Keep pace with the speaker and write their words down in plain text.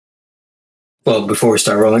Well, before we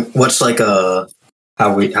start rolling, what's like how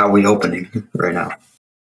we opening right now?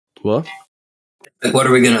 What? Like, what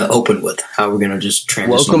are we gonna open with? How are we gonna just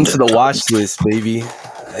transition? Welcome to the watch list, baby.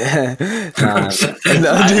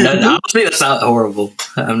 Honestly, that's not horrible.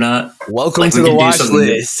 I'm not. Welcome like, to the watch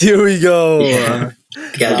list. Here we go. Yeah.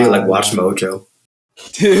 You gotta do like Watch Mojo.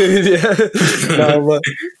 Dude, yeah. No, but,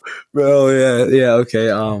 bro, yeah,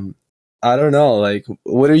 okay. I don't know. Like,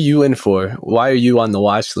 what are you in for? Why are you on the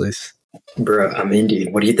watch list? Bro, I'm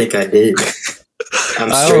Indian. What do you think I did?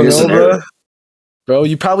 I'm I straight don't as know, an bro. arrow. Bro,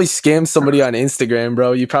 you probably scammed somebody on Instagram,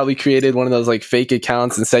 bro. You probably created one of those like fake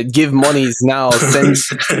accounts and said, "Give monies now." Send.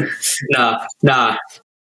 Nah.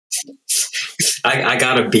 I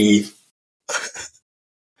got a B.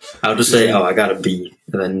 I'll just say, I got a B,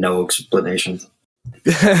 and then no explanation.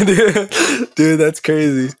 Dude, that's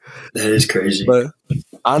crazy. That is crazy. But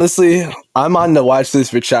honestly, I'm on the watch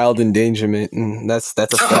list for child endangerment, and that's a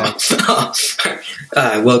fact.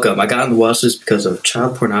 Welcome. I got on the watch list because of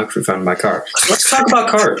child pornography found in my car. Let's talk about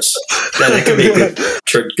cars. That could be a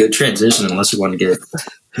good transition, unless you want to get.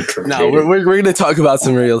 No, we're going to talk about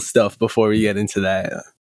some real stuff before we get into that.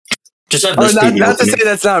 Just have this not to say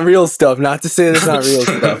that's not real stuff. Not to say that's not real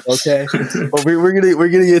stuff. Okay, but we're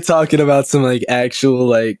gonna get talking about some like actual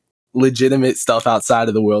like legitimate stuff outside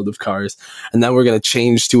of the world of cars, and then we're gonna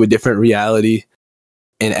change to a different reality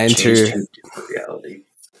and enter. Reality.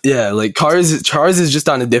 Yeah, like cars is just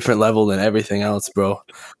on a different level than everything else, bro.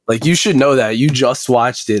 Like you should know that. You just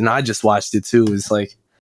watched it, and I just watched it too. It's like,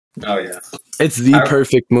 oh yeah, it's the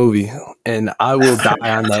perfect movie, and I will die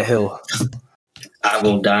on that hill. I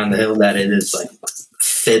will die on the hill that it is like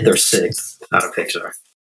 5th or 6th out of Pixar.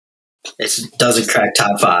 It doesn't crack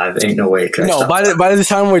top 5. Ain't no way it cracks. No, by the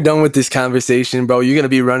time we're done with this conversation, bro, you're gonna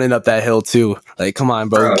be running up that hill too. Like, come on,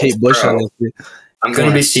 bro. Kate Bush on this. I'm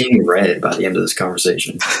gonna be seeing red by the end of this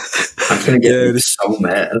conversation. I'm gonna get so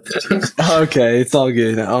mad. Okay, it's all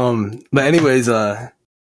good. But anyways,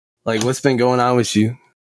 like, what's been going on with you?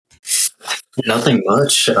 Nothing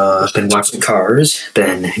much. Been watching Cars.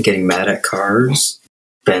 Been getting mad at Cars.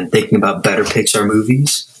 Been thinking about better Pixar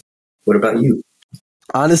movies. What about you?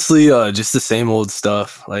 Honestly, just the same old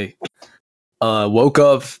stuff. Like, woke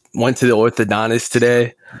up, went to the orthodontist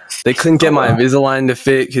today. They couldn't get my Invisalign to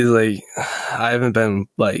fit because like I haven't been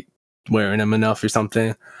like wearing them enough or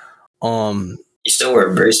something. You still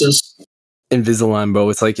wear braces? Invisalign, bro.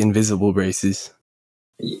 It's like invisible braces.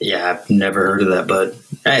 Yeah, I've never heard of that, but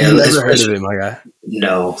hey, you never heard of it, my guy.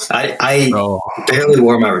 No, I barely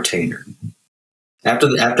wore my retainer. After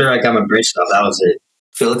I got my braces off, that was it.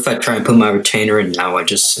 I feel like if I try and put my retainer in now, I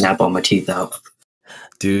just snap all my teeth out.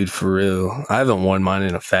 Dude, for real, I haven't worn mine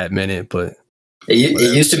in a fat minute, but it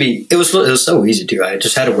used to be. It was so easy too. I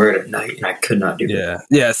just had to wear it at night, and I could not do it.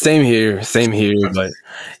 Yeah, same here. But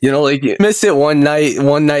you know, like you miss it one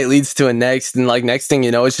night leads to a next, and like next thing you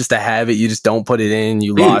know, it's just a habit. You just don't put it in.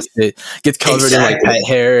 You lost it. Gets covered in like pet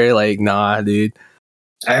hair. Like nah, dude.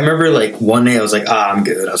 I remember like one day I was like, I'm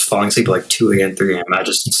good. I was falling asleep at like 2 a.m., 3 a.m. I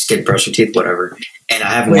just skipped brushing teeth, whatever. And I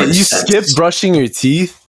haven't. Wait, you skip brushing your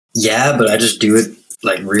teeth? Yeah, but I just do it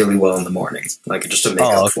like really well in the morning, like just to make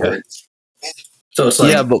up for it. So it's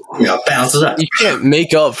like, but bounces up. You can't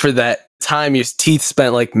make up for that time your teeth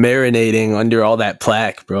spent like marinating under all that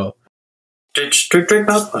plaque, bro. Drink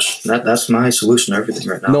mouthwash. That's my solution to everything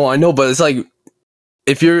right now. No, I know, but it's like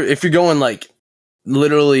if you're going like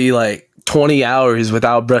literally like 20 hours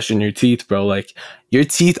without brushing your teeth, bro, like your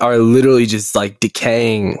teeth are literally just like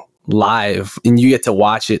decaying live, and you get to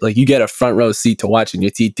watch it. Like you get a front row seat to watching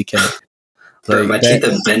your teeth decay. Like, my teeth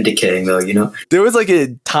have been decaying though, you know? There was like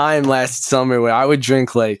a time last summer where I would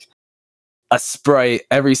drink like a Sprite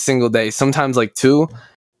every single day, sometimes like 2.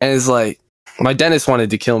 And it's like, my dentist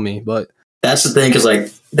wanted to kill me, but. That's the thing, because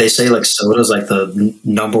like, they say like soda's like the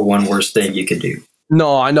number one worst thing you can do.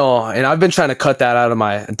 No, I know. And I've been trying to cut that out of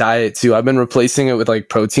my diet too. I've been replacing it with like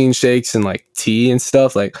protein shakes and like tea and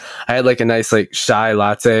stuff. Like I had like a nice like chai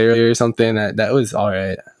latte or something that was all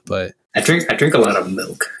right, but. I drink a lot of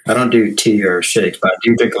milk. I don't do tea or shakes, but I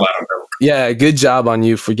do drink a lot of milk. Yeah, good job on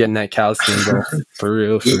you for getting that calcium, bro. For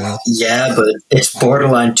real. Yeah, but it's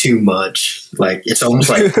borderline too much. Like it's almost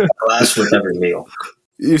like a glass with every meal.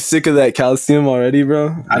 You're sick of that calcium already,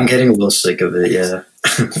 bro? I'm getting a little sick of it, yeah.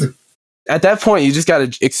 At that point, you just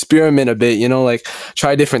got to experiment a bit, you know, like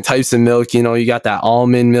try different types of milk. You know, you got that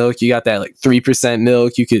almond milk, you got that like 3%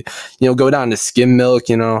 milk. You could, you know, go down to skim milk,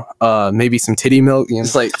 you know, maybe some titty milk. You know,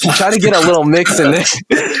 it's like try to get a little mix in there.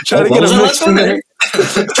 Try to get a mix in there.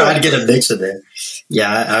 Try to get a mix in there.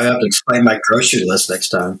 Yeah, I have to explain my grocery list next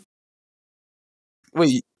time.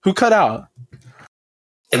 Wait, who cut out?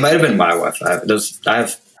 It might have been my Wi-Fi. I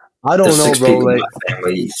have I don't know, bro. People in Like, my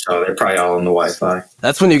family, so they're probably all on the Wi-Fi.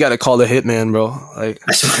 that's when you got to call the hitman, bro. Like,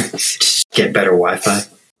 I swear, just get better Wi-Fi.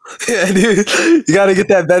 yeah, dude, you got to get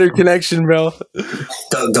that better connection, bro.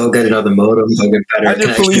 Go get another modem. Go get better Under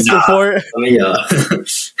connection. police report.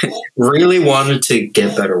 Really wanted to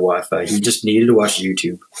get better Wi-Fi. He just needed to watch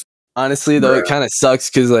YouTube. Honestly, though, it kind of sucks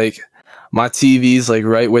because, like, my TV's like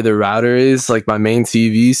right where the router is, like my main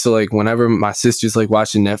TV. So like whenever my sister's like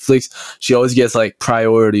watching Netflix, she always gets like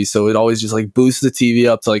priority. So it always just like boosts the TV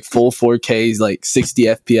up to like full 4K, like 60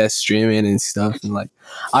 FPS streaming and stuff. And like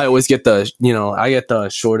I always get I get the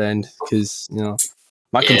short end because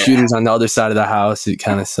my computer's on the other side of the house. It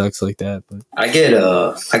kind of sucks like that. But I get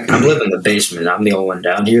I'm living in the basement. I'm the only one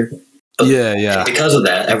down here. But yeah. Because of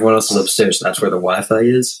that, everyone else is upstairs. So that's where the Wi-Fi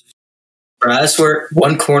is. Bro, I swear,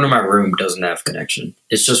 one corner of my room doesn't have connection.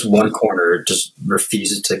 It's just one corner, it just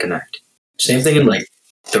refuses to connect. Same thing in like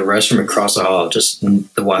the restroom across the hall. Just the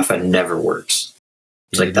Wi-Fi never works.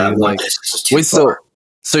 It's like that. Like, wait,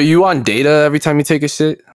 so you on data every time you take a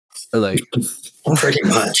shit, or like? Pretty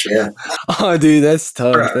much, yeah. Oh, dude, that's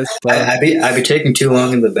tough. Bro, that's tough. I be taking too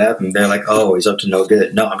long in the bathroom. They're like, "Oh, he's up to no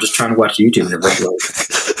good." No, I'm just trying to watch YouTube. And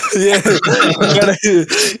yeah, you're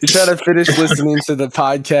trying to finish listening to the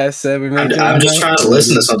podcast. I'm just trying to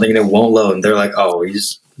listen to something and it won't load. And they're like, "Oh,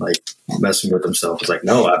 he's like messing with himself." It's like,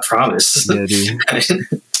 no, I promise. Yeah, dude.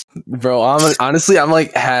 Bro, I'm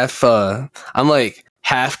like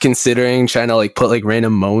half considering trying to like put like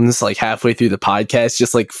random moans like halfway through the podcast,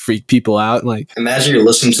 just like freak people out. Like, imagine you're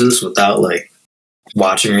listening to this without like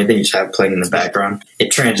watching or anything, you just have it playing in the background.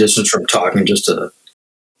 It transitions from talking just to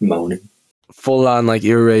moaning. Full on like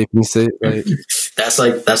ear rape and shit. Like, that's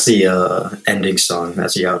the ending song.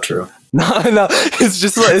 That's the outro. No, it's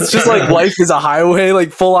just like Life is a Highway,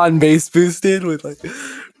 like full on bass boosted with like,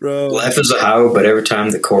 bro. Life is a highway, but every time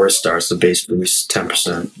the chorus starts, the bass boosts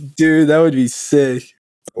 10%. Dude, that would be sick.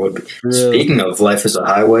 Speaking of Life is a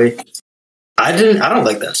Highway, I don't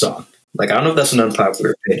like that song. Like, I don't know if that's an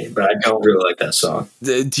unpopular opinion, but I don't really like that song.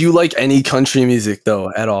 Do you like any country music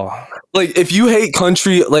though at all? Like, if you hate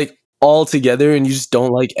country like all together and you just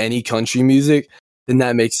don't like any country music, then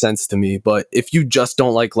that makes sense to me. But if you just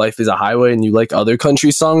don't like Life is a Highway and you like other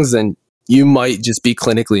country songs, then you might just be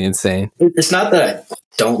clinically insane. It's not that I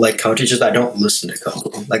don't like country, it's just I don't listen to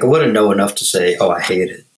country. Like, I wouldn't know enough to say, oh, I hate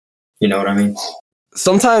it. You know what I mean?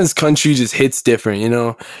 Sometimes country just hits different,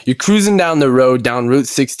 You're cruising down the road, down Route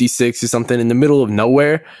 66 or something in the middle of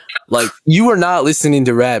nowhere. Like, you are not listening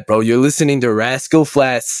to rap, bro. You're listening to Rascal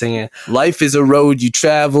Flatts singing, "Life is a road you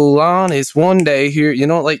travel on, it's one day here."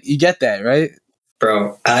 Like, you get that, right?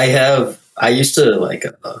 Bro, I used to like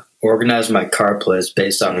organize my car playlist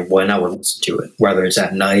based on when I would listen to it, whether it's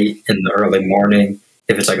at night, in the early morning,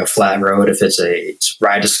 if it's like a flat road, if it's a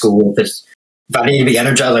ride to school, if I need to be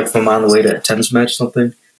energized, like if I'm on the way to a tennis match or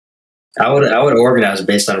something. I would organize it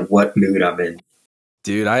based on what mood I'm in.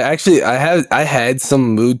 Dude, I had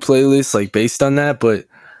some mood playlists like based on that, but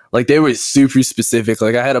like they were super specific.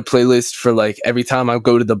 Like I had a playlist for like every time I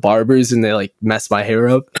go to the barbers and they like mess my hair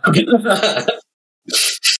up.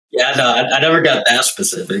 Yeah, no, I never got that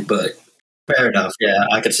specific, but fair enough. Yeah,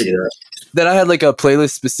 I could see that. Then I had like a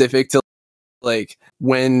playlist specific to like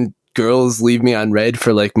when girls leave me on red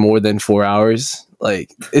for like more than 4 hours.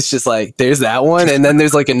 Like, it's just like, there's that one. And then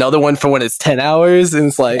there's like another one for when it's 10 hours. And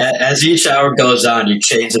it's like, as each hour goes on, you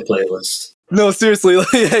change the playlist. No, seriously.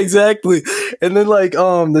 Like, yeah, exactly. And then like,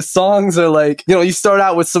 the songs are like, you start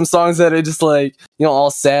out with some songs that are just like,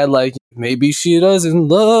 all sad, like, maybe she doesn't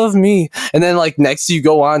love me. And then like next you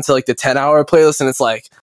go on to like the 10-hour playlist and it's like,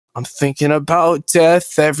 I'm thinking about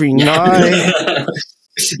death every night.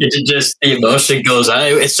 It just, the emotion goes on.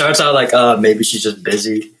 It starts out like, maybe she's just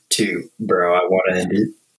busy too, bro. I want to end it.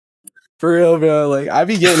 For real, bro. Like, I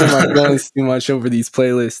be getting in my feelings too much over these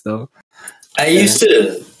playlists, though. I used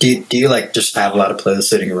to. Do you like just have a lot of playlists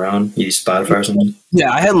sitting around? You use Spotify or something?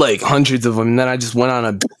 Yeah, I had like hundreds of them, and then I just went on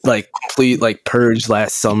a like complete like purge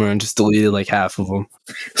last summer and just deleted like half of them.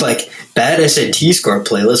 Like, bad SAT score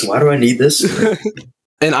playlist. Why do I need this?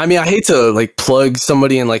 And I mean, I hate to like plug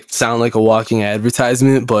somebody and like sound like a walking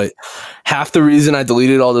advertisement, but half the reason I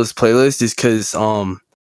deleted all those playlists is because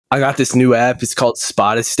I got this new app. It's called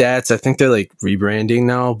Spotistats. I think they're like rebranding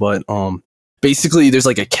now, but basically there's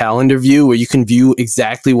like a calendar view where you can view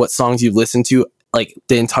exactly what songs you've listened to like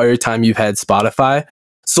the entire time you've had Spotify.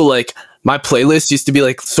 So like my playlist used to be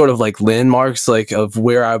like sort of like landmarks like of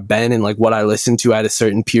where I've been and like what I listened to at a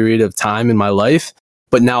certain period of time in my life.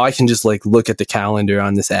 But now I can just like look at the calendar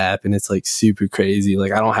on this app and it's like super crazy.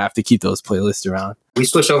 Like I don't have to keep those playlists around. We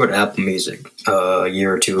switched over to Apple Music a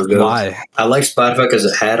year or two ago. Why? I like Spotify because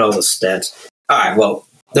it had all the stats. All right, well,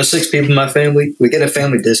 there's 6 people in my family. We get a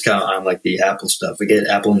family discount on like the Apple stuff. We get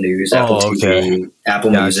Apple News, Apple TV,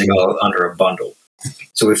 Apple Music all under a bundle.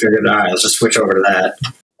 So we figured, all right, let's just switch over to that.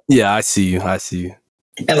 Yeah, I see you.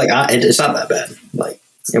 And like, it's not that bad. Like,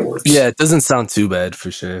 it works. Yeah, it doesn't sound too bad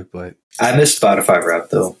for sure. But I miss Spotify Rap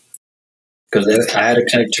though, because I had to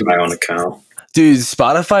connect to my own account. Dude,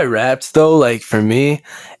 Spotify Wrapped though, like for me,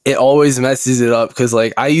 it always messes it up because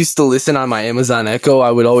like I used to listen on my Amazon Echo. I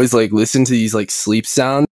would always like listen to these like sleep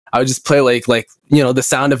sounds. I would just play like the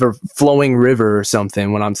sound of a flowing river or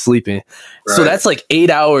something when I'm sleeping. Right. So that's like 8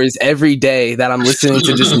 hours every day that I'm listening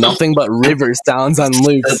to just nothing but river sounds on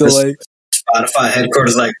loop. So like Spotify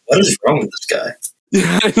headquarters, like, what is wrong with this guy?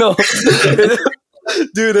 Yeah, I know.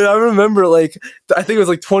 Dude, and I remember like I think it was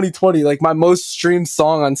like 2020, like my most streamed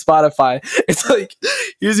song on Spotify. It's like,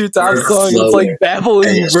 here's your top song. It's like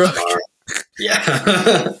Babbling Brook.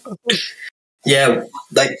 Yeah. Yeah,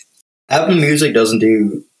 like Apple Music doesn't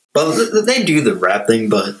do, well, they do the rap thing,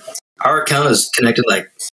 but our account is connected, like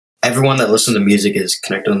everyone that listens to music is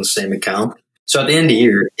connected on the same account. So at the end of the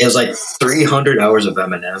year, it was like 300 hours of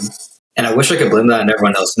Eminem. And I wish I could blame that on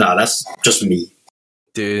everyone else. No, that's just me.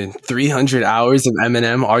 Dude, 300 hours of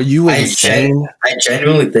Eminem? Are you insane? I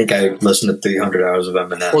genuinely think I listened to 300 hours of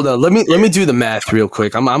Eminem. Hold on, let me do the math real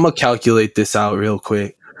quick. I'm gonna calculate this out real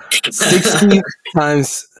quick. 60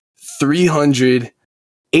 times 300,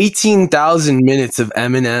 18,000 minutes of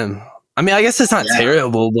Eminem. I mean, I guess it's not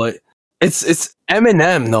terrible, but it's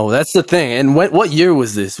Eminem though. That's the thing. And what year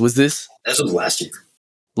was this? This was last year.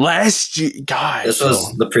 Last year, God. This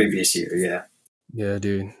was the previous year. Yeah. Yeah,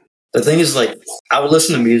 dude. The thing is, like, I would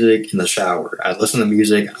listen to music in the shower. I'd listen to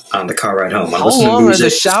music on the car ride home. How long are the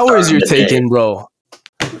showers you're taking, bro?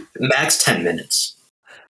 Max 10 minutes.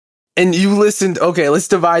 And you listened, okay, let's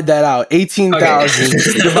divide that out.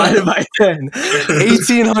 18,000 divided by 10.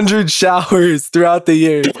 1,800 showers throughout the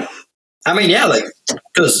year. I mean, yeah, like,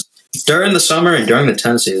 because during the summer and during the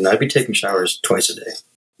 10 season, I'd be taking showers twice a day.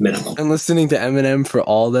 Minimum. And listening to Eminem for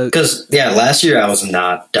all that. Because, yeah, last year I was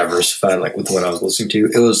not diversified, like, with what I was listening to.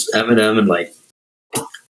 It was Eminem and, like,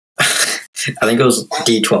 I think it was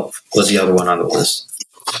D12 was the other one on the list.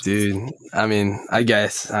 Dude, I mean, I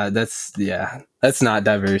guess that's not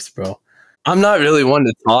diverse, bro. I'm not really one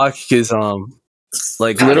to talk because,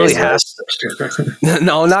 like, Kanye's literally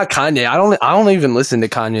no, not Kanye. I don't even listen to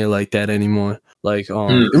Kanye like that anymore. Like,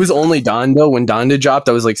 it was only Donda. When Donda dropped,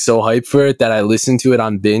 I was like so hyped for it that I listened to it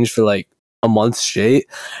on binge for like a month straight,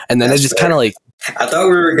 and then I just kind of like. I thought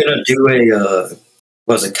we were gonna do a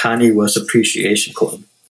Kanye West Appreciation Club.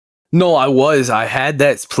 No, I had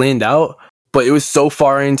that planned out, but it was so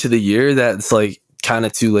far into the year that it's like kind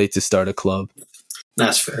of too late to start a club.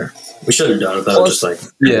 That's fair. We should have done it though. Just like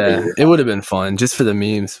it would have been fun just for the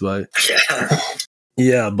memes, but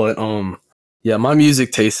yeah, my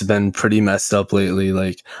music taste has been pretty messed up lately.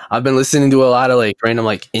 Like, I've been listening to a lot of like random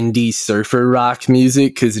like indie surfer rock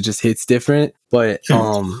music because it just hits different. But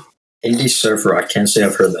indie surfer rock, can't say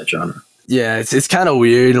I've heard that genre. Yeah, it's kind of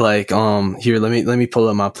weird. Like, here, let me pull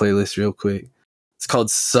up my playlist real quick. It's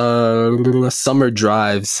called Summer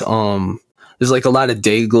Drives. There's like a lot of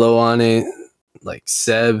Dayglow on it, like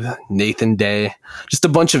Seb, Nathan Day, just a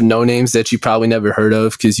bunch of no names that you probably never heard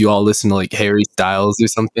of because you all listen to like Harry Styles or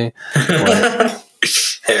something.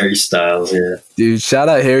 Harry Styles, yeah, dude. Shout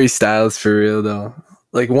out Harry Styles for real though.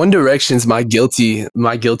 Like, One Direction's my guilty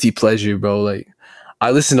pleasure, bro. Like,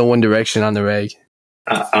 I listen to One Direction on the reg.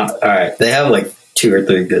 All right, they have like 2 or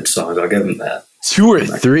 3 good songs. I'll give them that. 2 or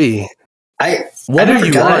 3. What are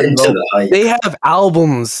you on, bro? They have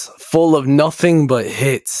albums full of nothing but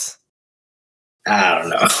hits. I don't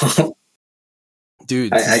know.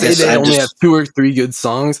 Dude, I guess they only have 2 or 3 good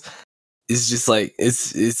songs is just like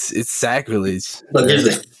it's sacrilege. Look, here's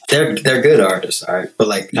the thing. They're good artists, all right? But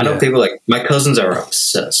like, I know people like my cousins are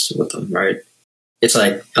obsessed with them, right? It's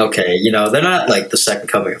like, okay, they're not like the second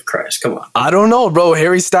coming of Christ. Come on. I don't know, bro.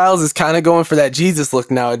 Harry Styles is kind of going for that Jesus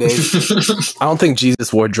look nowadays. I don't think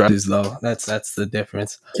Jesus wore dresses though. That's the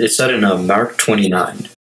difference. It said in Mark 29,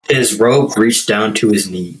 his robe reached down to his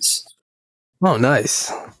knees. Oh,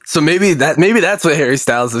 nice. So maybe that's what Harry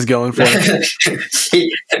Styles is going for.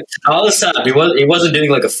 All this time, he wasn't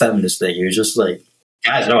doing like a feminist thing. He was just like,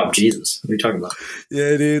 guys, no, I'm Jesus. What are you talking about?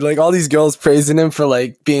 Yeah, dude. Like, all these girls praising him for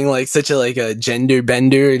like being like such a gender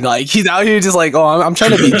bender, and like he's out here just like, oh, I'm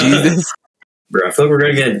trying to be Jesus. Bro, I feel like we're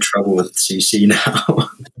gonna get in trouble with CC now.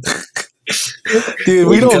 Dude,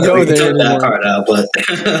 we don't go there anymore. That part out,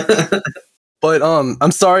 but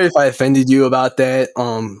I'm sorry if I offended you about that.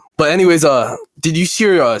 But anyways, did you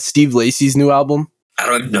hear Steve Lacy's new album? I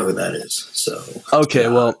don't even know who that is. So okay,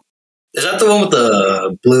 well, Is that the one with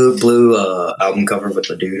the blue album cover with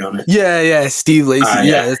the dude on it? Yeah, Steve Lacy.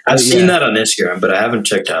 Yeah, I've seen that on Instagram, but I haven't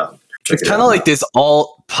checked out. It's kind of like this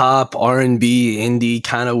alt pop R&B indie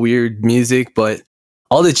kind of weird music, but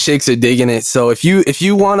all the chicks are digging it. So if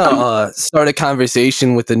you want to start a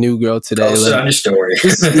conversation with a new girl today, post it on your story.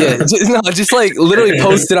 just like literally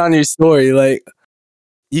post it on your story. Like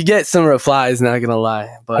you get some replies. Not gonna lie,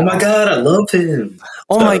 but oh my god, I love him.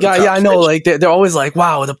 Oh my god, yeah, I know. Like they're always like,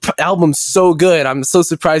 "Wow, the album's so good. I'm so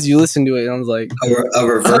surprised you listened to it." And I was like, a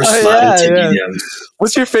reverse slide to DMs.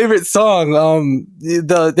 What's your favorite song?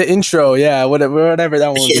 The intro, yeah, whatever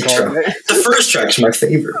that one's called. Right? The first track's my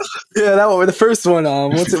favorite. Yeah, that one. The first one.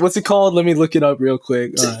 What's it called? Let me look it up real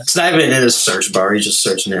quick. It's not even in his search bar. He's just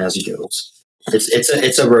searching it as he goes.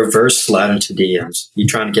 It's a reverse slide into DMs. You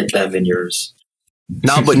trying to get them in yours.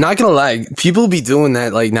 No, but not gonna lie, people be doing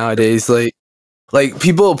that like nowadays. Like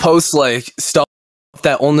people post like stuff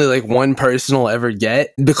that only like one person will ever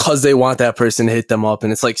get because they want that person to hit them up,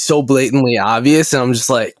 and it's like so blatantly obvious. And I'm just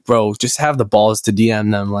like, bro, just have the balls to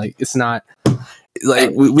DM them. Like it's not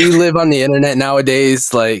like we live on the internet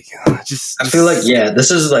nowadays. Like just I feel like this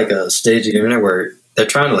is like a stage of the internet where they're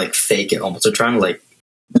trying to like fake it almost. They're trying to like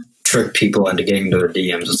trick people into getting their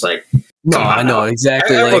DMs. It's like, no, I know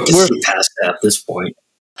exactly. Like we're past that at this point.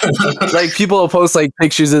 Like people will post like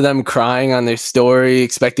pictures of them crying on their story,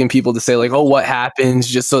 expecting people to say like, "Oh, what happens?"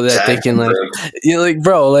 just so that they can like, like,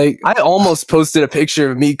 bro, like I almost posted a picture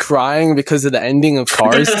of me crying because of the ending of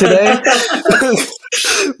Cars today,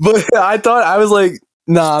 but I was like,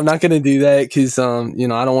 nah, I'm not gonna do that because I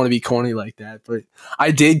don't want to be corny like that. But I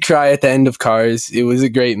did cry at the end of Cars. It was a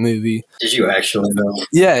great movie. Did you actually know?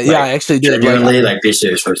 Yeah, I actually did. Like be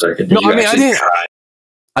serious for a second. I didn't. Cry?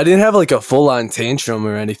 I didn't have like a full-on tantrum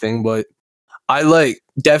or anything, but I like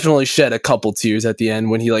definitely shed a couple tears at the end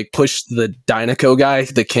when he like pushed the Dinoco guy,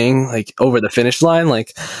 the king, like over the finish line.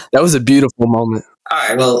 Like that was a beautiful moment. All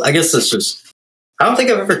right, well, I guess I don't think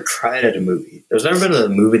I've ever cried at a movie. There's never been a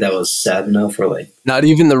movie that was sad enough for like not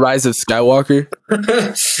even The Rise of Skywalker.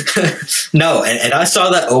 No, and I saw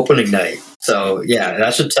that opening night, so yeah,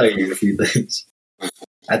 that should tell you a few things.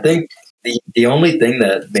 I think. The only thing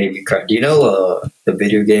that made me cry. Do you know the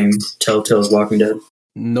video game Telltale's Walking Dead?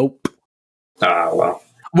 Nope. Ah, well.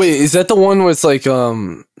 Wait, is that the one where it's like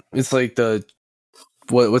the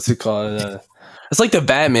what's it called? It's like the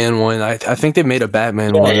Batman one. I think they made a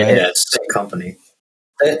Batman one. Yeah, right? Yeah, it's the same company.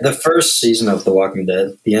 The first season of The Walking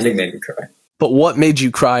Dead, the ending made me cry. But what made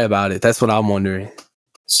you cry about it? That's what I'm wondering.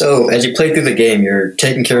 So, as you play through the game, you're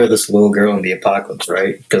taking care of this little girl in the apocalypse,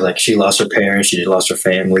 right? Because, like, she lost her parents, she lost her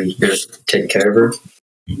family, you're just taking care of her.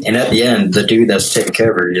 And at the end, the dude that's taking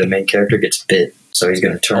care of her, the main character, gets bit. So he's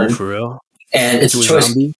going to turn. Oh, for real? And it's a choice.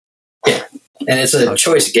 Zombie? Yeah. And it's a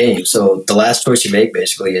choice game. So the last choice you make,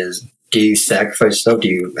 basically, is do you sacrifice stuff? Do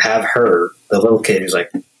you have her, the little kid who's, like,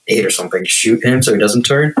 8 or something, shoot him so he doesn't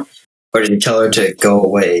turn? Or do you tell her to go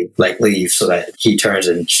away, like leave, so that he turns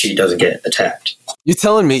and she doesn't get attacked? You're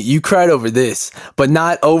telling me you cried over this, but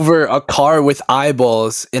not over a car with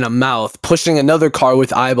eyeballs in a mouth, pushing another car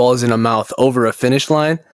with eyeballs in a mouth over a finish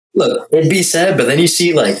line? Look, it'd be sad, but then you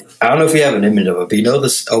see, like, I don't know if you have an image of it, but you know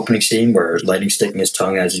this opening scene where Lightning's sticking his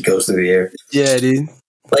tongue as he goes through the air? Yeah, dude.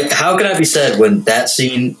 Like, how can I be sad when that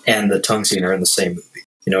scene and the tongue scene are in the same movie?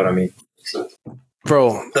 You know what I mean?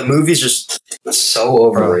 Bro, the movie's just so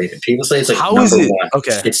overrated. People say it's like how number is it? one.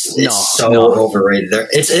 Okay, it's so overrated.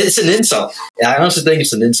 It's an insult. I honestly think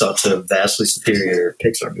it's an insult to vastly superior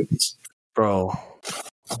Pixar movies. Bro,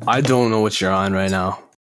 I don't know what you're on right now.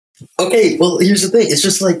 Okay, well, here's the thing. It's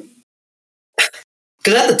just like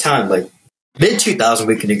because at the time, like mid 2000,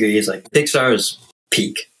 we can agree is like Pixar's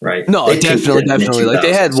peak, right? No, they definitely. Like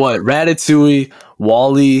they had what? Ratatouille,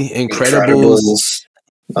 WALL-E, Incredibles.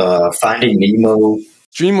 Finding Nemo.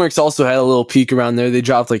 DreamWorks also had a little peak around there. They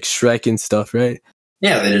dropped like Shrek and stuff, right?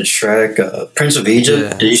 Yeah, they did Shrek. Prince of Egypt.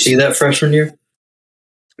 Yeah. Did you see that freshman year?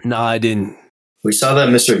 No, I didn't. We saw that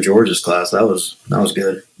in Mr. George's class. That was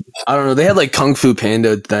good. I don't know. They had like Kung Fu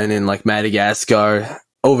Panda then in like Madagascar,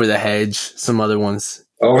 Over the Hedge, some other ones.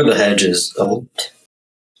 Over the Hedge is old.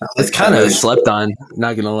 It's kind of slept on,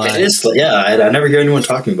 not gonna lie. It is, yeah. I never hear anyone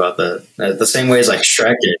talking about that. The same way as like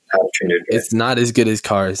Shrek and How to Train Your Dragon. It's not as good as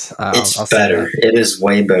Cars. I'll better. It is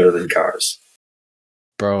way better than Cars.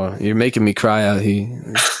 Bro, you're making me cry out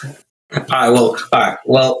here. All right.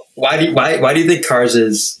 Well, why do you think Cars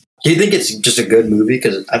is? Do you think it's just a good movie?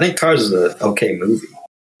 Because I think Cars is an okay movie.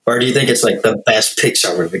 Or do you think it's like the best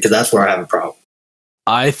Pixar movie? Because that's where I have a problem.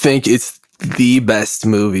 I think it's the best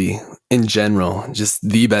movie in general. Just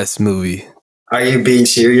the best movie. Are you being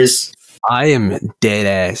serious? I am dead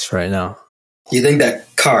ass right now. Do you think that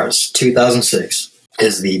Cars 2006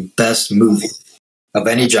 is the best movie of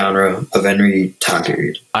any genre of any time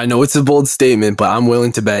period? I know it's a bold statement, but I'm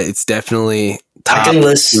willing to bet it's definitely top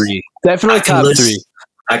three. Definitely top three.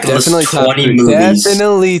 I can list 20 movies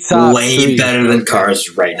definitely top way three. better than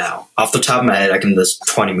Cars right now. Off the top of my head, I can list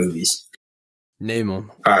 20 movies. Name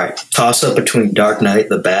them. All right. Toss up between Dark Knight,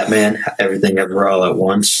 The Batman, Everything Ever All at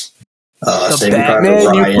Once. The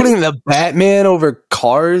Batman? You're putting the Batman over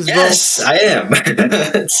Cars, bro? Yes, I am. I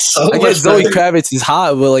guess Zoe Kravitz is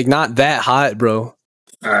hot, but like not that hot, bro.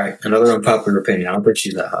 All right. Another unpopular opinion. I don't think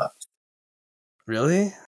she's that hot.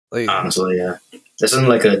 Really? Like, honestly, yeah. This isn't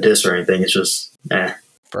like a diss or anything. It's just,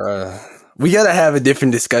 Bruh. We gotta have a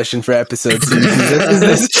different discussion for episode 2.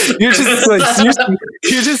 You're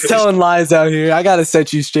just telling lies out here. I gotta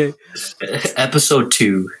set you straight. Episode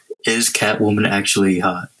 2, is Catwoman actually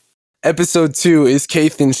hot? Episode 2, is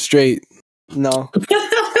Kethan straight? No.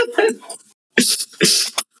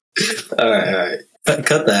 All right.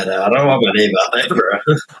 Cut that out. I don't want my name out there, bro.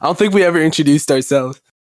 I don't think we ever introduced ourselves.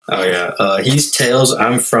 Oh, yeah. He's Tails.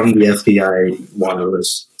 I'm from the FBI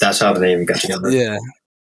wanderers. That's how the name got together. Yeah.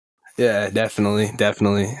 Yeah, definitely.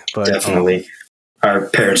 But, definitely. Our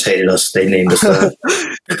parents hated us. They named us that.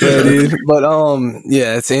 Yeah, dude. But,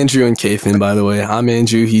 yeah, it's Andrew and Kethan, by the way. I'm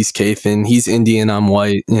Andrew. He's Kethan. He's Indian. I'm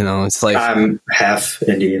white. You know, it's like... I'm half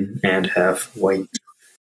Indian and half white.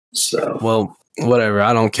 So... Well, whatever.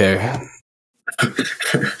 I don't care.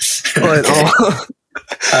 But,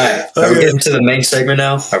 Alright, are we getting to the main segment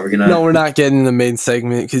now? Are we gonna? No, we're not getting the main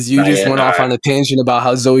segment because you just went off on a tangent about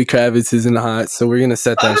how Zoe Kravitz isn't hot. So we're gonna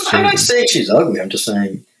set that straight. I'm not saying she's ugly. I'm just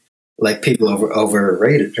saying, like, people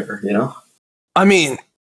overrated her. You know. I mean,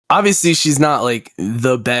 obviously she's not like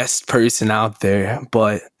the best person out there,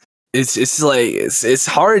 but it's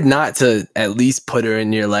hard not to at least put her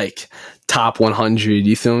in your like top 100.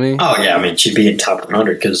 You feel me? Oh yeah, I mean she'd be in top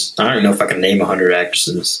 100 because I don't even know if I can name 100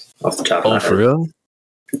 actresses off the top of my head. Oh, for real?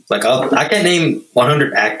 Like I can name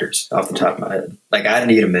 100 actors off the top of my head. Like I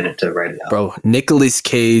need a minute to write it out. Bro, Nicolas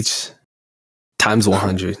Cage times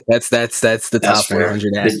 100. That's the top fair.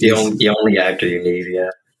 100 actors. The only actor you need.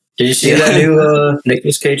 Yeah. Did you see that new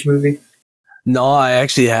Nicolas Cage movie? No, I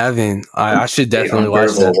actually haven't. I should definitely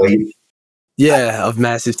watch that. Weight. Yeah, of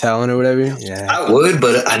Massive Talent or whatever. Yeah, I would,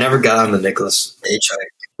 but I never got on the Nicolas Cage.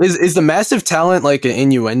 Is the Massive Talent like an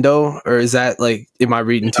innuendo, or is that like, am I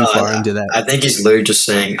reading too far into that? I think he's literally just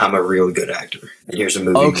saying I'm a really good actor, and here's a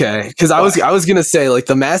movie. Okay, because I was gonna say like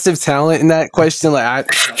the Massive Talent in that question,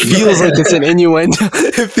 like feels like it's an innuendo.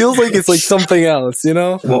 It feels like it's like something else, you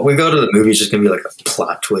know? Well, we go to the movie, it's just gonna be like a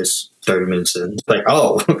plot twist 30 minutes in. It's like,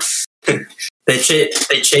 oh, they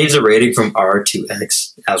changed the rating from R to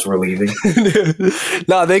X as we're leaving.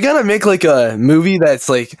 No, they gotta make like a movie that's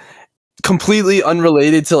like completely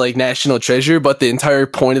unrelated to like National Treasure, but the entire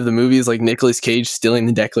point of the movie is like Nicolas Cage stealing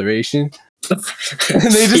the Declaration. And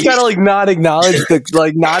they just gotta like not acknowledge the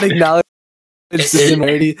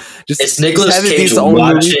similarity. It's Nicolas Cage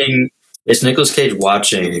watching. It's Nicolas Cage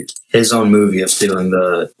watching his own movie of stealing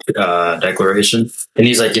the Declaration, and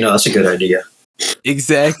he's like, that's a good idea.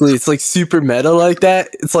 Exactly, it's like super meta like that.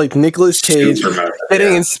 It's like Nicolas Cage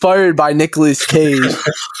getting inspired by Nicolas Cage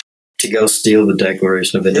to go steal the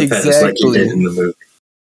Declaration of Independence like he did in the movie.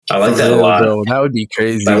 I like that a lot. Bro, that would be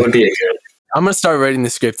crazy. That would be a good. I'm gonna start writing the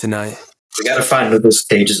script tonight. We gotta find Nicolas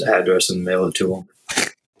Cage's address and mail it to him.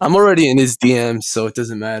 I'm already in his DMs, so it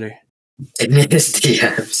doesn't matter. In his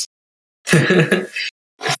DMs.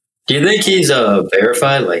 Do you think he's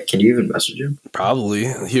verified? Like, can you even message him?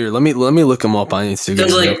 Probably. Here, let me look him up on Instagram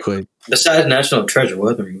real quick. Besides National Treasure,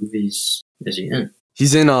 what other movies is he in?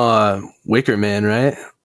 He's in Wicker Man, right?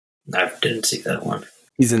 I didn't see that one.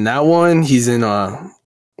 He's in that one. He's in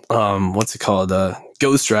what's it called?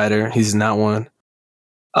 Ghost Rider. He's in that one.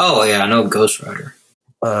 Oh yeah, I know Ghost Rider.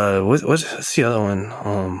 What's the other one?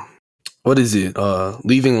 What is it?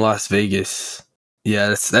 Leaving Las Vegas. Yeah,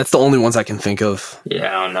 that's the only ones I can think of.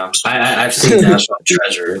 Yeah, I don't know. I've seen National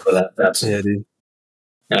Treasure, but that's yeah, dude.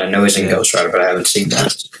 And I know he's in Ghost Rider, but I haven't seen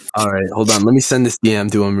that. All right, hold on. Let me send this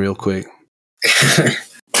DM to him real quick.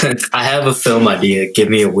 I have a film idea. Give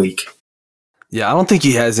me a week. Yeah, I don't think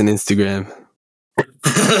he has an Instagram.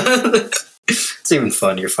 It's even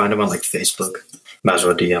funnier. Find him on like Facebook. Might as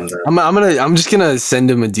well DM that. I'm just gonna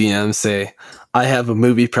send him a DM. Say, I have a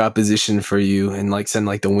movie proposition for you, and like send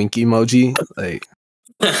like the wink emoji. Like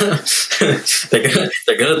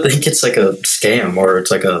they're gonna think it's like a scam or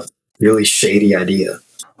it's like a really shady idea.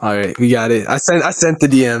 All right, we got it. I sent the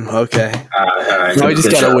DM. Okay. All right. Now we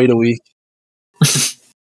just gotta wait a week.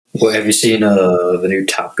 Well, have you seen the new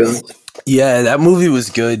Top Gun? Yeah, that movie was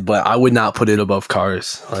good, but I would not put it above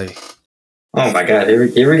Cars. Like, Oh my god,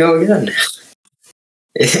 here we go again.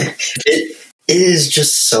 It is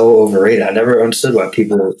just so overrated. I never understood why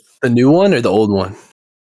people. The new one or the old one?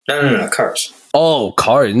 No, Cars. Oh,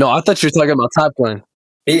 Cars. No, I thought you were talking about Top Gun.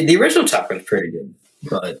 The original Top Gun's pretty good,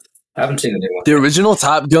 but I haven't seen the new one. The original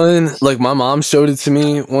Top Gun, like my mom showed it to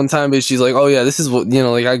me one time, but she's like, "Oh yeah, this is what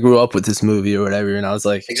like I grew up with this movie or whatever," and I was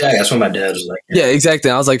like, "Exactly." That's what my dad was like. Yeah, exactly.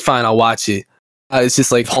 And I was like, "Fine, I'll watch it." It's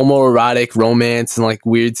just like homoerotic romance and like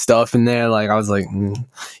weird stuff in there. Like I was like, I mean,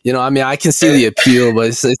 I can see the appeal, but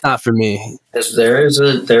it's not for me. There is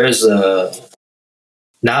a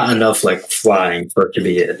not enough like flying for it to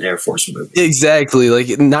be an Air Force movie. Exactly. Like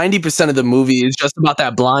 90% of the movie is just about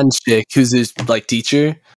that blonde chick who's his like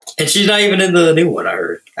teacher. And she's not even in the new one, I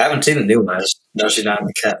heard. I haven't seen the new one. I just know she's not in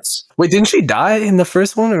the cast. Wait, didn't she die in the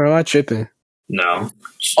first one, or am I tripping? No.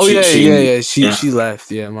 Yeah. She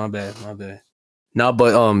left. Yeah, my bad. No,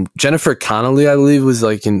 but Jennifer Connelly, I believe, was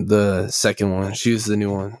like in the second one. She was the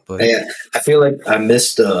new one. But yeah, I feel like I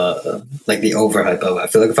missed like the overhype of it. I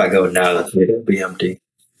feel like if I go now, it'll be empty.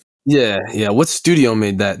 Yeah. What studio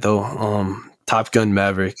made that though? Top Gun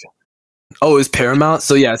Maverick. Oh, it was Paramount.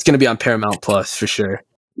 So yeah, it's gonna be on Paramount Plus for sure.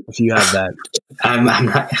 If you have that, I'm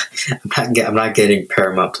not getting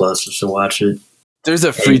Paramount Plus just to watch it. There's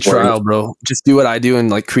a free trial, bro. Just do what I do and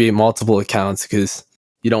like create multiple accounts because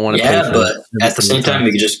you don't want to pay for it. But at the same time,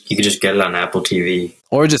 you could just get it on Apple TV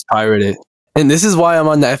or just pirate it. And this is why I'm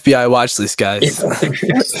on the FBI watch list, guys.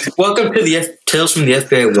 Welcome to the Tales from the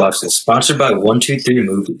FBI watch list, sponsored by 123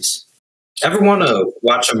 Movies. Ever want to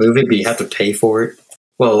watch a movie but you have to pay for it?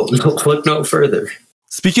 Well, look no further.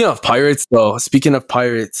 Speaking of pirates, you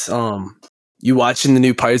watching the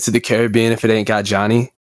new Pirates of the Caribbean if it ain't got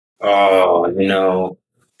Johnny? Oh,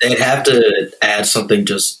 they'd have to add something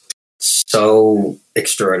just so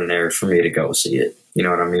extraordinary for me to go see it. You know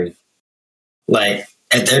what I mean? Like,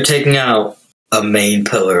 and they're taking out a main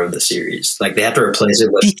pillar of the series. Like, they have to replace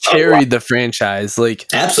it with... He carried the franchise. Like,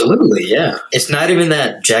 absolutely, yeah. It's not even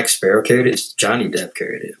that Jack Sparrow carried it. It's Johnny Depp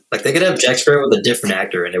carried it. Like, they could have Jack Sparrow with a different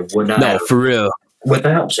actor, and it would not... No, for real.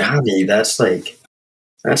 Without Johnny, that's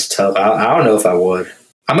tough. I don't know if I would.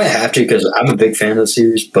 I might have to because I'm a big fan of the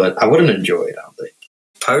series, but I wouldn't enjoy it, I don't think.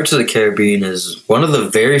 Pirates of the Caribbean is one of the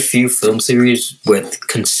very few film series with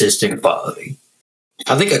consistent quality.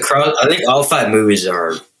 I think all 5 movies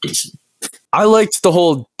are decent. I liked the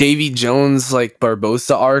whole Davy Jones like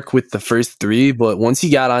Barbossa arc with the first 3, but once he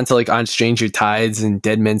got onto like On Stranger Tides and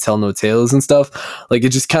Dead Men Tell No Tales and stuff, like it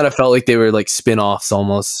just kind of felt like they were like spin-offs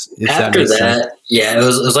almost. After that, yeah, it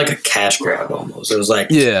was like a cash grab almost. It was like,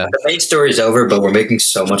 the main story's over, but we're making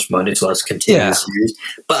so much money, so let's continue the series.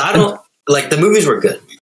 But I don't like the movies were good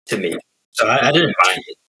to me, so I didn't mind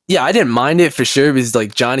it. Yeah, I didn't mind it for sure because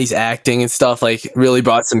like Johnny's acting and stuff like really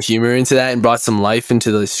brought some humor into that and brought some life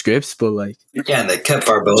into the scripts. But like, yeah, and they kept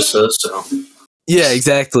Barbossa, so yeah,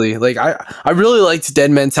 exactly. Like I really liked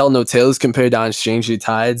Dead Men Tell No Tales compared to On Stranger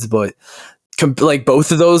Tides, but like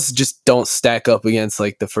both of those just don't stack up against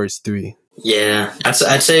like the first 3. Yeah,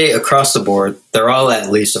 I'd say across the board they're all at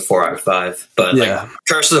least a 4 out of 5. But like,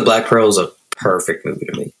 Curse of the Black Pearl is a perfect movie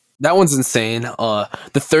to me. That one's insane. The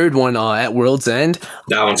third one, At World's End.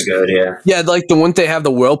 That one's good, yeah. Yeah, like the one they have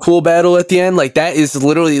the whirlpool battle at the end. Like that is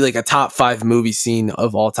literally like a top 5 movie scene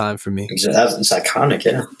of all time for me. It's iconic,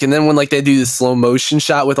 yeah. And then when like they do the slow motion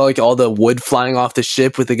shot with like all the wood flying off the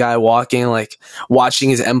ship with the guy walking, like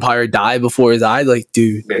watching his empire die before his eyes, like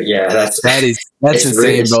dude. Yeah, that's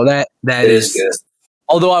insane, bro. That is good.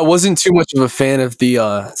 Although I wasn't too much of a fan of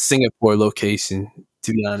the Singapore location,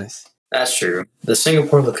 to be honest. That's true. The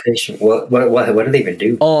Singapore location. What did they even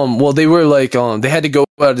do? Well, they were like, they had to go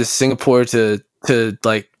out to Singapore to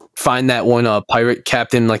like find that one pirate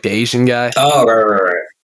captain, like the Asian guy. Oh, right.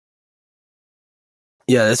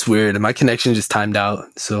 Yeah, that's weird. My connection just timed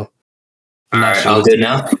out, so. All right, all good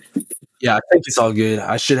now. Yeah, I think it's all good.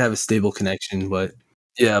 I should have a stable connection, but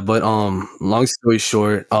yeah. But long story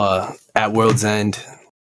short, At World's End.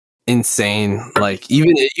 Insane. Like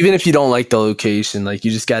even if you don't like the location, like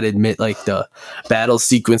you just gotta admit like the battle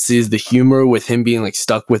sequences, the humor with him being like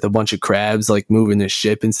stuck with a bunch of crabs like moving the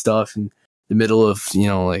ship and stuff in the middle of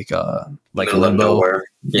like limbo.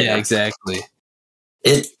 Yeah, exactly.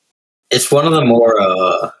 It's one of the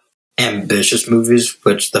more ambitious movies,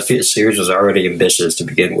 which the series was already ambitious to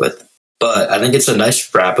begin with, but I think it's a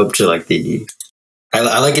nice wrap up to like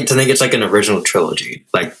I like it to think it's like an original trilogy.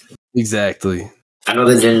 Like exactly. I know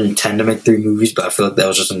they didn't intend to make 3 movies, but I feel like that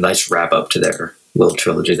was just a nice wrap up to their little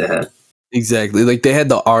trilogy they had. Exactly. Like they had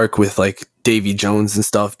the arc with like Davy Jones and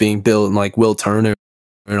stuff being built and like Will Turner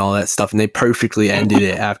and all that stuff. And they perfectly ended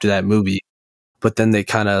it after that movie. But then they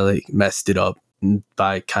kind of like messed it up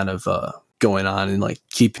by kind of going on and like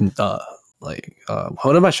keeping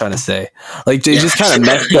what am I trying to say? Like they just kind of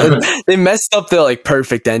messed up. They messed up the like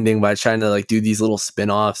perfect ending by trying to like do these little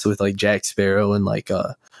spin-offs with like Jack Sparrow and like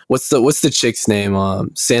what's the chick's name?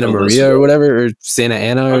 Santa Maria or whatever, or Santa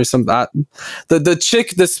Ana or something.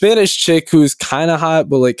 The Spanish chick who's kind of hot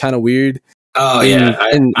but like kind of weird. Oh yeah,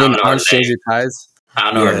 I don't know on Stranger Tides.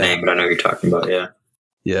 I don't know her name, but I know what you're talking about. Yeah.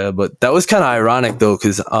 Yeah, but that was kind of ironic though,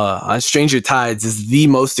 because on Stranger Tides is the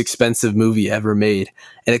most expensive movie ever made,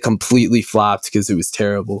 and it completely flopped because it was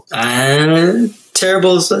terrible.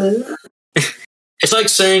 Terrible. It's like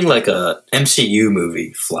saying like a MCU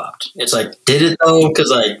movie flopped. It's like, did it though?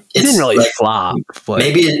 Because like it didn't really like, flop. But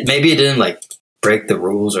maybe it didn't like break the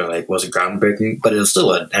rules or like wasn't groundbreaking, but it was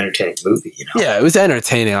still an entertaining movie. You know? Yeah, it was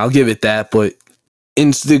entertaining. I'll give it that. But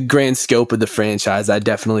in the grand scope of the franchise, I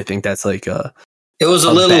definitely think that's like it was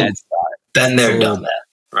a little been there, done that.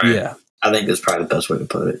 Right? Yeah. I think that's probably the best way to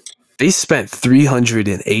put it. They spent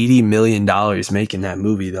 $380 million making that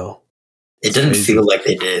movie, though. It didn't feel like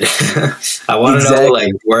they did. I want to know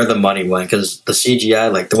like where the money went, because the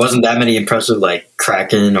CGI, like there wasn't that many impressive like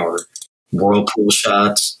Kraken or whirlpool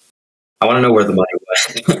shots. I want to know where the money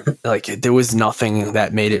went. Like there was nothing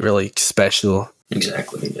that made it really special.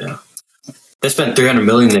 Exactly. Yeah. They spent $300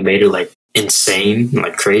 million. They made it like insane,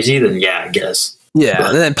 like crazy. Then yeah, I guess. Yeah, but,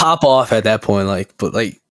 and then pop off at that point, like, but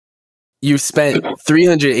like, you spent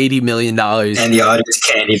 $380 million, and the audience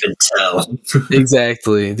can't even tell.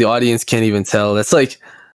 Exactly, the audience can't even tell. That's like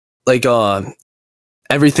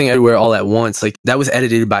Everything Everywhere All at Once. Like that was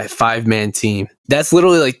edited by a 5-man team. That's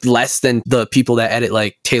literally like less than the people that edit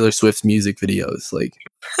like Taylor Swift's music videos. Like,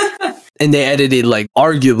 and they edited like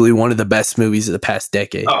arguably one of the best movies of the past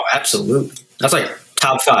decade. Oh, absolutely. That's like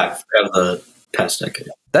top 5 of the past decade.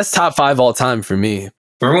 That's top 5 all time for me.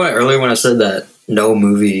 Remember earlier when I said that no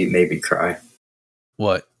movie made me cry?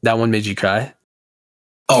 What? That one made you cry?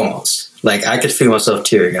 Almost. Like I could feel myself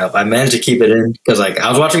tearing up. I managed to keep it in because like I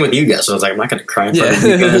was watching with you guys, so I was like, I'm not going to cry in front of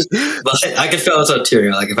you guys. But I could feel myself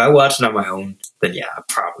tearing up. Like if I watched it on my own, then yeah, I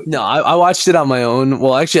probably. No, I watched it on my own.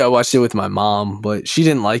 Well, actually, I watched it with my mom, but she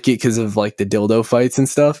didn't like it because of like the dildo fights and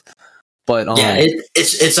stuff. But yeah,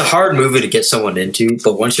 it's a hard movie to get someone into,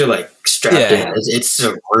 but once you're like strapped in, it's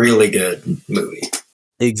a really good movie.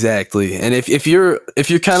 Exactly, and if you're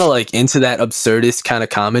kind of like into that absurdist kind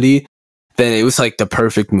of comedy, then it was like the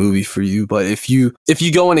perfect movie for you. But if you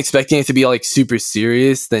go in expecting it to be like super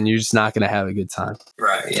serious, then you're just not gonna have a good time.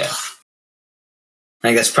 Right? Yeah, I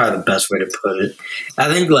think that's probably the best way to put it. I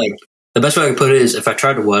think like the best way I could put it is if I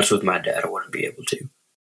tried to watch with my dad, I wouldn't be able to.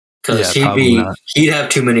 Because he'd have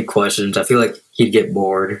too many questions. I feel like he'd get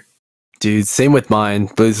bored. Dude, same with mine.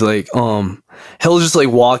 But it's like, he'll just like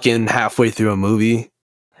walk in halfway through a movie,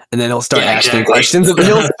 and then he'll start asking questions.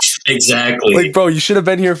 Exactly. Like, bro, you should have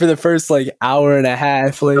been here for the first like hour and a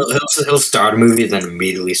half. Like, he'll start a movie, then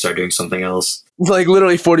immediately start doing something else. Like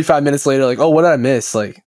literally 45 minutes later, like, oh, what did I miss?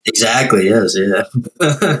 Like, exactly. Yes. Yeah.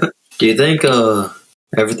 Do you think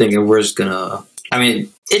Everything Everywhere's gonna? I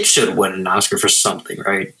mean, it should win an Oscar for something,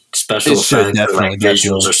 right? Special effects, like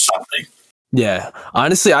visuals, or something. Yeah,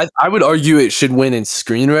 honestly, I would argue it should win in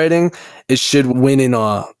screenwriting. It should win in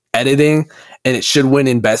editing, and it should win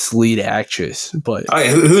in best lead actress. But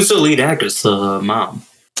who's the lead actress? The mom.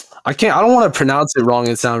 I don't want to pronounce it wrong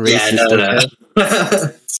and sound racist. Yeah,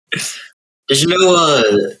 no. Did you know?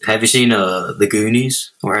 Have you seen The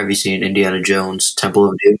Goonies, or have you seen Indiana Jones: Temple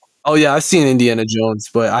of Doom? Oh yeah, I've seen Indiana Jones,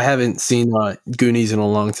 but I haven't seen Goonies in a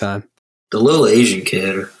long time. The little Asian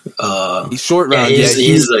kid. He's short round.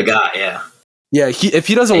 He's the guy. Yeah. Yeah. If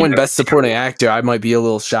he doesn't win Best Supporting Actor, I might be a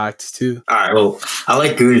little shocked too. All right. Well, I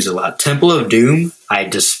like Goonies a lot. Temple of Doom, I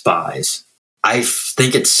despise. I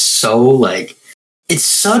think it's so like it's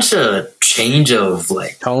such a change of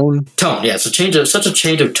like tone. Yeah, it's such a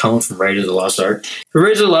change of tone from Raiders of the Lost Ark. For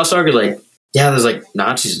Raiders of the Lost Ark is like there's like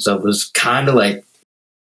Nazis and stuff, but it's kind of like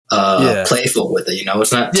playful with it. You know,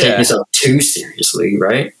 it's not taking itself too seriously,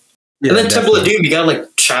 right? Yeah, and then Temple of Doom, you got like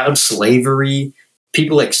child slavery,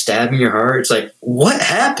 people like stabbing your heart. It's like, what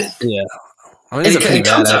happened? Yeah, I mean, it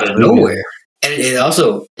comes out of nowhere, and it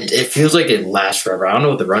also it feels like it lasts forever. I don't know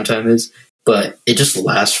what the runtime is, but it just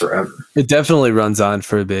lasts forever. It definitely runs on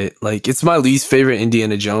for a bit. Like it's my least favorite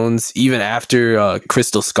Indiana Jones, even after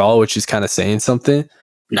Crystal Skull, which is kind of saying something.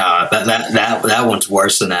 No, that one's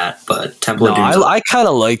worse than that. But Temple of Doom. I kind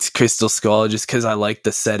of liked Crystal Skull just because I liked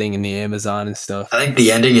the setting in the Amazon and stuff. I think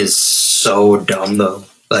the ending is so dumb though.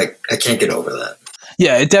 Like I can't get over that.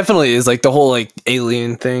 Yeah, it definitely is. Like the whole like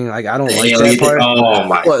alien thing. Like I don't like that part. Oh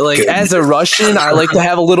my! But like as a Russian, I like to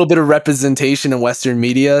have a little bit of representation in Western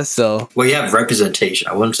media. So you have representation.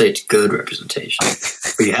 I wouldn't say it's good representation.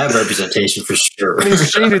 We have representation for sure. I mean,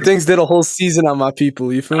 Stranger Things did a whole season on my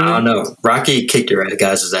people. You feel me? I don't know. Rocky kicked your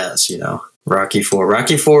guys' ass, you know. Rocky 4.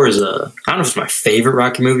 Rocky 4 is I don't know if it's my favorite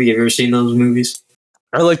Rocky movie. Have you ever seen those movies?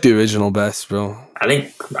 I like the original best, bro. I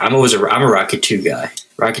think I'm a Rocky 2 guy.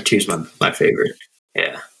 Rocky 2 is my favorite.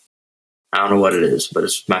 Yeah. I don't know what it is, but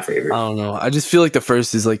it's my favorite. I don't know. I just feel like the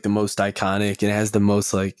first is like the most iconic and it has the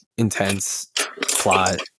most like intense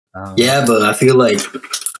plot. Yeah, but I feel like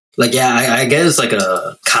yeah, I guess it's like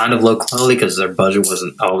a kind of low quality because their budget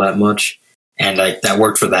wasn't all that much. And like that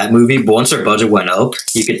worked for that movie, but once their budget went up,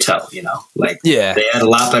 you could tell, you know, like yeah, they had a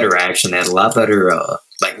lot better action, they had a lot better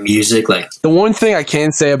like music. Like the one thing I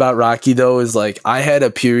can say about Rocky though is like I had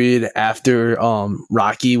a period after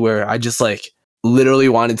Rocky where I just like literally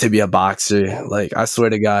wanted to be a boxer. Like I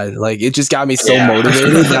swear to God, like it just got me so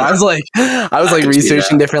motivated. And I was like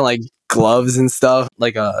researching different like gloves and stuff,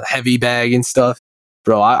 like a heavy bag and stuff.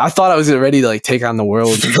 Bro, I thought I was ready to like take on the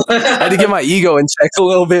world. I had to get my ego in check a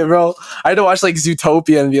little bit, bro. I had to watch like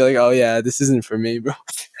Zootopia and be like, oh yeah, this isn't for me, bro.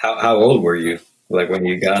 How old were you? Like when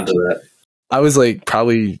you got into that? I was like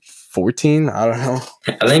probably 14. I don't know.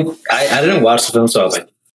 I think I didn't watch the film, so I was like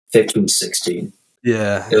 15, 16.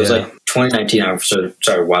 Yeah. It was like 2019. I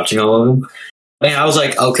started watching all of them. Man, I was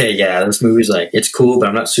like, okay, yeah, this movie's like, it's cool, but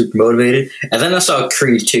I'm not super motivated. And then I saw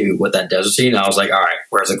Creed 2 with that desert scene. And I was like, all right,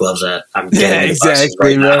 where's the gloves at? I'm getting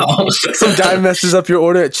exactly, right bro. now. Some guy messes up your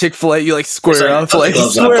order at Chick-fil-A, you like square up, like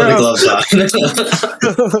put the gloves on.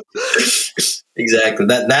 Exactly.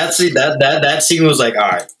 That scene was like, all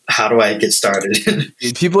right, how do I get started?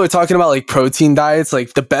 People are talking about like protein diets.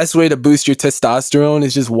 Like the best way to boost your testosterone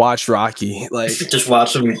is just watch Rocky. Like just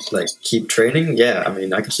watch them like keep training. Yeah, I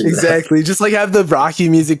mean I can see exactly. that. Just like have the Rocky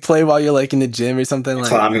music play while you're like in the gym or something. Like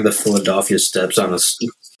climbing the Philadelphia steps on a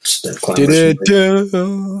step climber.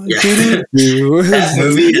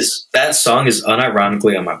 That song is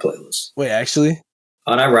unironically on my playlist. Wait, actually?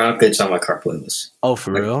 Unironically, it's on my car playlist. Oh,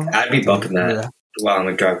 for real? I'd be bumping that while I'm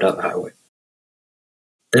like driving down the highway.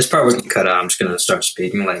 This part we can cut out. I'm just gonna start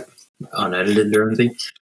speaking like unedited or anything.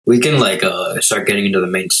 We can like start getting into the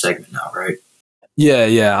main segment now, right?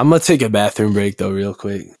 Yeah. I'm gonna take a bathroom break though, real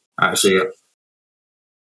quick. All right, see you.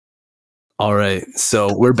 All right, so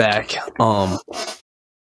we're back.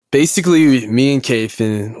 Basically, me and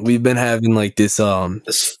Kethan, we've been having like this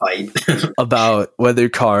fight about whether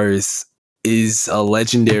Cars is a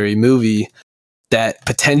legendary movie that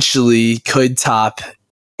potentially could top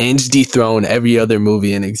and dethrone every other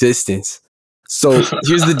movie in existence. So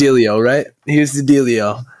here's the dealio, right? Here's the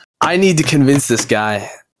dealio. I need to convince this guy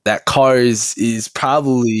that Cars is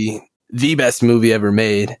probably the best movie ever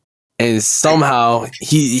made. And somehow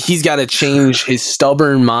he's got to change his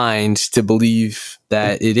stubborn mind to believe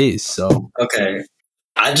that it is. So okay,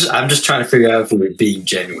 I'm just trying to figure out if we're being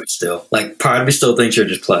genuine still. Like, part of me still thinks you're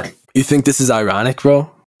just playing. You think this is ironic, bro?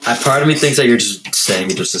 Part of me thinks that you're just saying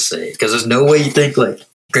it just to say it. Because there's no way you think, like,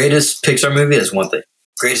 greatest Pixar movie is one thing.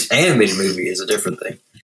 Greatest animated movie is a different thing.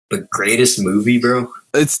 But greatest movie, bro?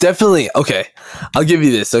 It's definitely, okay, I'll give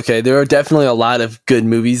you this, okay? There are definitely a lot of good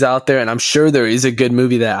movies out there, and I'm sure there is a good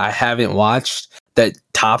movie that I haven't watched that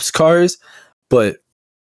tops Cars, but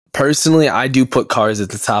personally, I do put Cars at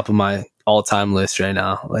the top of my all-time list right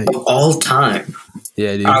now. Like all time?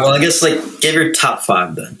 Yeah, dude. All right, well, I guess, like, give your top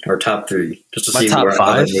 5 then, or top 3, just to my see top where 5?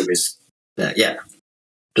 other movies. Yeah,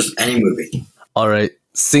 just any movie. All right,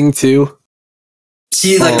 Sing 2.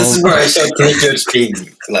 See, like, this is where I start thinking you're just being,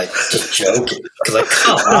 like, just joking. Because, like,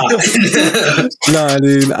 come on. Nah,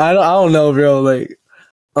 dude. I don't know, bro. Like,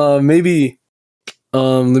 maybe,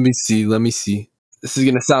 let me see. This is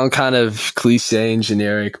going to sound kind of cliche and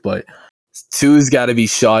generic, but 2's got to be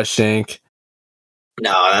Shawshank.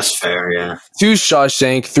 No, that's fair, yeah. 2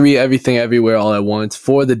 Shawshank, 3 Everything Everywhere All at Once,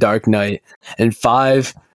 4 The Dark Knight, and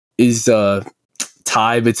 5 is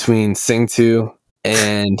tie between Sing 2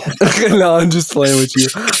 and no, I'm just playing with you.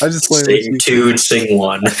 Sing 2 and Sing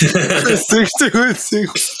 1. Sing 2 and Sing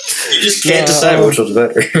 1. You just can't decide which one's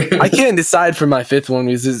better. I can't decide for my 5th one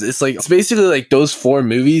because it's basically like those 4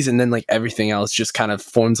 movies and then like everything else just kind of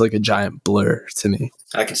forms like a giant blur to me.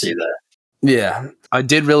 I can see that. Yeah. I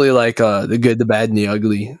did really like The Good, the Bad, and the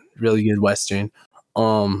Ugly. Really good Western.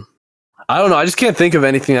 I don't know. I just can't think of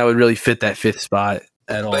anything that would really fit that 5th spot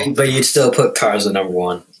at all. But you'd still put Cars at number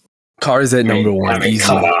 1. Cars at number 1. I mean,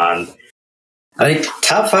 come on. I think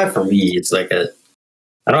top 5 for me, it's like I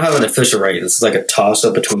don't have an official ranking. This is like a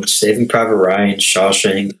toss-up between Saving Private Ryan,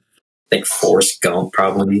 Shawshank, I think Forrest Gump,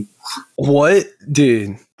 probably. What?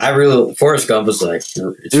 Dude. Forrest Gump was like...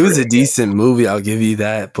 It was a decent movie, I'll give you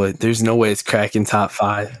that, but there's no way it's cracking top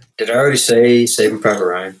 5. Did I already say Saving Private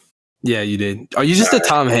Ryan? Yeah, you did. Are you just a Alright.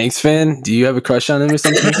 Tom Hanks fan? Do you have a crush on him or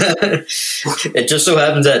something? It just so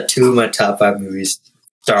happens that 2 of my top 5 movies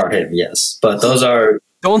star him, yes. But those are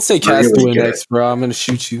Don't say really Castaway good. next, bro. I'm gonna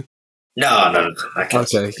shoot you. No, I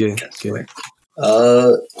can't. Okay, good.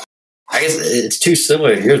 I guess it's too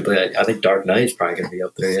similar to yours, but I think Dark Knight is probably going to be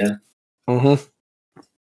up there, yeah. Mm-hmm.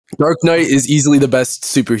 Dark Knight is easily the best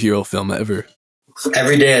superhero film ever.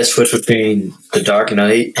 Every day I switch between The Dark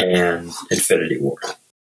Knight and Infinity War.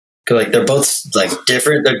 Because, like, they're both, like,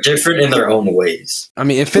 different. They're different in their own ways. I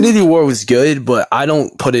mean, Infinity War was good, but I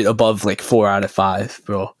don't put it above, like, 4 out of 5,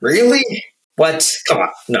 bro. Really? What? Come on.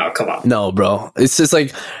 No, come on. No, bro. It's just,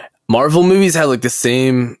 like, Marvel movies have, like, the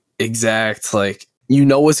same exact, like, you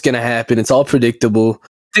know what's going to happen. It's all predictable.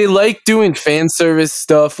 They like doing fan service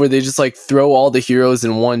stuff where they just, like, throw all the heroes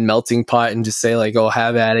in one melting pot and just say, like, oh,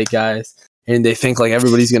 have at it, guys. And they think, like,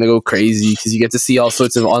 everybody's going to go crazy because you get to see all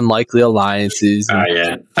sorts of unlikely alliances.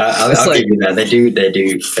 Yeah. I'll like, give you that. They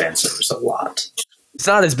do fan service a lot. It's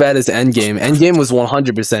not as bad as Endgame. Endgame was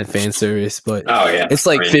 100% fan service, but it's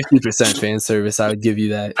like 50% fan service. I would give you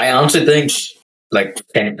that. I honestly think, like,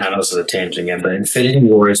 I know this is a tangent again, but Infinity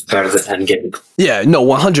War is better than Endgame. Yeah, no,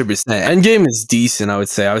 100%. Endgame is decent, I would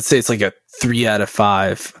say. I would say it's like a 3 out of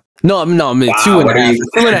 5. No, I mean, wow, 2.5.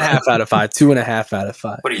 2.5 out of 5. 2.5 out of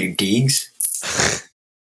 5. What are you, Deegs?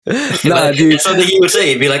 Nah, like, dude. that's something he would say.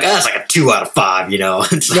 He'd be like, it's like a 2 out of 5, you know?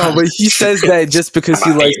 No, but he says that just because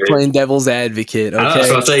he likes playing devil's advocate, okay? That's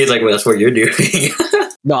what I'm saying. He's like, well, that's what you're doing.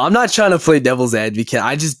 No, I'm not trying to play devil's advocate.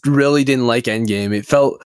 I just really didn't like Endgame. It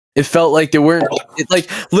felt like there weren't, like,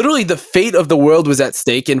 literally the fate of the world was at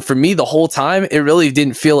stake. And for me, the whole time, it really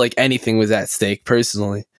didn't feel like anything was at stake,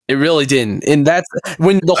 personally. It really didn't. And that's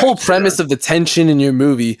when the whole premise of the tension in your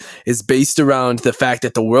movie is based around the fact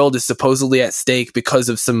that the world is supposedly at stake because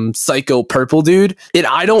of some psycho purple dude. And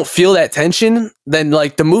I don't feel that tension, then,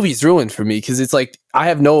 like, the movie's ruined for me because it's like I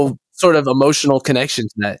have no sort of emotional connection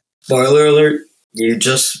to that. Spoiler alert, you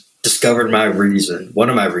just discovered one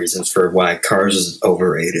of my reasons for why Cars is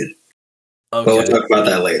overrated. Okay. But we'll talk about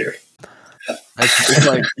that later. It's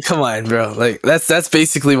like, come on, bro. Like, that's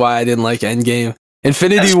basically why I didn't like Endgame.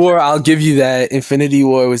 Infinity War, I'll give you that. Infinity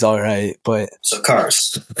War was all right, but so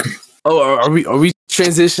Cars. Oh, are we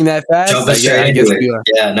transitioning that fast? Jumping straight into it.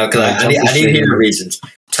 Yeah, no, because I need to hear your reasons.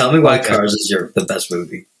 Tell me why Cars is the best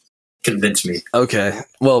movie. Convince me. Okay.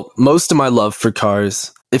 Well, most of my love for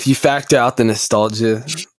Cars, if you factor out the nostalgia.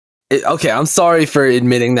 Okay, I'm sorry for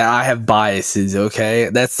admitting that I have biases, okay?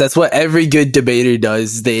 That's what every good debater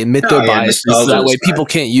does. They admit their biases so that way people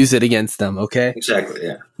can't use it against them, okay? Exactly,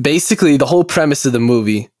 yeah. Basically, the whole premise of the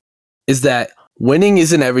movie is that winning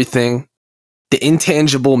isn't everything, the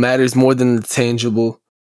intangible matters more than the tangible,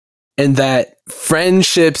 and that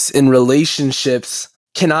friendships and relationships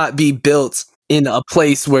cannot be built in a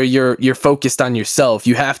place where you're focused on yourself.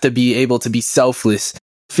 You have to be able to be selfless.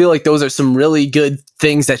 I feel like those are some really good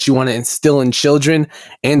things that you want to instill in children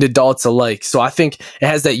and adults alike. So I think it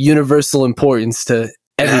has that universal importance to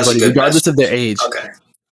everybody, regardless of their age. Okay.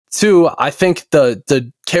 2, I think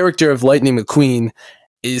the character of Lightning McQueen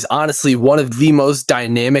is honestly one of the most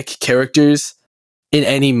dynamic characters in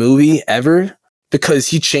any movie ever, because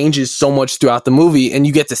he changes so much throughout the movie and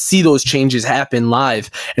you get to see those changes happen live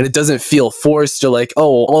and it doesn't feel forced or like,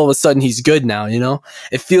 oh, all of a sudden he's good now, you know?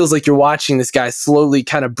 It feels like you're watching this guy slowly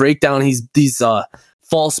kind of break down these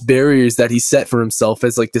false barriers that he set for himself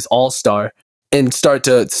as like this all-star and start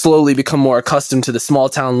to slowly become more accustomed to the small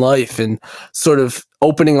town life and sort of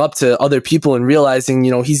opening up to other people and realizing,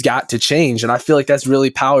 you know, he's got to change. And I feel like that's really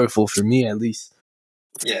powerful for me, at least.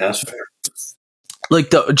 Yeah, that's fair.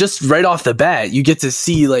 Like, just right off the bat, you get to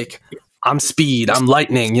see, like, I'm speed, I'm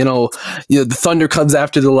lightning, you know, the thunder comes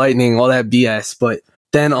after the lightning, all that BS. But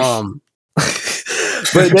then, but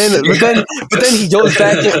then he goes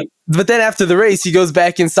back. But then after the race, he goes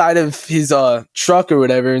back inside of his truck or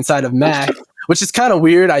whatever, inside of Mac, which is kind of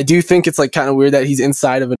weird. I do think it's like kind of weird that he's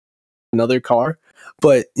inside of another car.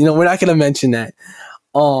 But, you know, we're not going to mention that.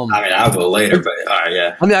 I mean, I'll go later, but all right,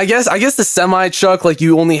 yeah. I mean, I guess the semi truck, like,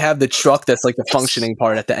 you only have the truck that's like the functioning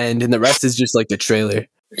part at the end, and the rest is just like the trailer.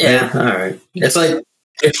 Yeah, all right. It's like,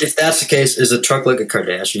 if that's the case, is a truck like a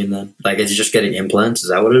Kardashian then? Like, is he just getting implants? Is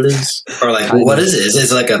that what it is? Or like, what is it?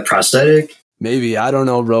 Is it like a prosthetic? Maybe, I don't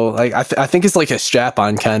know, bro. Like, I think it's like a strap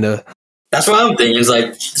on kind of. That's what I'm thinking. It's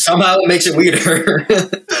like somehow it makes it weirder.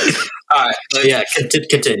 All right. Oh yeah.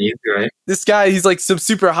 Continue. You're right. This guy, he's like some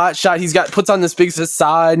super hot shot. Puts on this big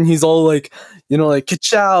facade, and he's all like, like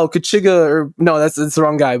ka-chow, ka-chiga, or no, that's the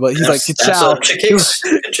wrong guy, but he's like ka-chow.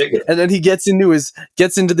 And then he gets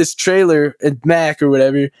into this trailer at Mac or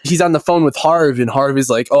whatever. He's on the phone with Harv, and Harv is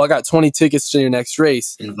like, "Oh, I got 20 tickets to your next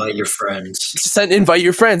race. Invite your friends." Invite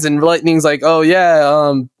your friends. And Lightning's like, "Oh yeah,"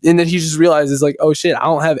 and then he just realizes like, "Oh shit, I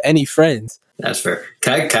don't have any friends." That's fair.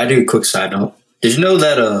 Can I do a quick side note? Did you know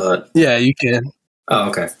that? Yeah, you can. Oh,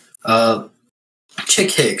 okay.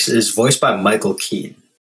 Chick Hicks is voiced by Michael Keaton.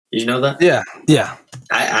 Did you know that? Yeah.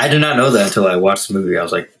 I did not know that until I watched the movie. I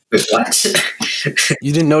was like, wait, what?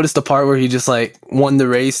 You didn't notice the part where he just like won the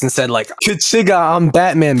race and said like, "Kachiga, I'm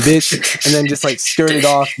Batman, bitch," and then just like skirted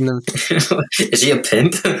off. And then... Is he a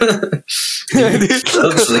pimp? Looks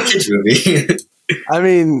like a kid's movie. I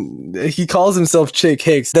mean, he calls himself Chick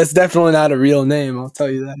Hicks. That's definitely not a real name, I'll tell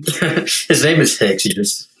you that. His name is Hicks.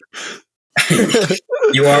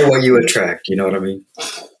 You are what you attract. You know what I mean?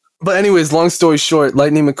 But anyways, long story short,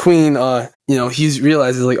 Lightning McQueen, he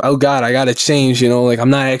realizes like, oh God, I gotta change. Like I'm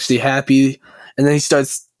not actually happy. And then he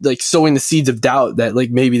starts like sowing the seeds of doubt that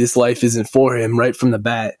like maybe this life isn't for him right from the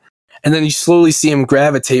bat. And then you slowly see him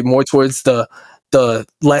gravitate more towards the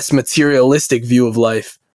less materialistic view of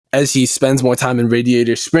life as he spends more time in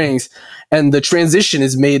Radiator Springs. And the transition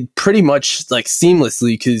is made pretty much like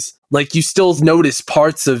seamlessly because like you still notice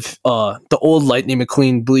parts of the old Lightning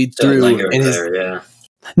McQueen bleed through.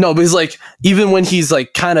 No, but it's like even when he's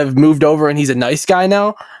like kind of moved over and he's a nice guy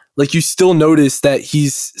now, like you still notice that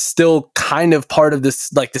he's still kind of part of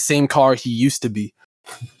this like the same car he used to be.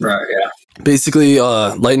 Right, yeah. Basically,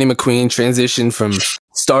 Lightning McQueen transitioned from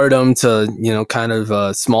stardom to, kind of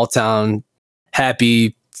a small town,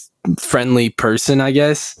 happy, friendly person, I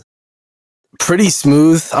guess. Pretty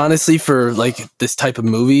smooth, honestly, for like this type of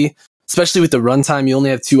movie, especially with the runtime. You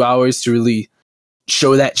only have 2 hours to really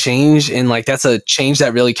show that change. And like, that's a change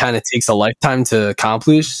that really kind of takes a lifetime to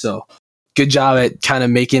accomplish. So good job at kind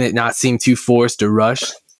of making it not seem too forced or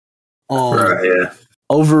rushed. Right, yeah.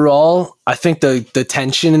 Overall, I think the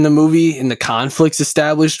tension in the movie and the conflicts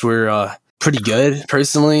established were pretty good,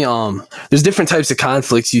 personally. There's different types of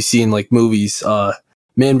conflicts you see in like movies.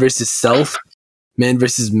 Man versus self, man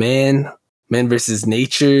versus man, man versus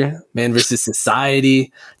nature, man versus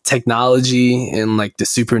society, technology, and like the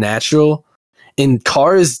supernatural. And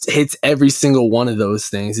Cars hits every single one of those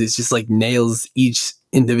things. It's just like nails each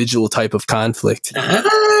individual type of conflict.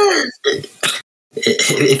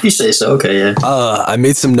 If you say so, okay, yeah. I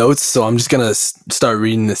made some notes, so I'm just gonna start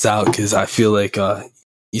reading this out because I feel like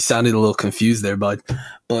you sounded a little confused there, bud.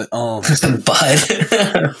 But bud.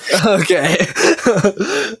 Okay.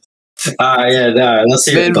 Let's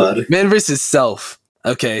see it, bud. Man versus self.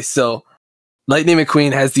 Okay, so Lightning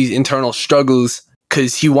McQueen has these internal struggles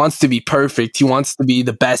because he wants to be perfect. He wants to be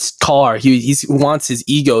the best car. He wants his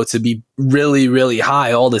ego to be really, really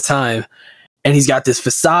high all the time. And he's got this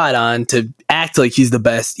facade on to act like he's the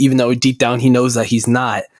best, even though deep down he knows that he's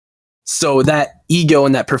not. So that ego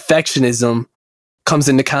and that perfectionism comes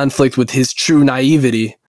into conflict with his true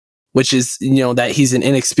naivety, which is, that he's an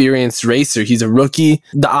inexperienced racer. He's a rookie.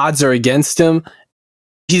 The odds are against him.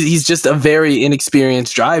 He's just a very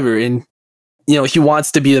inexperienced driver, and he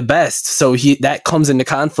wants to be the best. So that comes into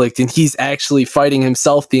conflict, and he's actually fighting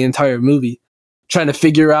himself the entire movie, trying to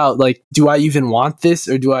figure out, like, do I even want this,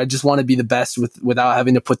 or do I just want to be the best without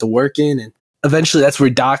having to put the work in? And eventually that's where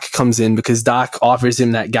Doc comes in, because Doc offers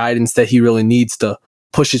him that guidance that he really needs to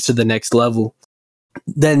push it to the next level.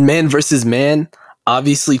 Then man versus man,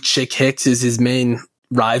 obviously Chick Hicks is his main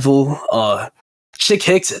rival. Chick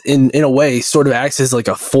Hicks, in a way, sort of acts as like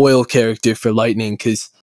a foil character for Lightning, because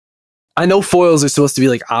I know foils are supposed to be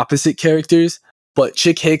like opposite characters, but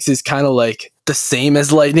Chick Hicks is kind of like the same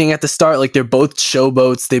as Lightning at the start. Like, they're both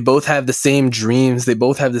showboats. They both have the same dreams. They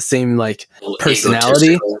both have the same like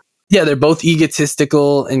personality. Yeah, they're both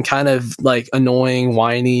egotistical and kind of like annoying,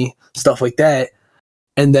 whiny, stuff like that.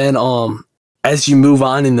 And then as you move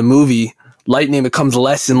on in the movie, Lightning becomes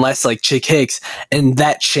less and less like Chick Hicks, and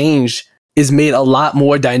that change is made a lot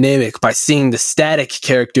more dynamic by seeing the static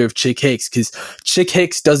character of Chick Hicks, because Chick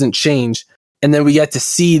Hicks doesn't change. And then we get to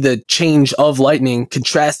see the change of Lightning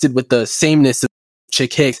contrasted with the sameness of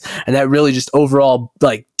Chick Hicks. And that really just overall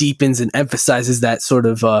like deepens and emphasizes that sort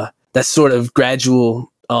of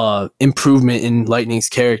gradual improvement in Lightning's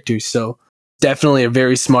character. So definitely a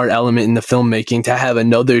very smart element in the filmmaking to have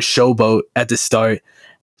another showboat at the start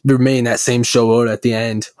remain that same showboat at the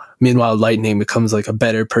end. Meanwhile, Lightning becomes like a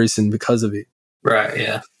better person because of it. Right,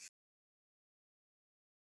 yeah.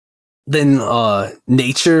 Then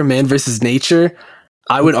nature, man versus nature.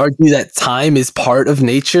 I would argue that time is part of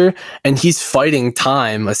nature, and he's fighting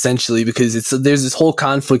time essentially because there's this whole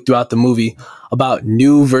conflict throughout the movie about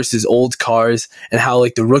new versus old cars and how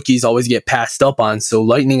like the rookies always get passed up on. So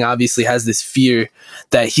Lightning obviously has this fear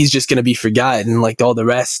that he's just going to be forgotten like all the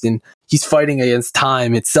rest, and he's fighting against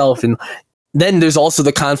time itself. And then there's also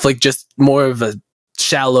the conflict, just more of a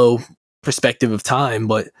shallow perspective of time,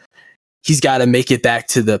 but he's got to make it back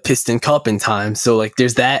to the Piston Cup in time. So like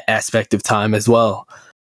there's that aspect of time as well.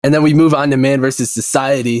 And then we move on to Man versus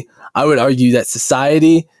Society. I would argue that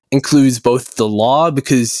society includes both the law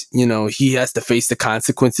because, you know, he has to face the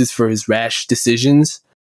consequences for his rash decisions.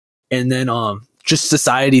 And then just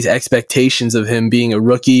society's expectations of him being a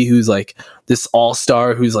rookie who's like this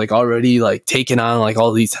all-star who's like already like taking on like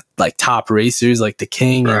all these like top racers like the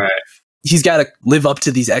King. Right. He's got to live up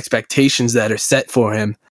to these expectations that are set for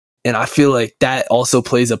him. And I feel like that also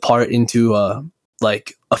plays a part into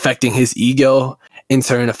like affecting his ego, in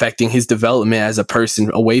turn affecting his development as a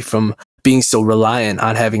person away from being so reliant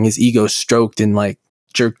on having his ego stroked and like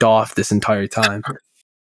jerked off this entire time.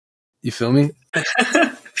 You feel me?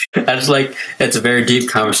 That's like, it's a very deep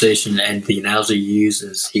conversation, and the analogy you use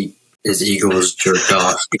is his ego was jerked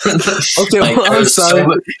off. Okay, like, well, I'm sorry.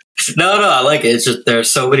 No, I like it. It's just there are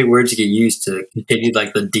so many words you can use to continue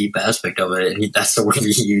like the deep aspect of it, and that's the word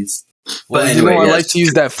he used. Well, anyway, I like to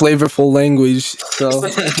use that flavorful language. So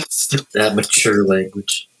that mature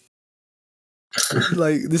language.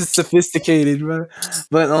 Like this is sophisticated, right?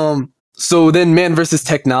 But so then Man versus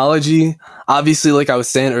Technology. Obviously, like I was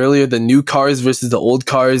saying earlier, the new cars versus the old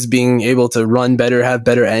cars being able to run better, have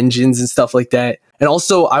better engines and stuff like that. And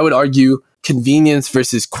also, I would argue convenience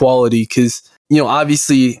versus quality, because, you know,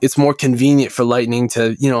 obviously it's more convenient for Lightning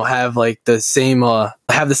to, you know, have like the same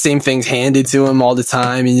things handed to him all the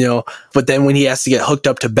time, and, you know, but then when he has to get hooked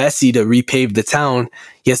up to Bessie to repave the town,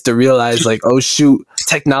 he has to realize like, oh shoot,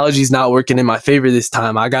 technology's not working in my favor this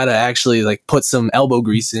time. I gotta actually like put some elbow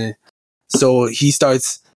grease in it. So he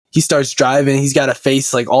starts driving. He's got to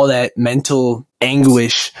face like all that mental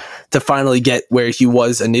anguish to finally get where he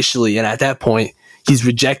was initially. And at that point, he's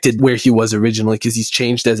rejected where he was originally because he's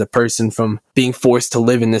changed as a person from being forced to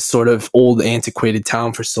live in this sort of old, antiquated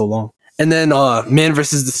town for so long. And then Man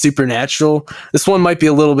versus the Supernatural. This one might be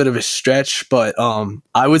a little bit of a stretch, but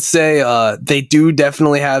I would say they do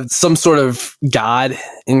definitely have some sort of god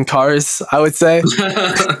in Cars, I would say.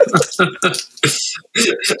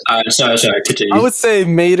 Sorry, continue. I would say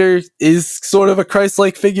Mater is sort of a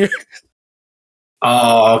Christ-like figure.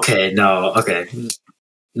 Oh, okay. No, okay.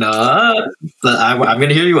 No, I'm going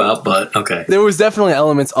to hear you out, but okay. There was definitely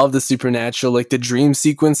elements of the supernatural, like the dream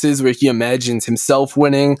sequences where he imagines himself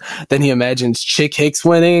winning, then he imagines Chick Hicks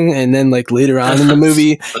winning, and then like later on in the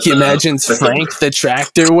movie, he imagines Frank the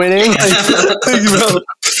tractor winning.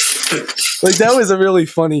 Like that was a really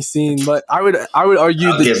funny scene, but I would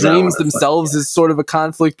argue the dreams themselves is sort of a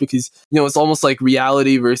conflict because, you know, it's almost like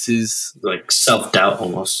reality versus like self-doubt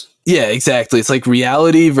almost. Yeah, exactly. It's like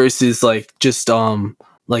reality versus like just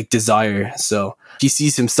like desire. So he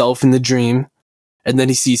sees himself in the dream, and then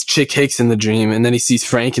he sees Chick Hicks in the dream, and then he sees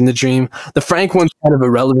Frank in the dream. The Frank one's kind of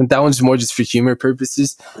irrelevant. That one's more just for humor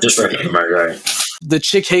purposes. Just for humor, right? The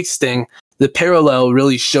Chick Hicks thing, the parallel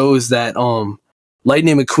really shows that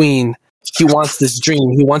Lightning McQueen, he wants this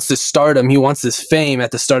dream, he wants this stardom, he wants this fame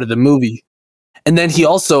at the start of the movie. And then he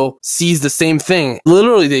also sees the same thing,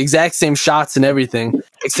 literally the exact same shots and everything,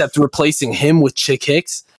 except replacing him with Chick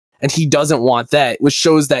Hicks. And he doesn't want that, which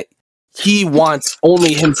shows that he wants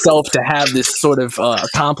only himself to have this sort of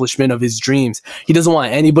accomplishment of his dreams. He doesn't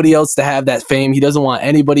want anybody else to have that fame. He doesn't want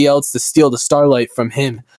anybody else to steal the starlight from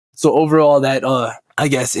him. So overall, that, I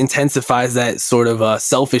guess, intensifies that sort of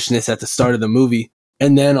selfishness at the start of the movie.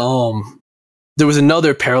 And then there was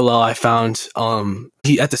another parallel I found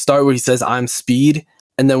he at the start where he says, "I'm Speed."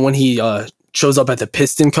 And then when he shows up at the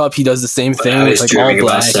Piston Cup, he does the same thing. It's like all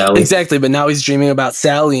black. Exactly, but now he's dreaming about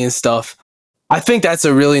Sally and stuff. I think that's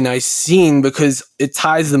a really nice scene because it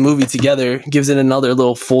ties the movie together, gives it another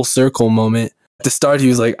little full circle moment. At the start, he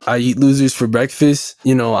was like, "I eat losers for breakfast.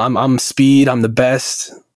 You know, I'm Speed. I'm the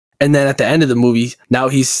best." And then at the end of the movie, now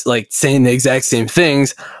he's like saying the exact same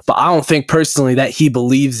things, but I don't think personally that he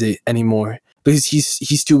believes it anymore because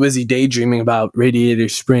he's too busy daydreaming about Radiator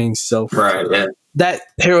Springs. So right, yeah. That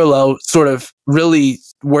parallel sort of really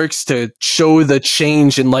works to show the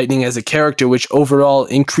change in Lightning as a character, which overall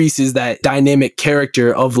increases that dynamic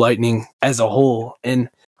character of Lightning as a whole. And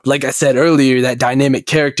like I said earlier, that dynamic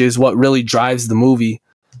character is what really drives the movie.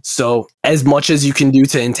 So as much as you can do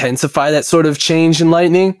to intensify that sort of change in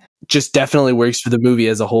Lightning, just definitely works for the movie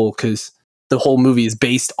as a whole because the whole movie is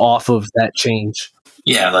based off of that change.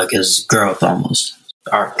 Yeah, like his growth almost.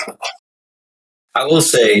 arc. I will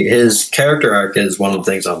say his character arc is one of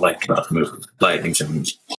the things I like about the movie, Lightning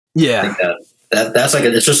Tingz. I Yeah. think that's like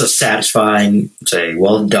it's just a satisfying, say,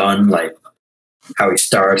 well done, like how he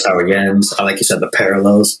starts, how he ends. I like you said the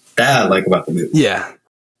parallels. That I like about the movie. Yeah.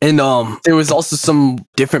 And there was also some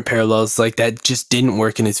different parallels like that just didn't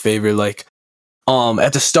work in his favor. Like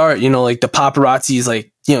at the start, you know, like the paparazzi is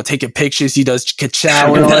like, you know, taking pictures, he does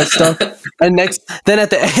ka-chow and all that stuff. And then at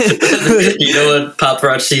the end You know what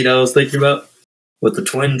paparazzi I was thinking about? With the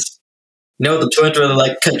twins. You know the twins were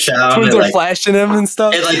like ka-chow. twins are like, flashing him and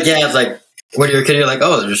stuff. and like yeah, it's like when you're a kid, you're like,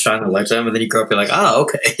 oh, they're just shining the lights on, and then you grow up, you're like, oh,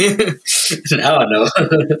 okay. Now I know.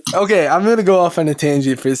 Okay, I'm gonna go off on a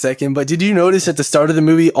tangent for a second, but did you notice at the start of the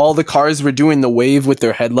movie all the cars were doing the wave with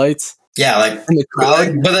their headlights? Yeah, like, In the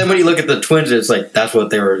crowd? but then when you look at the twins, it's like that's what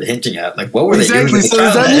they were hinting at. Like, what were they doing? Exactly. So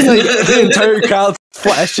does that mean like the entire crowd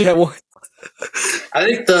flashing at once? I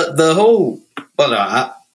think the whole. Well,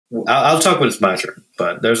 no, I'll talk when it's my turn.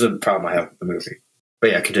 But there's a problem I have with the movie. But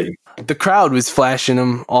yeah, continue. The crowd was flashing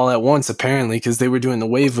them all at once, apparently, because they were doing the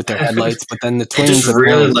wave with their headlights. But then the It twins just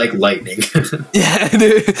really like lightning. yeah,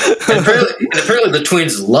 dude. apparently, the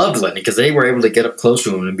twins loved lightning because they were able to get up close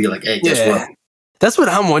to him and be like, "Hey, guess what?" That's what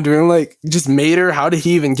I'm wondering. Like, just Mater, how did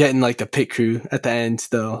he even get in like the pit crew at the end?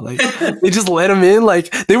 Though, like, they just let him in.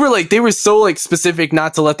 Like, they were so like specific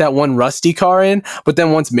not to let that one rusty car in. But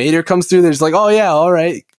then once Mater comes through, they're just like, oh yeah, all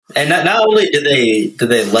right. And not only did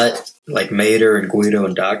they let like Mater and Guido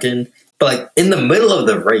and Doc in, but like in the middle of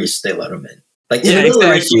the race, they let him in. Like in the middle of the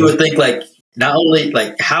race, you would think like not only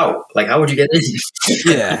like how would you get in?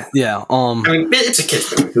 yeah. I mean, it's a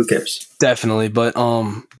kid's movie. Who cares? Definitely, but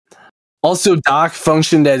also Doc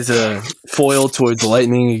functioned as a foil towards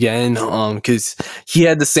Lightning again, because he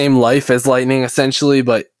had the same life as Lightning essentially,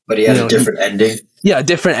 but he had a different ending. Yeah, a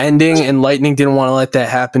different ending, and Lightning didn't want to let that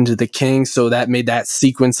happen to the king, so that made that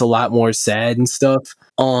sequence a lot more sad and stuff.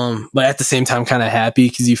 But at the same time, kind of happy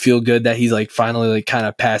because you feel good that he's like finally like kind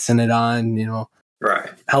of passing it on, you know,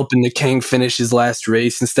 right? Helping the king finish his last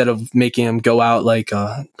race instead of making him go out like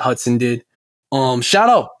Hudson did.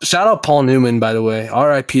 Shout out Paul Newman, by the way.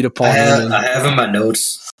 R.I.P. to Paul Newman. I have in my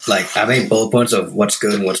notes like I made bullet points of what's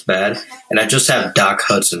good and what's bad, and I just have Doc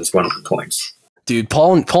Hudson's one of the points. Dude,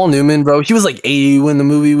 Paul Newman, bro, he was like 80 when the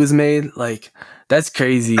movie was made. Like, that's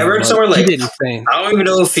crazy. I read somewhere like he did insane. I don't even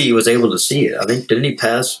know if he was able to see it. I think didn't he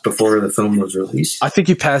pass before the film was released? I think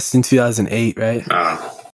he passed in 2008, right?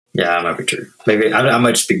 Yeah, that might be true. Maybe I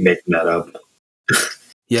might just be making that up.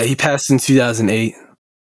 Yeah, he passed in 2008.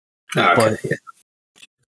 Oh, okay. But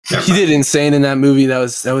yeah. He did insane in that movie. That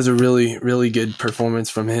was a really, really good performance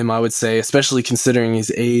from him, I would say, especially considering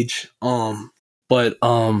his age. But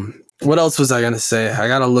what else was I gonna say? I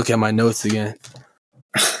gotta look at my notes again.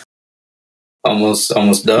 Almost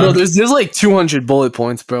done. No, there's like 200 bullet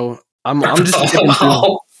points, bro. I'm just skipping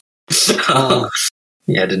through.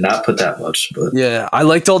 Yeah, I did not put that much, but yeah, I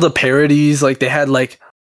liked all the parodies. Like they had like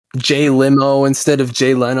Jay Limo instead of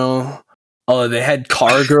Jay Leno. They had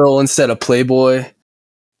Car Girl instead of Playboy.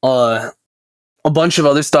 A bunch of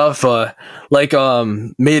other stuff. Like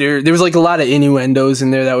Mater. There was like a lot of innuendos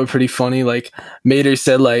in there that were pretty funny. Like Mater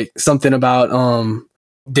said like something about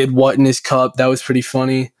did what in his cup. That was pretty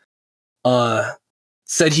funny.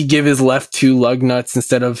 Said he'd give his left 2 lug nuts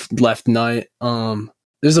instead of left nut.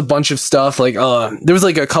 There's a bunch of stuff like there was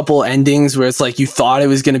like a couple endings where it's like you thought it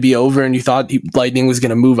was going to be over and you thought Lightning was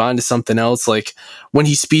going to move on to something else. Like when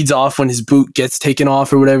he speeds off, when his boot gets taken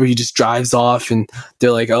off or whatever, he just drives off and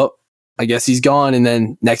they're like, oh, I guess he's gone. And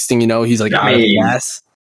then next thing you know, he's like out of gas.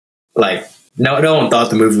 Like no one thought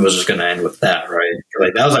the movie was just going to end with that, right?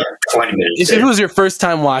 Like that was like 20 minutes. If it was your first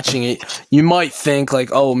time watching it, you might think like,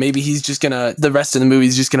 oh, maybe he's just gonna. The rest of the movie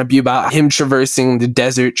is just gonna be about him traversing the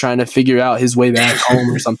desert, trying to figure out his way back home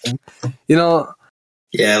or something. You know?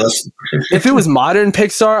 Yeah. If it was modern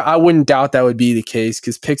Pixar, I wouldn't doubt that would be the case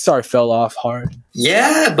because Pixar fell off hard.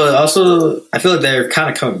 Yeah, but also I feel like they're kind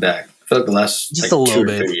of coming back. I feel like the last just like, a little 2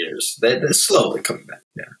 bit. or 3 years, they're slowly coming back.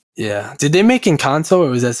 Yeah. Yeah. Did they make Encanto or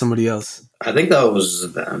was that somebody else? I think that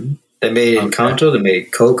was them. They made Encanto. They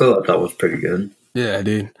made Coco. I thought was pretty good. Yeah,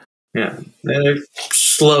 dude. Yeah, they're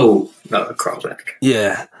slow crawlback.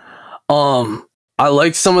 Yeah. I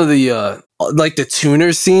like some of the like the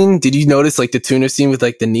tuner scene. Did you notice like the tuner scene with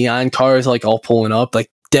like the neon cars like all pulling up? Like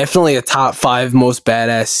definitely a top 5 most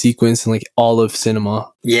badass sequence in like all of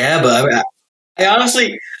cinema. Yeah, but I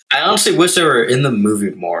honestly wish they were in the movie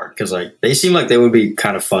more because like they seem like they would be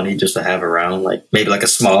kind of funny just to have around, like maybe like a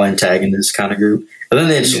small antagonist kind of group. But then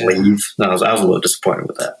they just leave. No, I was a little disappointed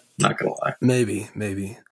with that. Not gonna lie. Maybe.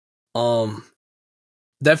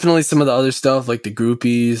 Definitely some of the other stuff like the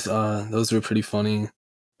groupies. Those were pretty funny.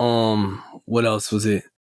 What else was it?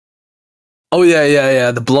 Oh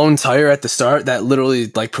yeah. The blown tire at the start that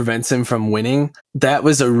literally like prevents him from winning. That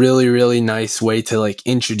was a really, really nice way to like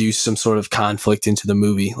introduce some sort of conflict into the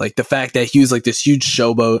movie. Like the fact that he was like this huge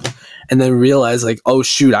showboat and then realized like, oh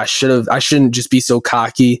shoot, I shouldn't just be so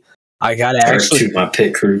cocky. I gotta actually shoot my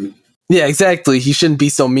pit crew. Yeah, exactly. He shouldn't be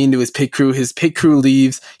so mean to his pit crew. His pit crew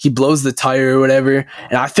leaves. He blows the tire or whatever.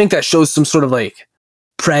 And I think that shows some sort of like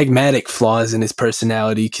pragmatic flaws in his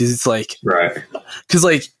personality. Cause it's like, right. Cause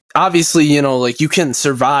like, obviously, you know, like you can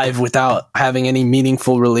survive without having any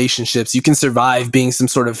meaningful relationships. You can survive being some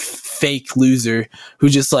sort of fake loser who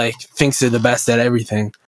just like thinks they're the best at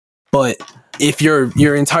everything. But if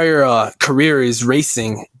your entire career is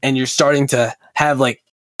racing and you're starting to have like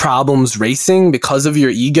problems racing because of your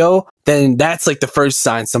ego, then that's like the first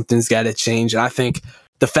sign something's got to change. And I think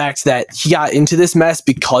the fact that he got into this mess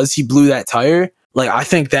because he blew that tire, like, I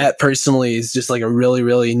think that personally is just like a really,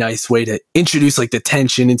 really nice way to introduce like the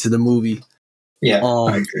tension into the movie. Yeah,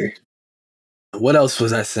 I agree. What else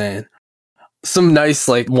was I saying? Some nice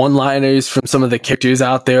like one-liners from some of the characters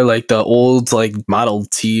out there, like the old like Model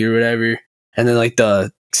T or whatever, and then like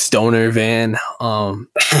the stoner van.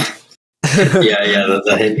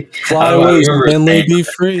 The fly away and let be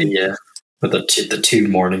free. Yeah, with the two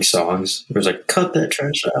morning songs. It was like, cut that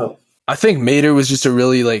trash out. I think Mater was just a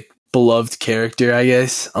really like beloved character, I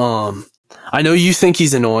guess. I know you think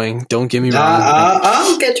he's annoying. Don't get me wrong.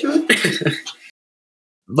 I'll get to it.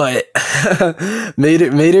 But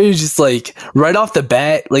Mater is just like right off the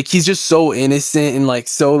bat, like he's just so innocent and like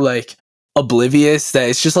so like oblivious that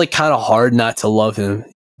it's just like kind of hard not to love him.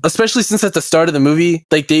 Especially since at the start of the movie,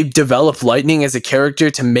 like they've developed Lightning as a character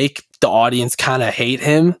to make the audience kind of hate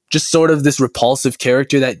him. Just sort of this repulsive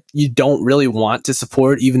character that you don't really want to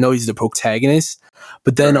support, even though he's the protagonist.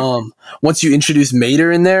 But then once you introduce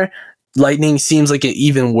Mater in there, Lightning seems like an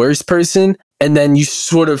even worse person. And then you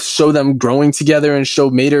sort of show them growing together and show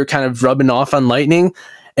Mater kind of rubbing off on Lightning.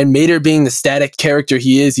 And Mater being the static character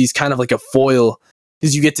he is, he's kind of like a foil.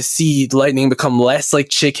 Because you get to see Lightning become less like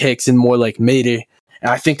Chick Hicks and more like Mater. And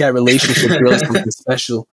I think that relationship really something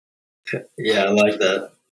special. Yeah, I like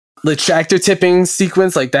that. The tractor tipping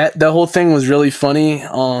sequence, like that whole thing was really funny.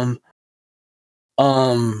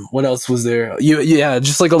 What else was there? Yeah,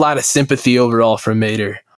 just like a lot of sympathy overall from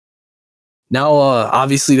Mater. Now,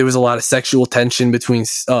 obviously, there was a lot of sexual tension between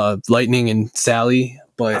Lightning and Sally.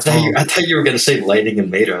 But I thought you were going to say Lightning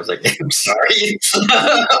and Mater. I was like, I'm sorry.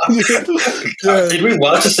 Did we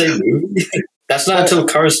watch the same movie? That's not until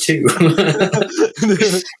Cars 2.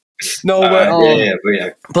 No, but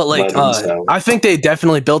but like, Lightning, I think they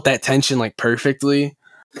definitely built that tension like perfectly.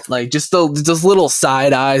 Like just those little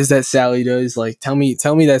side eyes that Sally does. Like, tell me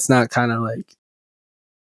that's not kind of like.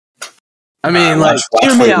 I mean, like,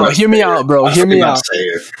 hear me out, bro. Hear me out.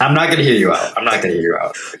 I'm not gonna hear you out. You're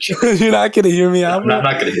not gonna hear me out. I'm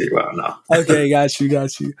not gonna hear you out. No. Okay, got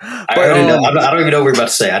you. I already know. I don't even know what we're about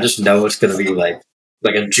to say. I just know it's gonna be like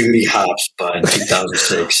a Judy Hopps, but in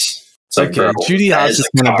 2006. It's like, okay, Judy Hopps is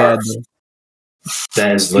kind of bad though.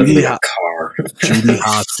 That is literally a car. Judy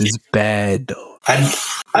Hopps is bad though.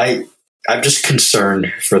 I'm just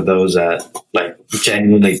concerned for those that like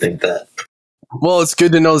genuinely think that. Well, it's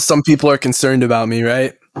good to know some people are concerned about me,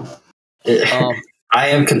 right? I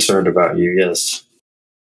am concerned about you, yes.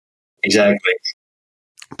 Exactly.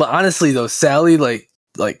 But honestly, though, Sally, like,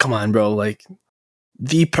 come on, bro, like,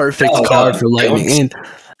 the perfect car for Lightning.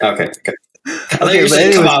 Okay. I thought you were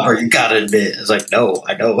saying, come on, bro, you gotta admit. It's like, no,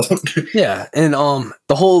 I don't. Yeah, and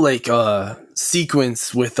the whole, like,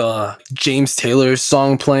 sequence with James Taylor's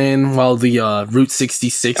song playing while the Route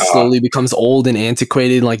 66 slowly becomes old and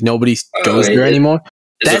antiquated, like nobody goes there anymore.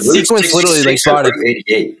 That sequence literally like brought it.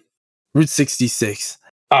 88. Route 66.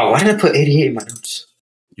 Oh, why did I put 88 in my notes?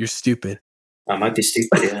 You're stupid. I might be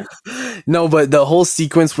stupid, yeah. No, but the whole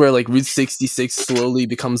sequence where like Route 66 slowly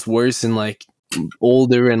becomes worse and like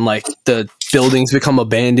older and like the buildings become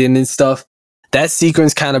abandoned and stuff. That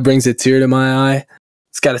sequence kind of brings a tear to my eye.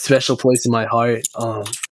 It's got a special place in my heart.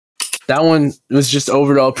 That one was just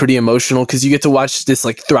overall pretty emotional because you get to watch this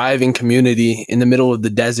like thriving community in the middle of the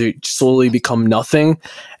desert slowly become nothing.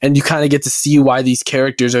 And you kind of get to see why these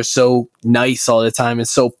characters are so nice all the time and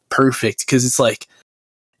so perfect. Because it's like,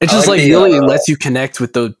 it just like really lets you connect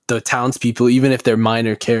with the townspeople, even if they're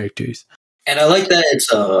minor characters. And I like that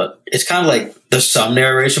it's kind of like there's some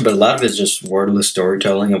narration, but a lot of it's just wordless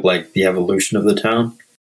storytelling of like the evolution of the town.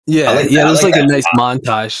 Yeah, it was like a nice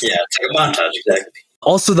montage. Yeah, it's like a montage, exactly.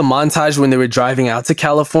 Also, the montage when they were driving out to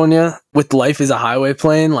California with "Life is a Highway"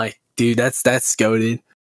 playing, like, dude, that's goated.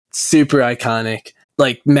 Super iconic.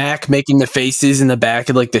 like Mac making the faces in the back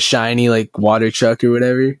of like the shiny like water truck or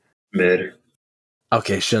whatever. Mid.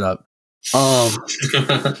 Okay, shut up.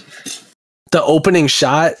 The opening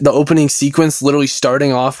shot, the opening sequence, literally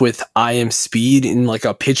starting off with "I am Speed" in like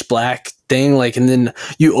a pitch black thing, like, and then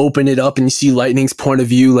you open it up and you see Lightning's point of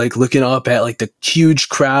view, like looking up at like the huge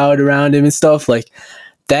crowd around him and stuff. Like,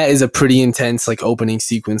 that is a pretty intense like opening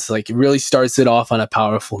sequence. Like, it really starts it off on a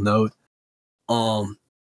powerful note.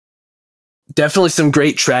 Definitely some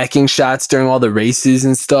great tracking shots during all the races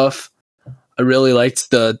and stuff. I really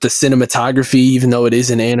liked the cinematography, even though it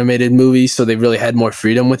is an animated movie, so they really had more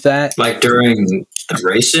freedom with that. Like during the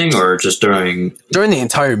racing or just during the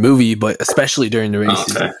entire movie, but especially during the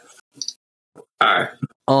racing. Okay. All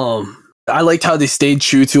right. I liked how they stayed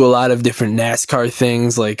true to a lot of different NASCAR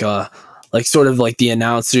things, like sort of like the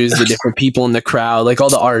announcers, the different people in the crowd, like all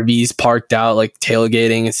the RVs parked out, like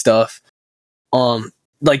tailgating and stuff.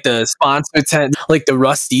 Like the sponsor tent, like the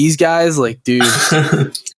Rusty's guys, like, dude.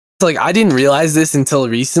 Like, I didn't realize this until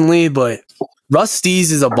recently, but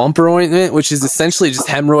Rusty's is a bumper ointment, which is essentially just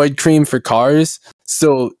hemorrhoid cream for cars.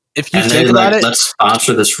 So if you think about it, let's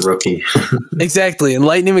sponsor this rookie. Exactly. And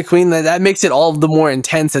Lightning McQueen, that makes it all the more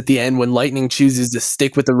intense at the end when Lightning chooses to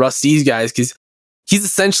stick with the Rusty's guys, because he's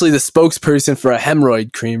essentially the spokesperson for a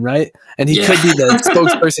hemorrhoid cream, right? And he could be the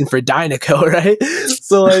spokesperson for Dynaco, right?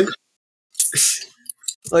 So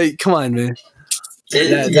like, come on, man.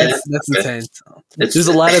 That's intense. There's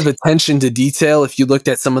a lot of attention to detail. If you looked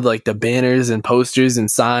at some of the banners and posters and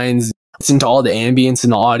signs, listen to all the ambience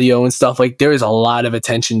and the audio and stuff, like, there is a lot of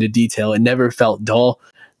attention to detail. It never felt dull.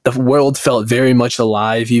 The world felt very much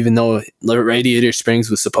alive, even though Radiator Springs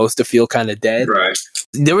was supposed to feel kind of dead. Right.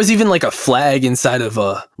 There was even like a flag inside of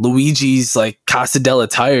Luigi's like Casa della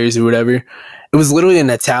Tires or whatever. It was literally an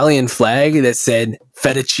Italian flag that said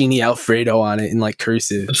fettuccine Alfredo on it in like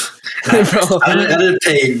cursive. I didn't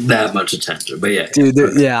pay that much attention, but yeah.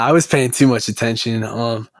 Dude, I was paying too much attention.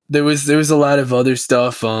 There was a lot of other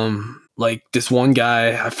stuff. Like this one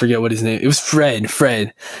guy, I forget what his name. It was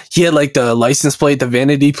Fred. He had like the license plate, the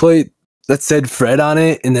vanity plate that said Fred on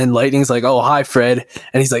it, and then Lightning's like, "Oh, hi, Fred,"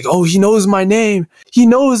 and he's like, "Oh, he knows my name.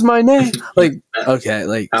 Like, okay,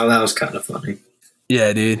 like, oh, that was kind of funny.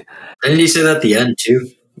 Yeah, dude. Didn't he say that at the end too?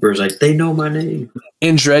 Where it's like, they know my name.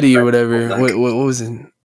 Andretti or whatever. What was it?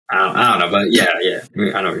 I don't know, but yeah.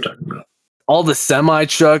 I know what you're talking about. All the semi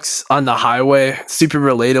trucks on the highway, super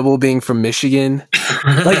relatable being from Michigan.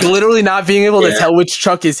 Like, literally not being able to tell which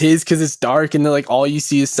truck is his because it's dark and then like all you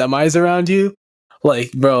see is semis around you.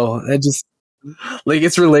 Like, bro, that just, like,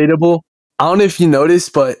 it's relatable. I don't know if you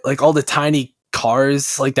noticed, but like all the tiny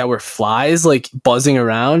cars like that were flies like buzzing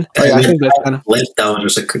around. Like, I think that's kind of that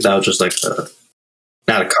was just like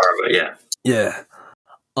not a car, but yeah.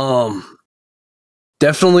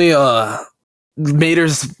 Definitely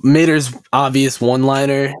Mater's obvious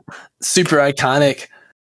one-liner, super iconic.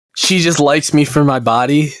 She just likes me for my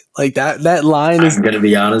body. Like that line is, I'm gonna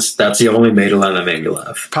be honest, that's the only Mater line that made me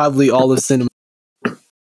laugh. Probably all of cinema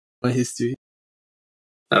history.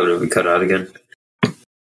 That would have been cut out again.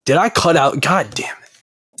 Did I cut out? God damn it.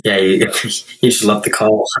 Yeah, you just left the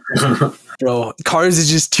call. Bro, Cars is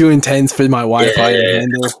just too intense for my Wi-Fi to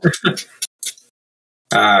handle.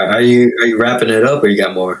 Are you wrapping it up or you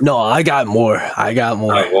got more? No, I got more.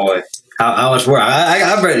 Oh boy. How much more?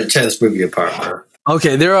 I'm ready to tear this movie apart, bro.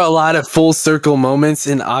 Okay, there are a lot of full circle moments,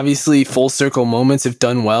 and obviously full circle moments, if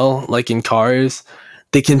done well, like in Cars,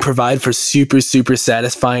 they can provide for super, super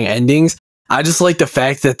satisfying endings. I just like the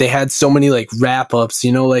fact that they had so many like wrap ups,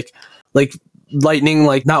 you know, like Lightning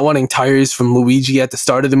like not wanting tires from Luigi at the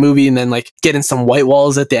start of the movie, and then like getting some white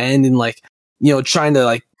walls at the end, and like, you know, trying to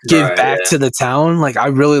like give back to the town. Like, I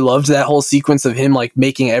really loved that whole sequence of him like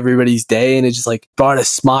making everybody's day, and it just like brought a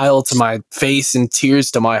smile to my face and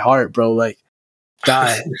tears to my heart, bro. Like,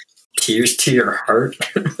 God. Tears to your heart?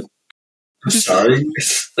 I'm sorry.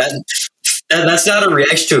 That's not a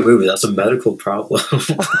reaction to a movie. That's a medical problem.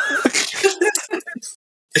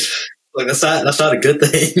 Like, that's not a good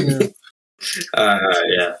thing.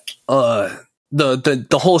 Yeah.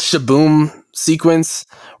 The whole Shaboom sequence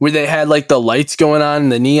where they had like the lights going on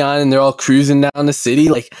and the neon and they're all cruising down the city,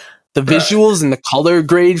 like the visuals and the color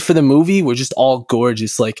grade for the movie were just all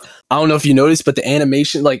gorgeous. Like, I don't know if you noticed, but the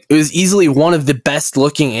animation, like, it was easily one of the best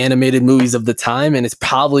looking animated movies of the time, and it's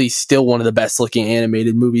probably still one of the best looking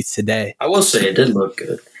animated movies today. I will say it did look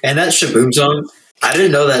good. And that Shaboom song, I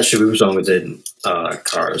didn't know that Shaboom song was in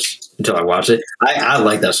Cars until I watched it. I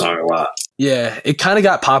like that song a lot. Yeah, it kind of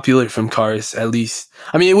got popular from Cars, at least.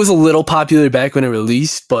 I mean, it was a little popular back when it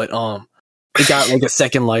released, but it got like a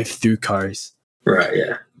second life through Cars. Right,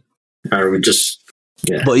 yeah. Or we just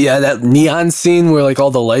Yeah. But yeah, that neon scene where like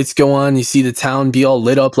all the lights go on, you see the town be all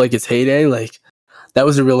lit up like it's heyday. Like that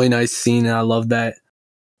was a really nice scene, and I love that.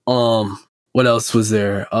 What else was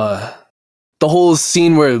there? The whole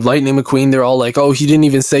scene where Lightning McQueen, they're all like, "Oh, he didn't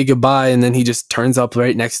even say goodbye," and then he just turns up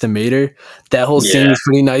right next to Mater. That whole scene was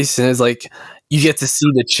pretty nice, and it's like you get to see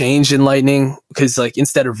the change in Lightning because like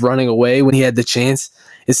instead of running away when he had the chance,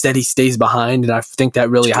 instead he stays behind, and I think that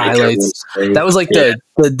really highlights. That was like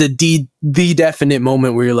the definite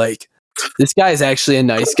moment where you're like, this guy is actually a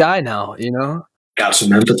nice guy now, you know. Got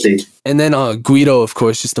some empathy. And then Guido, of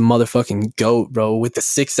course, just a motherfucking goat, bro, with the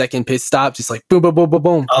 6-second pit stop, just like boom, boom, boom, boom,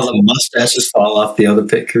 boom. All the mustaches fall off the other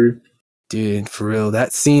pit crew. Dude, for real,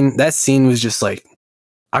 that scene was just like,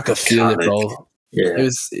 I could feel it, bro. Yeah, it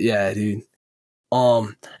was, dude.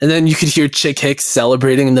 And then you could hear Chick Hicks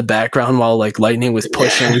celebrating in the background while like Lightning was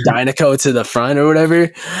pushing Dinoco to the front or whatever.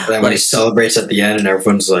 And then when he celebrates at the end and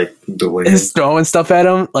everyone's like doing throwing stuff at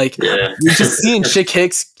him, like you're just seeing Chick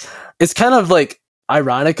Hicks. It's kind of like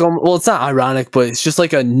ironic. Well, it's not ironic, but it's just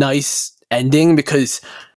like a nice ending because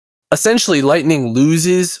essentially Lightning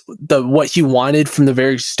loses what he wanted from the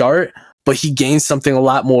very start, but he gains something a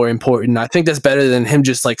lot more important. I think that's better than him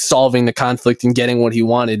just like solving the conflict and getting what he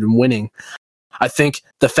wanted and winning. I think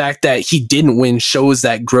the fact that he didn't win shows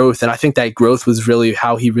that growth, and I think that growth was really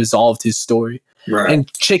how he resolved his story. Right.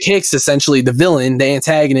 And Chick Hicks, essentially the villain, the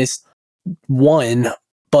antagonist, won,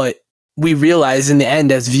 but we realize in the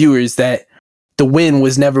end as viewers that the win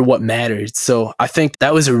was never what mattered. So I think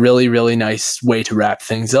that was a really, really nice way to wrap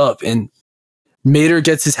things up. And Mater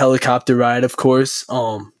gets his helicopter ride, of course.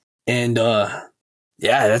 That's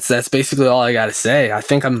basically all I got to say. I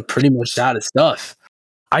think I'm pretty much out of stuff.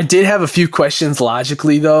 I did have a few questions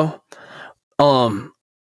logically though.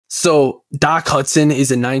 So Doc Hudson is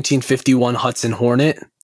a 1951 Hudson Hornet.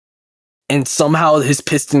 And somehow his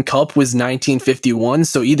piston cup was 1951.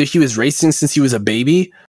 So either he was racing since he was a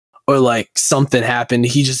baby or like something happened.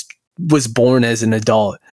 He just was born as an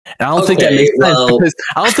adult. And I don't think that makes sense. Because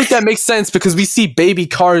I don't think that makes sense because we see baby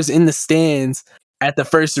cars in the stands at the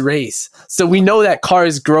first race. So we know that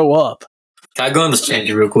cars grow up. Can I go on this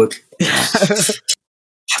tangent real quick?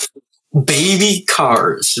 Baby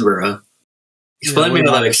cars, bro. Explain to me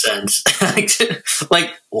how that makes sense.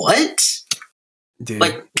 Like, what? Dude,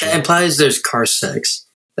 like, that implies there's car sex.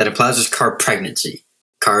 That implies there's car pregnancy,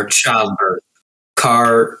 car childbirth,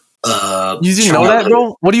 car, You didn't know that,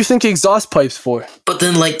 bro? What do you think exhaust pipes for? But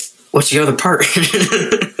then, like, what's the other part?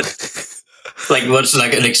 Like, what's,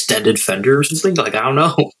 like, an extended fender or something? Like, I don't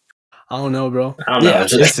know. I don't know, bro. I don't know. Yeah,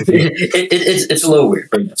 it's a little weird,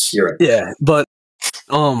 but yes, you're right. Yeah, but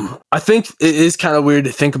I think it is kind of weird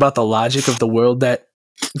to think about the logic of the world that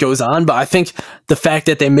goes on, but I think the fact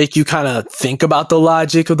that they make you kind of think about the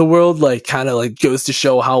logic of the world, like, kind of like goes to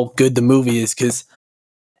show how good the movie is. Because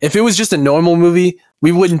if it was just a normal movie,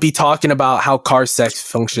 we wouldn't be talking about how car sex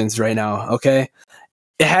functions right now. Okay,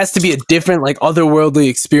 it has to be a different, like, otherworldly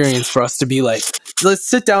experience for us to be like, let's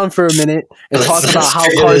sit down for a minute and talk about how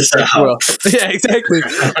car sex works. Yeah, exactly.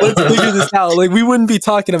 Let's figure this out. Like, we wouldn't be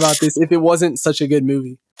talking about this if it wasn't such a good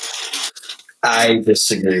movie. I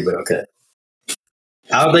disagree, but okay.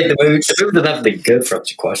 I don't think the movie doesn't have to be good for us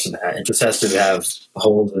to question that. It just has to have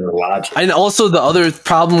holes in the logic. And also the other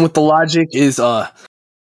problem with the logic is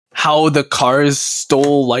how the cars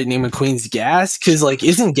stole Lightning McQueen's gas. Because, like,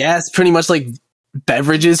 isn't gas pretty much like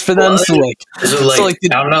beverages for them? So like, I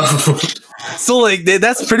don't know. So like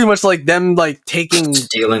that's pretty much like them like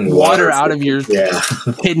stealing water out of your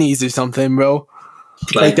kidneys or something, bro.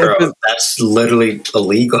 Like bro, that's literally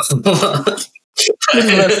illegal.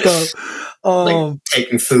 Like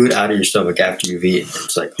taking food out of your stomach after you've eaten.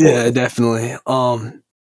 It's like yeah, definitely.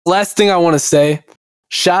 Last thing I want to say,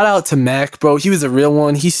 shout out to Mac, bro. He was a real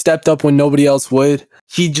one. He stepped up when nobody else would.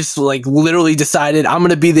 He just like literally decided I'm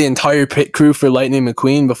gonna be the entire pit crew for Lightning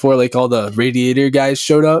McQueen before like all the Radiator guys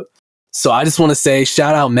showed up. So I just want to say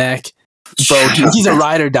shout out Mac, bro. He's a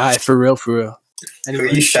ride or die for real, for real. Anyway, who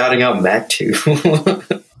are you shouting out Mac to?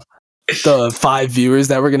 The 5 viewers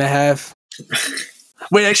that we're gonna have.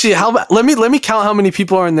 Wait, actually, let me count how many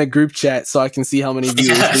people are in the group chat so I can see how many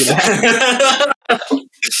viewers we have.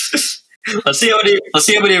 Let's see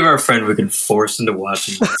how many of our friends we can force into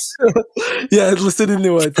watching this. Yeah, listen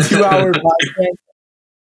into a 2-hour podcast.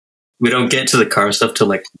 We don't get to the car stuff till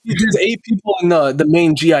like there's 8 people in the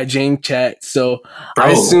main G.I. Jane chat, so bro, I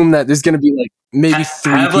assume that there's gonna be like maybe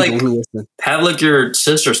 3 people who listen. Have like your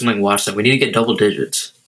sister or something watch them. We need to get double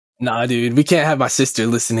digits. Nah, dude, we can't have my sister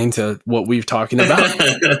listening to what we're talking about.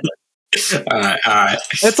 All right.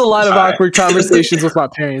 That's a lot of awkward conversations with my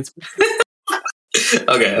parents.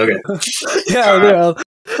 Okay. Yeah.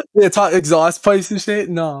 Yeah, talk exhaust pipes and shit.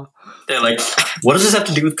 No, They're like, what does this have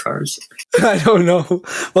to do with cars? I don't know.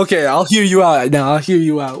 Okay, I'll hear you out now. I'll hear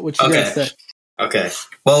you out. What you Okay. gonna say? Okay.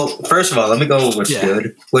 Well, first of all, let me go with what's Yeah.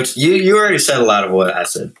 good. Which you already said a lot of what I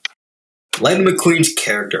said. Lightning McQueen's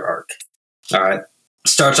character arc. All right.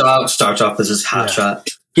 Starts off as this hotshot.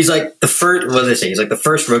 He's like the first. What do they say? He's like the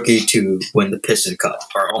first rookie to win the Piston Cup,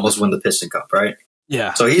 or almost win the Piston Cup, right?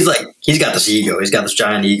 Yeah. So he's got this ego. He's got this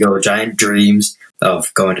giant ego, giant dreams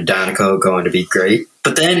of going to Dinoco, going to be great.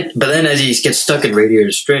 But then as he gets stuck in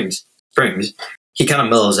Radiator Springs, he kind of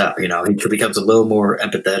mellows out. You know, he becomes a little more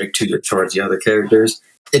empathetic towards the other characters.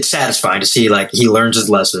 It's satisfying to see like he learns his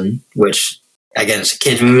lesson, which again, it's a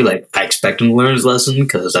kid's movie. Like I expect him to learn his lesson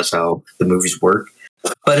because that's how the movies work.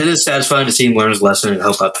 But it is satisfying to see him learn his lesson and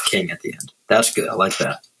help out the king at the end. That's good. I like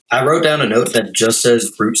that. I wrote down a note that just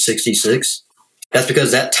says Route 66. That's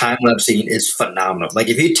because that time-lapse scene is phenomenal. Like,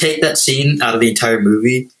 if you take that scene out of the entire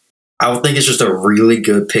movie, I would think it's just a really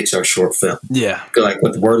good Pixar short film. Yeah. Like,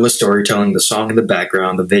 with wordless storytelling, the song in the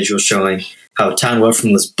background, the visuals showing how the town went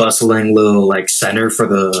from this bustling little, like, center for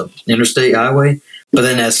the interstate highway. But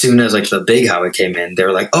then as soon as, like, the big highway came in, they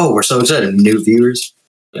were like, oh, we're so excited, new viewers.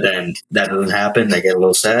 But then that doesn't happen. They get a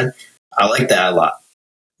little sad. I like that a lot.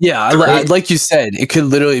 Yeah, like you said, it could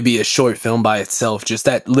literally be a short film by itself. Just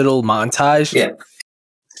that little montage. Yeah.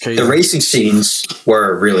 The racing scenes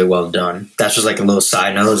were really well done. That's just like a little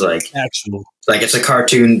side note. Like it's a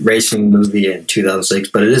cartoon racing movie in 2006,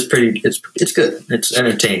 but it is it's good. It's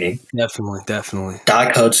entertaining. Definitely.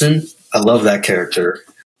 Doc Hudson, I love that character.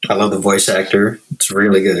 I love the voice actor. It's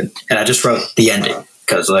really good. And I just wrote the ending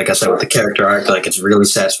because, like I said, with the character arc, like it's really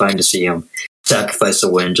satisfying to see him sacrifice the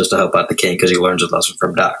win just to help out the king because he learns his lesson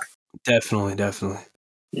from Doc. Definitely.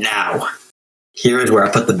 Now, here is where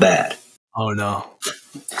I put the bad. Oh no.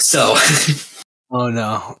 So. Oh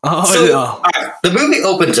no. All right, the movie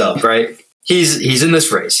opens up, right? He's in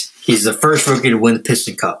this race. He's the first rookie to win the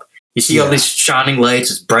Piston Cup. You see all these shining lights,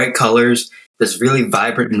 this bright colors, this really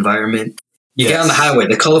vibrant environment. You get on the highway,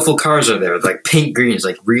 the colorful cars are there, like pink, green, it's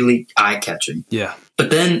like really eye-catching. Yeah.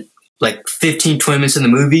 But then, like 15, 20 minutes in the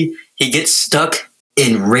movie, he gets stuck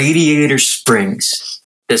in Radiator Springs,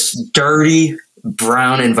 this dirty,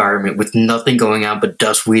 brown environment with nothing going on but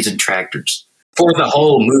dust, weeds, and tractors for the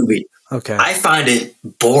whole movie. Okay. I find it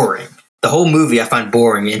boring. The whole movie I find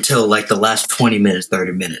boring until like the last 20 minutes,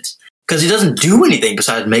 30 minutes. Because he doesn't do anything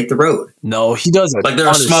besides make the road. No, he doesn't. Like there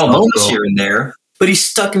are small moments here and there, but he's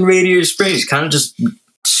stuck in Radiator Springs, kind of just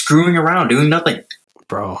screwing around, doing nothing.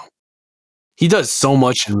 Bro. He does so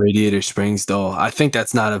much in Radiator Springs, though. I think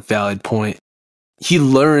that's not a valid point. He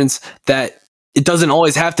learns that it doesn't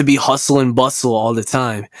always have to be hustle and bustle all the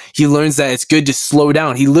time. He learns that it's good to slow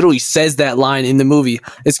down. He literally says that line in the movie.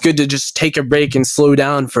 It's good to just take a break and slow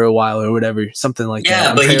down for a while or whatever. Something like that.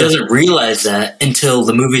 Yeah, but he doesn't realize that until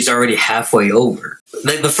the movie's already halfway over.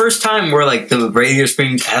 Like the first time where like the Radiator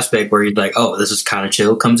Springs aspect where he's like, oh, this is kind of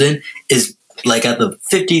chill comes in is like at the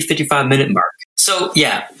 50, 55 minute mark. So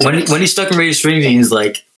yeah, when he's stuck in Radiator Springs, he's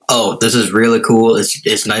like, oh, this is really cool.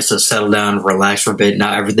 It's nice to settle down, relax for a bit.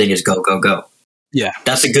 Now everything is go, go, go. Yeah.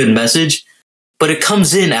 That's a good message, but it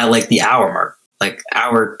comes in at like the hour mark, like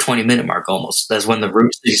hour 20 minute mark almost. That's when the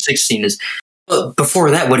Route 66 scene is. But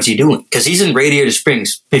before that, what is he doing? Because he's in Radiator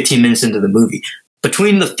Springs 15 minutes into the movie.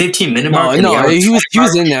 Between the 15-minute mark and the hour he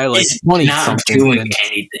was in there like 20 not something. doing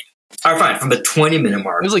anything. All right, fine. From the 20-minute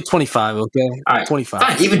mark. It was like 25, okay? All right, 25.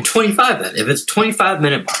 Fine, even 25 then. If it's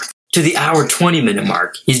 25-minute mark to the hour 20-minute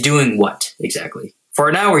mark, he's doing what exactly? For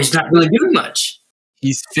an hour, he's not really doing much.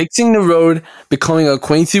 He's fixing the road, becoming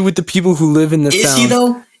acquainted with the people who live in the town. Is he,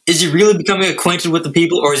 though? Is he really becoming acquainted with the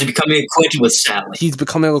people, or is he becoming acquainted with Sally? He's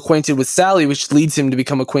becoming acquainted with Sally, which leads him to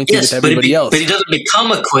become acquainted with everybody else. But he doesn't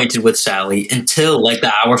become acquainted with Sally until like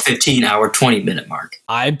the hour 15, hour 20-minute mark.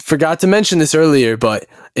 I forgot to mention this earlier, but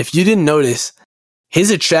if you didn't notice, his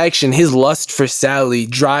attraction, his lust for Sally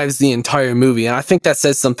drives the entire movie. And I think that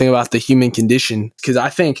says something about the human condition. Because I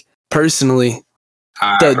think, personally,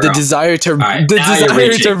 the desire to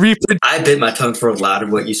reproduce. I bit my tongue for a lot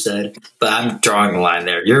of what you said, but I'm drawing a line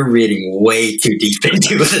there. You're reading way too deep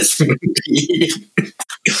into this movie.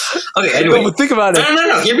 Okay, anyway. No, but think about it.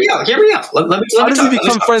 No. Hear me out. How does he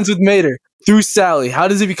become friends with Mater? Through Sally. How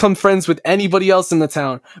does he become friends with anybody else in the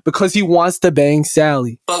town? Because he wants to bang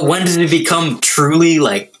Sally. But when does he become truly,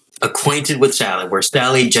 like, acquainted with Sally, where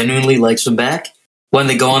Sally genuinely likes him back? When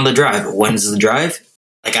they go on the drive. When's the drive?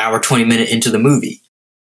 Like, hour 20-minute into the movie.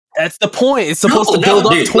 That's the point. It's supposed to build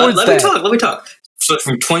up towards that. Let me talk. So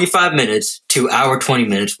from 25 minutes to hour 20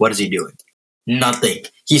 minutes, what is he doing? Nothing.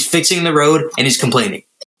 He's fixing the road and he's complaining.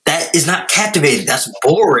 That is not captivating. That's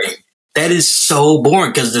boring. That is so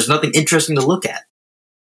boring because there's nothing interesting to look at.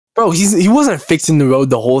 Bro, he wasn't fixing the road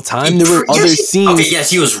the whole time. There were other scenes. Okay, yes,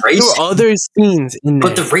 he was racing. There were other scenes in there.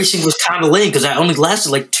 But the racing was kind of lame because that only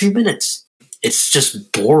lasted like 2 minutes. It's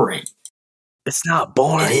just boring. It's not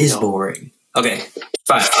boring. It is boring. Okay,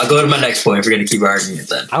 fine. I'll go to my next point if we're going to keep arguing it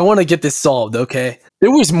then. I want to get this solved, okay?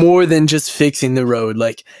 There was more than just fixing the road.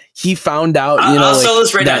 Like, he found out, I'll sell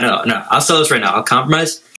this right now. No, I'll sell this right now. I'll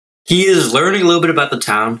compromise. He is learning a little bit about the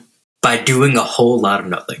town by doing a whole lot of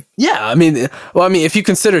nothing. Yeah, I mean, if you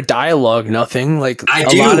consider dialogue nothing, like I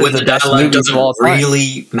do, lot when the dialogue doesn't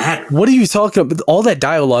really matter. What are you talking about? All that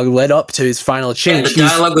dialogue led up to his final change. Yeah, the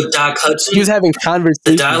dialogue with Doc Hudson. He was having conversations.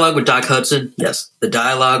 The dialogue with Doc Hudson, yes. The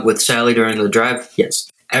dialogue with Sally during the drive, yes.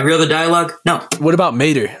 Every other dialogue, no. What about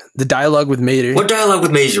Mater? The dialogue with Mater. What dialogue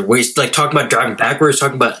with Mater? Where he's like talking about driving backwards,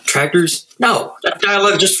 talking about tractors? No, that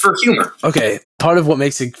dialogue just for humor. Okay, part of what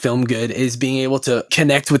makes a film good is being able to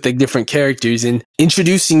connect with the different characters, and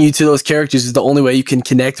introducing you to those characters is the only way you can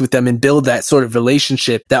connect with them and build that sort of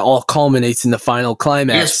relationship that all culminates in the final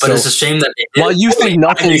climax. Yes, but it's a shame that they did. While you think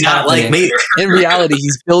nothing's happening, like Mater. in reality,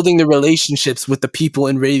 he's building the relationships with the people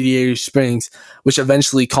in Radiator Springs, which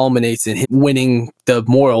eventually culminates in him winning the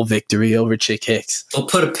moral victory over Chick Hicks. We'll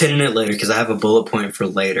put a pin in it later because I have a bullet point for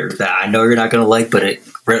later that I know you're not going to like, but it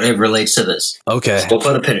relates to this. Okay. So we'll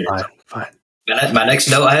put a pin in it. Fine. My next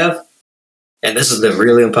note I have, and this is the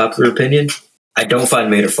really unpopular opinion, I don't find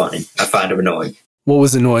Mater funny. I find him annoying. What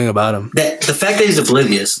was annoying about him? The fact that he's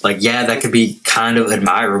oblivious, like, yeah, that could be kind of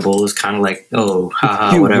admirable. It's kind of like, oh,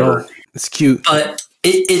 haha, whatever. Bro. It's cute. But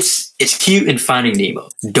it's cute in Finding Nemo.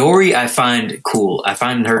 Dory, I find cool. I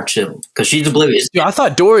find her chill because she's oblivious. Dude, I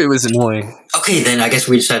thought Dory was annoying. Okay, then I guess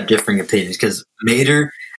we just have differing opinions because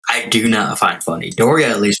Mater, I do not find funny. Dory,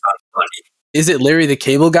 I at least find funny. Is it Larry the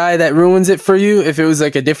Cable Guy that ruins it for you? If it was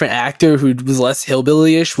like a different actor who was less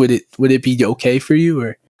hillbilly-ish, would it be okay for you?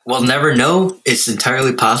 Or we'll never know. It's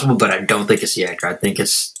entirely possible, but I don't think it's the actor. I think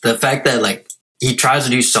it's the fact that like he tries to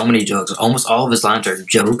do so many jokes. Almost all of his lines are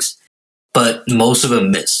jokes, but most of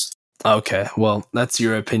them miss. Okay, well, that's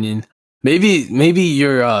your opinion. Maybe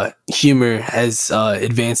your humor has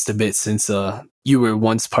advanced a bit since you were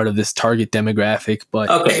once part of this target demographic. But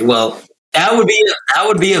okay, well, that would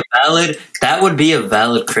be a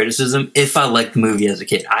valid criticism if I liked the movie as a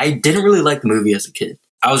kid. I didn't really like the movie as a kid.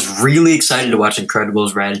 I was really excited to watch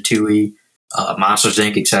Incredibles, Ratatouille, Monsters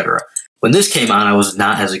Inc., etc. When this came on, I was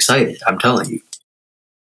not as excited. I'm telling you.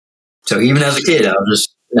 So even as a kid, I was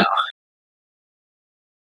just no.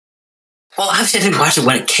 Well, obviously I didn't watch it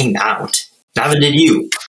when it came out. Neither did you.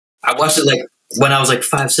 I watched it like when I was like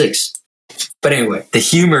 5, 6. But anyway, the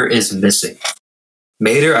humor is missing.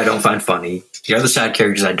 Mater, I don't find funny. The other side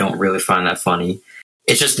characters, I don't really find that funny.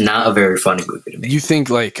 It's just not a very funny movie to me. You think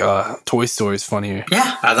like Toy Story is funnier?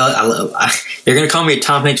 Yeah, you're gonna call me a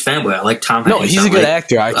Tom Hanks fanboy. I like Tom Hanks. No, he's a good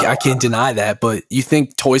actor. I can't deny that. But you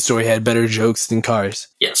think Toy Story had better jokes than Cars?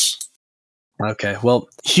 Yes. Okay, well,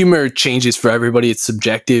 humor changes for everybody. It's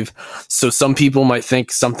subjective. So some people might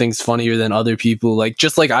think something's funnier than other people. Like,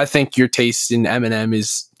 just like I think your taste in Eminem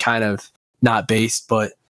is kind of not based,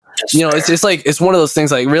 but you know, it's like, it's one of those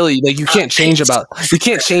things like really, like you can't change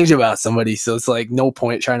about somebody. So it's like no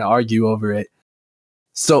point trying to argue over it.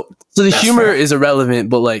 So the humor is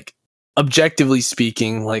irrelevant, but like objectively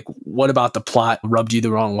speaking, like what about the plot rubbed you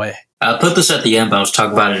the wrong way? I'll put this at the end, but I'll just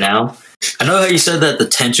talk about it now. I know how you said that the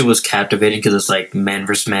tension was captivating because it's like man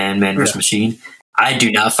versus man versus machine. I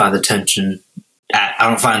do not find the tension. I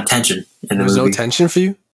don't find tension in the movie. There's no tension for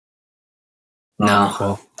you? No.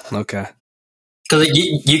 Well, okay. Because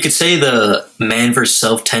you could say the man versus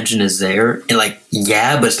self tension is there, and like,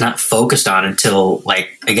 yeah, but it's not focused on until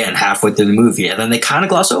like, again, halfway through the movie. And then they kind of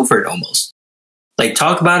gloss over it almost. Like,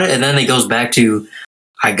 talk about it, and then it goes back to,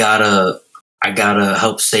 I gotta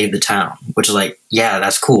help save the town, which is like, yeah,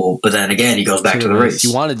 that's cool. But then again, he goes back to the race.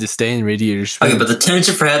 You wanted to stay in Radiator Springs. Okay, but the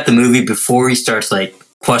tension for half the movie before he starts like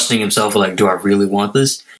questioning himself, like, do I really want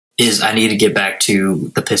this? Is I need to get back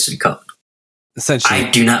to the Piston Cup. Essentially, I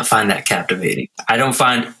do not find that captivating. I don't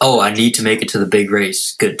find, I need to make it to the big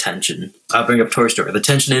race. Good tension. I'll bring up Toy Story. The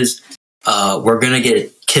tension is, we're gonna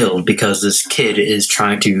get killed because this kid is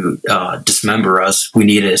trying to dismember us. We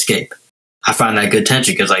need to escape. I find that good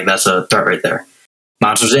tension because like that's a threat right there.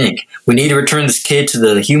 Monsters Inc. We need to return this kid to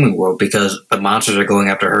the human world because the monsters are going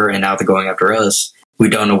after her and now they're going after us. We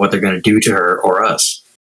don't know what they're going to do to her or us.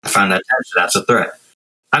 I find that tension. That's a threat.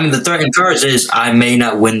 I mean, the threat in Cars is I may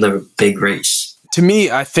not win the big race. To me,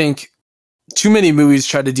 I think too many movies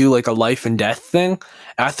try to do like a life and death thing.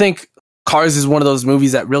 I think Cars is one of those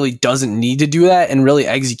movies that really doesn't need to do that and really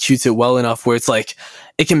executes it well enough where it's like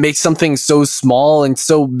it can make something so small and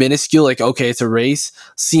so minuscule, like, okay, it's a race,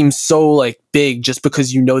 seem so like big just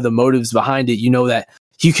because you know the motives behind it. You know that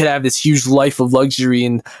he could have this huge life of luxury,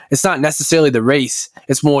 and it's not necessarily the race,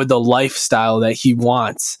 it's more the lifestyle that he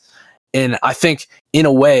wants. And I think in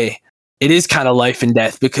a way it is kind of life and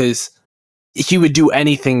death, because he would do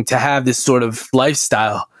anything to have this sort of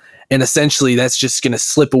lifestyle. And essentially, that's just going to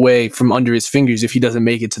slip away from under his fingers if he doesn't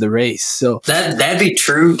make it to the race. So that'd be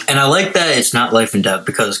true. And I like that it's not life and death,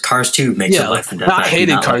 because Cars 2 makes it life and death. I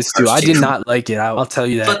hated Cars 2. I did not like it. I'll tell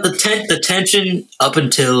you that. But the tension up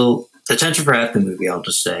until the tension for half the movie, I'll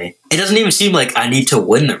just say, it doesn't even seem like I need to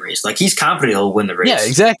win the race. Like, he's confident he'll win the race. Yeah,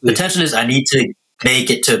 exactly. The tension is I need to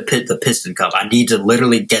make it to the Piston Cup. I need to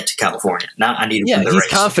literally get to California. Not I need to win the race.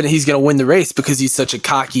 He's confident he's going to win the race because he's such a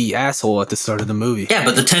cocky asshole at the start of the movie. Yeah,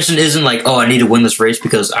 but the tension isn't like, oh, I need to win this race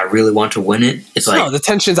because I really want to win it. It's like, no, the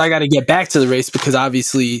tension's I got to get back to the race, because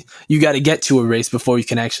obviously you got to get to a race before you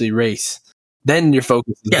can actually race. Then your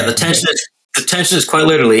focus is the tension is quite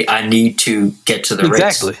literally, I need to get to the race.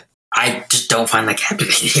 Exactly. I just don't find that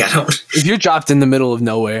captivating. I don't. If you're dropped in the middle of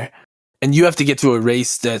nowhere and you have to get to a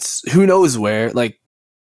race that's who knows where, like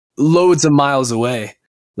loads of miles away,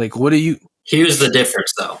 like what are you? Here's the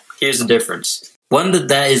difference, though. Here's the difference. One,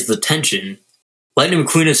 that is the tension. Lightning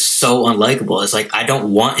McQueen is so unlikable. It's like, I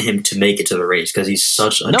don't want him to make it to the race because he's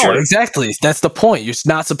such a jerk. No, exactly. That's the point. You're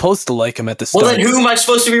not supposed to like him at the start. Well, then who am I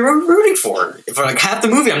supposed to be rooting for? For like half the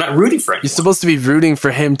movie, I'm not rooting for anyone. You're supposed to be rooting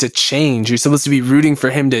for him to change. You're supposed to be rooting for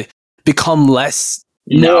him to become less.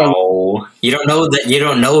 No, you don't know that. You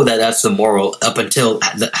don't know that that's the moral up until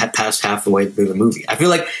past half the way through the movie. I feel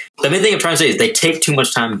like the main thing I'm trying to say is they take too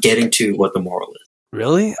much time getting to what the moral is.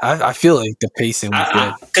 Really? I feel like the pacing was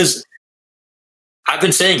good. Because I've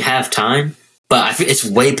been saying halftime, but I feel it's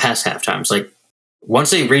way past halftime. It's like once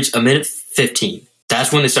they reach a minute 15,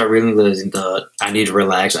 that's when they start realizing I need to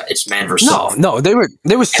relax. It's man versus soft. No, they were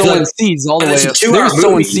sowing seeds all the way up. They were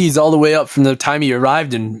sowing seeds all the way up from the time he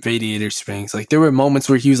arrived in Radiator Springs. Like there were moments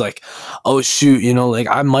where he was like, "Oh shoot, like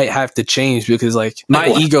I might have to change because like my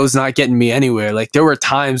ego's not getting me anywhere." Like there were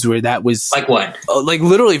times where that was like what? Like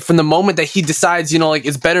literally from the moment that he decides, like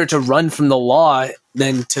it's better to run from the law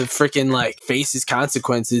than to freaking like face his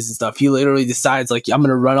consequences and stuff. He literally decides like I'm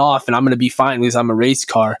gonna run off and I'm gonna be fine because I'm a race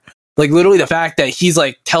car. Like literally the fact that he's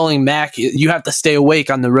like telling Mac, you have to stay awake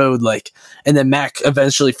on the road, like, and then Mac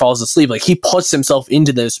eventually falls asleep. Like he puts himself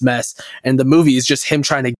into this mess, and the movie is just him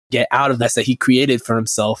trying to get out of this that he created for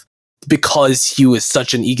himself because he was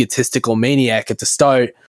such an egotistical maniac at the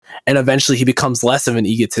start. And eventually he becomes less of an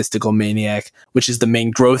egotistical maniac, which is the main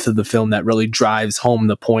growth of the film that really drives home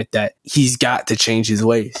the point that he's got to change his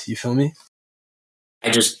ways. You feel me?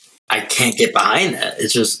 I can't get behind that.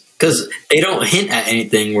 It's just because they don't hint at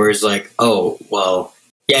anything where it's like, oh, well,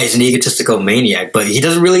 yeah, he's an egotistical maniac, but he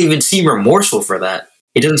doesn't really even seem remorseful for that.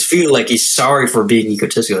 He doesn't feel like he's sorry for being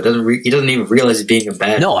egotistical. He doesn't even realize he's being a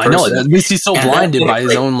bad person. I know. At least he's so blinded by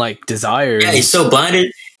his own like desire. Yeah, he's so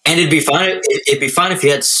blinded. And it'd be fine if he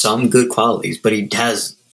had some good qualities, but he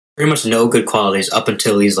has pretty much no good qualities up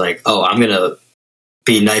until he's like, oh, I'm going to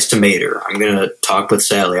be nice to Mater. I'm going to talk with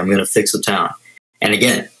Sally. I'm going to fix the town. And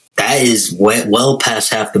again, that is well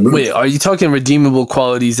past half the movie. Wait, are you talking redeemable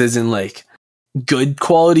qualities as in like good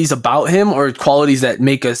qualities about him or qualities that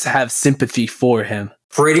make us have sympathy for him?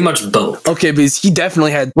 Pretty much both. Okay, because he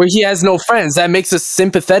definitely had where he has no friends. That makes us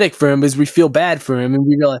sympathetic for him as we feel bad for him and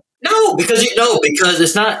we realize because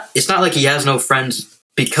it's not like he has no friends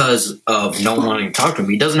because of no one wanting to talk to him.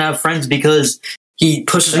 He doesn't have friends because he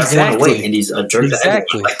pushes everyone away and he's a jerk to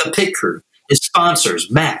everyone. Like the pit crew, his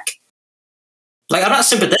sponsors, Mac. Like, I'm not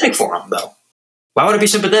sympathetic for him, though. Why would I be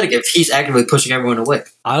sympathetic if he's actively pushing everyone away?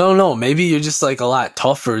 I don't know. Maybe you're just, like, a lot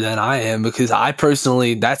tougher than I am, because I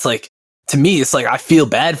personally, that's, like, to me, it's like, I feel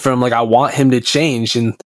bad for him. Like, I want him to change,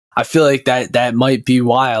 and I feel like that might be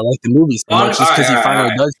why I like the movie so much, just because he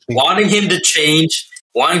finally does change.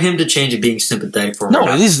 Wanting him to change and being sympathetic for him. No,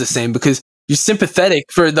 it is the same, because you're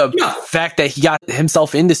sympathetic for the fact that he got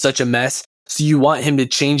himself into such a mess. So you want him to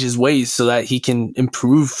change his ways so that he can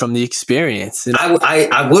improve from the experience. And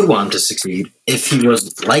I would want him to succeed if he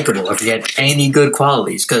was likable, if he had any good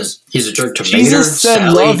qualities, because he's a jerk to Mater, Jesus said,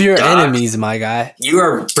 Sally, love your Doc. Enemies, my guy. You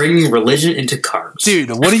are bringing religion into Cars. Dude,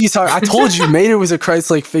 what are you talking? I told you Mater was a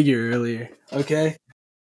Christ-like figure earlier, okay?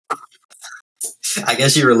 I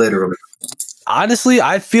guess you were literal. Honestly,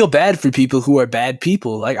 I feel bad for people who are bad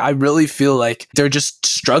people. Like, I really feel like they're just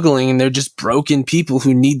struggling and they're just broken people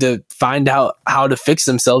who need to find out how to fix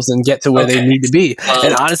themselves and get to where they need to be.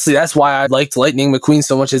 And honestly, that's why I liked Lightning McQueen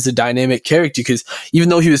so much as a dynamic character, because even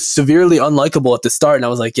though he was severely unlikable at the start, and I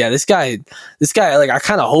was like, yeah, this guy, like, I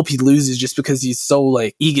kind of hope he loses just because he's so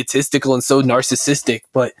like egotistical and so narcissistic.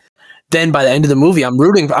 But then by the end of the movie, I'm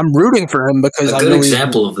rooting for him because a good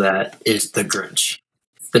example of that is The Grinch.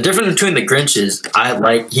 The difference between The Grinch is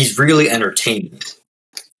he's really entertaining,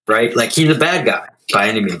 right? Like, he's a bad guy by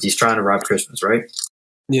any means. He's trying to rob Christmas, right?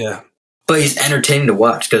 Yeah. But he's entertaining to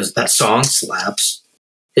watch because that song slaps.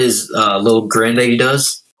 His little grin that he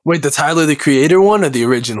does. Wait, the Tyler, the Creator one or the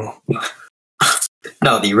original?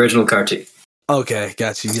 No, the original cartoon. Okay,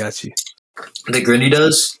 got you. The grin he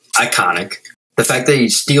does, iconic. The fact that he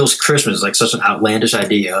steals Christmas is like such an outlandish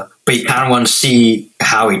idea, but you kind of want to see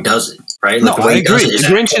how he does it. Right? Like, no, I agree. The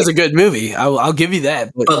Grinch is a good movie. I'll give you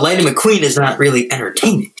that. But Lightning McQueen is not really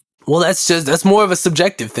entertaining. Well, that's more of a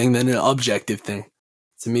subjective thing than an objective thing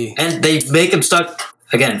to me. And they make him stuck,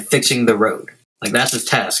 again, fixing the road. Like, that's his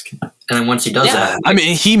task. And then once he does that... I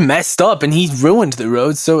mean, he messed up and he ruined the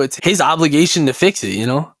road, so it's his obligation to fix it, you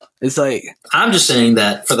know? It's like... I'm just saying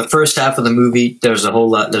that for the first half of the movie, there's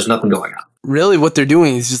nothing going on. Really, what they're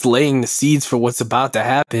doing is just laying the seeds for what's about to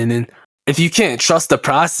happen, and if you can't trust the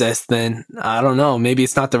process, then I don't know. Maybe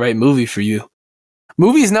it's not the right movie for you.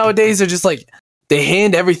 Movies nowadays are just like, they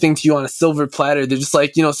hand everything to you on a silver platter. They're just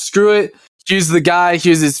like, screw it. Here's the guy.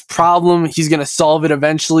 Here's his problem. He's going to solve it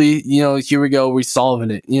eventually. Here we go. We're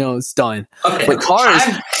solving it. It's done. Okay. But Cars,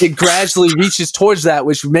 it gradually reaches towards that,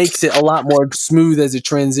 which makes it a lot more smooth as a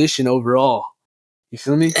transition overall. You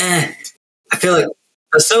feel me? I feel like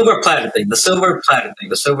the silver platter thing.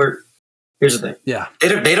 Here's the thing. Yeah.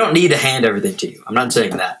 They don't need to hand everything to you. I'm not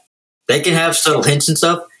saying that. They can have subtle hints and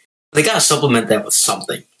stuff. They gotta supplement that with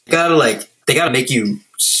something. They gotta make you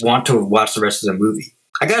want to watch the rest of the movie.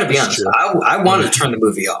 I gotta be honest. I wanted to turn the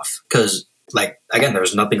movie off because, like, again,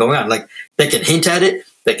 there's nothing going on. Like, they can hint at it,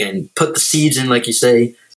 they can put the seeds in, like you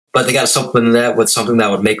say, but they gotta supplement that with something that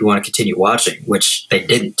would make me want to continue watching, which they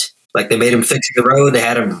didn't. Like, they made him fix the road. They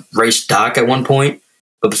had him race Doc at one point.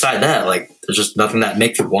 But beside that, like, there's just nothing that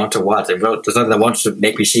makes you want to watch. There's nothing that wants to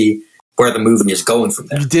make me see where the movie is going from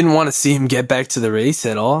there. You didn't want to see him get back to the race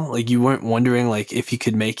at all? Like, you weren't wondering, like, if he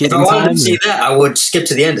could make it? If I wanted to see that, I would skip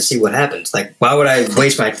to the end to see what happens. Like, why would I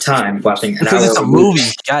waste my time watching an hour? Because it's a movie.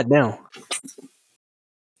 Goddamn.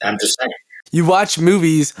 I'm just saying. You watch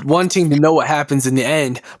movies wanting to know what happens in the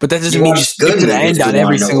end, but that doesn't mean you skip to the end on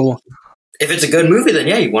every single one. If it's a good movie, then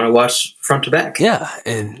yeah, you want to watch front to back. Yeah,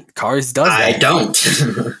 and Cars does that. I don't.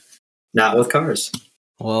 Not with Cars.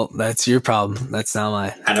 Well, that's your problem. That's not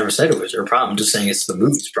mine. I never said it was your problem. I'm just saying it's the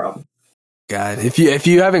movie's problem. God, if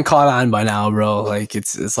you haven't caught on by now, bro, like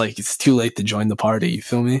it's too late to join the party. You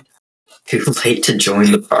feel me? Too late to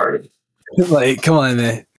join the party. Like, come on,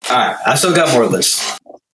 man. All right, I still got more lists.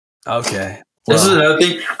 Okay. This is another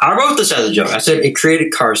thing. I wrote this as a joke. I said it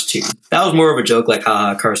created Cars 2. That was more of a joke, like,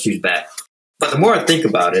 haha, Cars 2's bad. But the more I think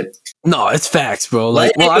about it... No, it's facts, bro.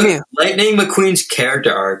 Lightning McQueen's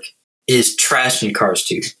character arc is trash in Cars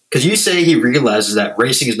 2. Because you say he realizes that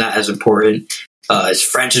racing is not as important, his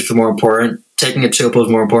friendships are more important, taking a chill pill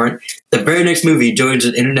is more important. The very next movie, he joins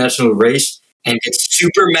an international race and gets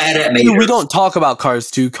super mad at me. We don't talk about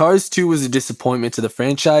Cars 2. Cars 2 was a disappointment to the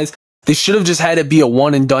franchise. They should have just had it be a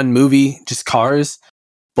one-and-done movie, just Cars.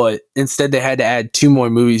 But instead, they had to add 2 more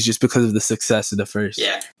movies just because of the success of the first.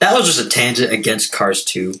 Yeah, that was just a tangent against Cars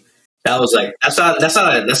 2. That was like that's not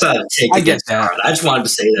a take against Cars. I just wanted to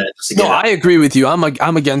say that. I agree with you. I'm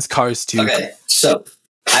against Cars 2. Okay, so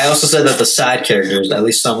I also said that the side characters, at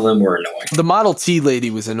least some of them, were annoying. The Model T lady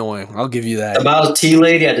was annoying. I'll give you that. The Model T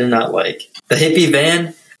lady, I did not like. The hippie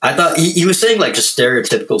van, I thought he was saying like just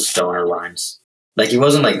stereotypical stoner lines. Like he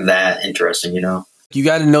wasn't like that interesting, you know. You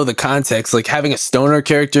got to know the context. Like having a stoner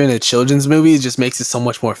character in a children's movie just makes it so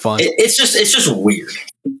much more fun. It's just weird.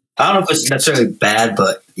 I don't know if it's necessarily bad,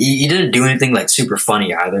 but he didn't do anything like super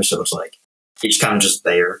funny either. So it's like he's kind of just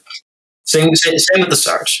there. Same with the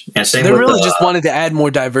Sarge. Yeah, they really just wanted to add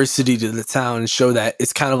more diversity to the town and show that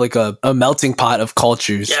it's kind of like a melting pot of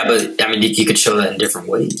cultures. Yeah, but I mean, you could show that in different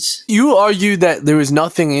ways. You argued that there was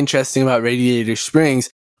nothing interesting about Radiator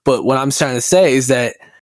Springs, but what I'm trying to say is that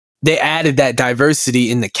they added that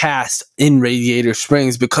diversity in the cast in Radiator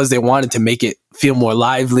Springs because they wanted to make it feel more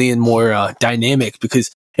lively and more dynamic.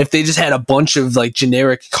 Because if they just had a bunch of like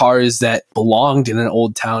generic cars that belonged in an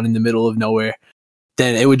old town in the middle of nowhere,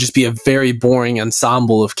 then it would just be a very boring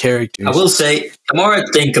ensemble of characters. I will say, the more I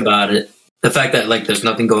think about it, the fact that like there's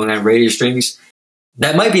nothing going on in Radiator Springs,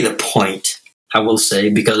 that might be the point. I will say,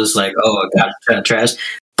 because it's like, oh, I got trash.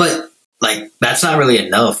 But like, that's not really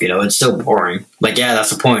enough, it's still boring. Like, yeah,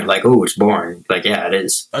 that's the point. Like, oh, it's boring. Like, yeah, it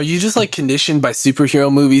is. Are you just like conditioned by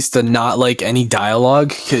superhero movies to not like any dialogue?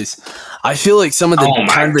 Because I feel like some of the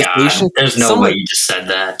conversation. There's no way you just said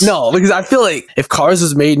that. No, because I feel like if Cars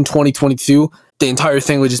was made in 2022, the entire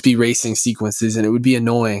thing would just be racing sequences and it would be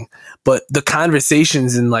annoying. But the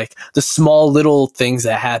conversations and like the small little things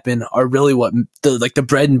that happen are really what the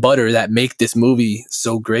bread and butter that make this movie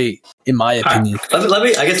so great, in my opinion.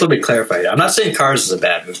 Let me clarify. I'm not saying Cars is a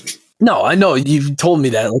bad movie. No, I know you've told me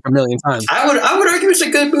that like a million times. I would argue it's a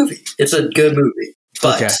good movie. It's a good movie,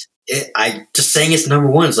 but I just saying it's number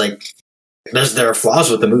one is like there are flaws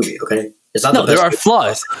with the movie. Okay, it's not. No, there are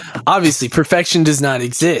flaws. Obviously, perfection does not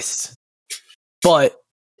exist. But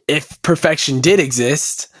if perfection did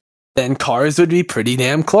exist, then Cars would be pretty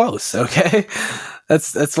damn close. Okay,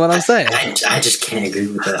 that's what I'm saying. I just can't agree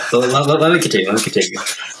with that. Let me continue.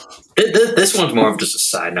 This one's more of just a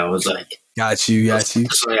side note. It's like got you. I'm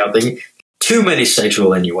thinking too many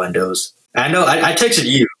sexual innuendos. I know. I texted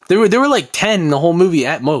you. There were like 10 in the whole movie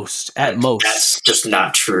at most. That's just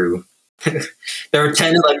not true. There were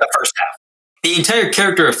 10 in like the first half. The entire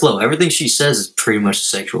character of Flo, everything she says is pretty much a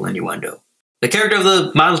sexual innuendo. The character of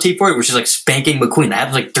the Model T Ford, where she's like spanking McQueen, that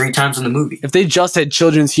happens like 3 times in the movie. If they just had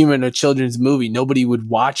children's humor in a children's movie, nobody would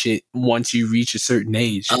watch it once you reach a certain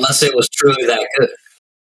age. Unless it was truly that good.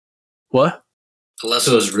 What? Unless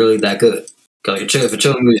it was really that good. Like if a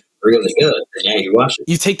children's movie is really good, then yeah, you watch it.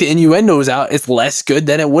 You take the innuendos out, it's less good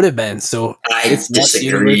than it would have been. So it's disagree. Less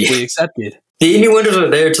universally accepted. The innuendos are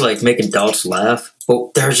there to like make adults laugh,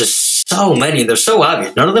 but there's just so many. They're so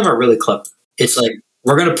obvious. None of them are really clever. It's like,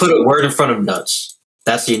 we're going to put a word in front of nuts.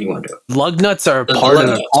 That's the innuendo. Lug nuts are part of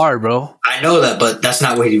the car, bro. I know that, but that's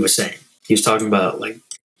not what he was saying. He was talking about, like,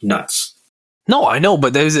 nuts. No, I know,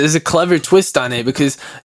 but there's a clever twist on it because...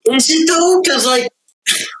 Is it though? Because, like...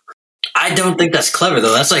 I don't think that's clever,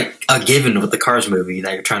 though. That's, like, a given with the Cars movie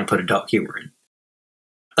that you're trying to put adult humor in.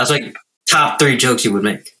 That's, like, top 3 jokes you would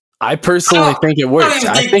make. I personally think it works.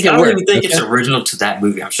 I don't even think it's original to that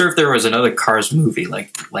movie. I'm sure if there was another Cars movie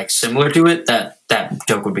like similar to it, that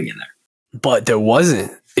joke would be in there. But there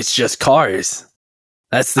wasn't. It's just Cars.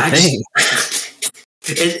 That's the thing.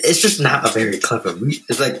 It's just not a very clever movie.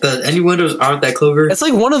 It's like the innuendos aren't that clever. It's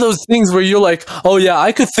like one of those things where you're like, oh yeah,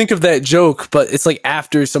 I could think of that joke, but it's like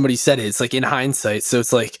after somebody said it. It's like in hindsight. So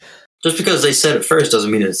it's like... Just because they said it first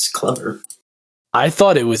doesn't mean it's clever. I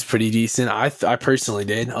thought it was pretty decent. I personally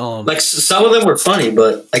did. Like some of them were funny,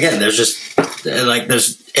 but again, there's just like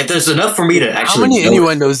if there's enough for me to actually. How many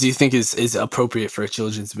innuendos do you think is appropriate for a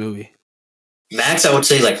children's movie? Max, I would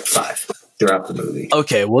say like 5 throughout the movie.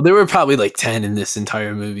 Okay, well there were probably like 10 in this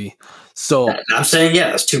entire movie. So I'm saying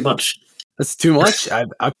that's too much. That's too much.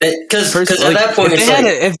 Because at that point,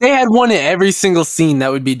 if they had one in every single scene,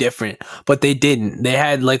 that would be different. But they didn't. They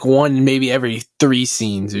had like one maybe every 3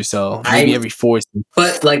 scenes or so, maybe every 4 scenes.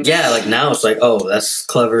 But like now it's like, oh, that's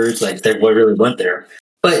clever. It's like they really went there.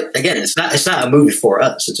 But again, it's not a movie for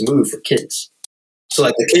us. It's a movie for kids. So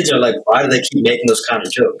like the kids are like, why do they keep making those kind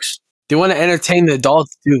of jokes? They want to entertain the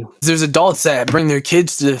adults too. There's adults that bring their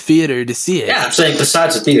kids to the theater to see it. Yeah, I'm saying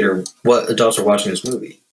besides the theater, what adults are watching this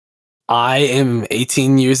movie? I am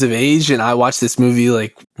 18 years of age, and I watch this movie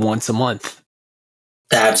like once a month.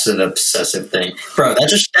 That's an obsessive thing, bro. That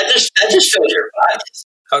just shows your bias.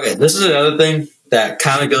 Okay, this is another thing that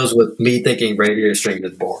kind of goes with me thinking Radiator Tingz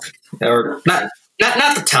is boring, or not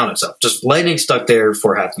the town itself, just lightning stuck there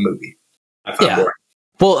for half the movie. I found boring.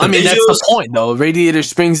 Well, I mean, that's the point, though. Radiator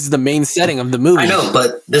Springs is the main setting of the movie. I know,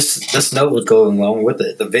 but this note was going along with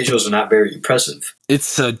it. The visuals are not very impressive.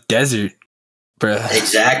 It's a desert. Bruh.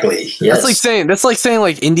 Exactly. Yes. That's like saying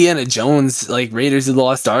like Indiana Jones, like Raiders of the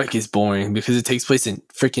Lost Ark is boring because it takes place in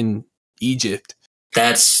freaking Egypt.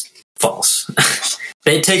 That's false.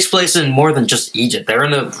 It takes place in more than just Egypt. They're in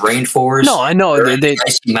the rainforest. No, I know. They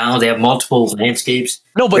icy mountains. They have multiple landscapes.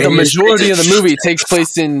 No, but the majority of the movie takes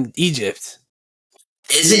place in Egypt.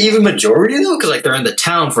 Is it even majority though? Because like they're in the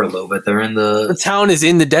town for a little bit. They're in the town is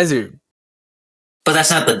in the desert. But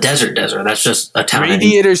that's not the desert. That's just a town.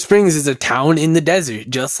 Radiator Springs is a town in the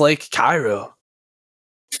desert, just like Cairo.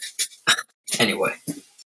 Anyway,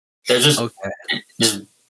 they're just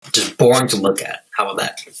boring to look at. How about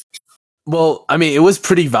that? Well, I mean, it was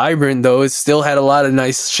pretty vibrant, though. It still had a lot of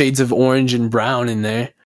nice shades of orange and brown in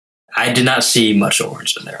there. I did not see much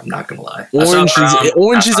orange in there. I'm not gonna lie.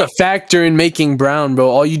 Orange is a factor in making brown,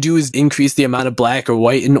 bro. All you do is increase the amount of black or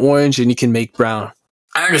white in orange, and you can make brown.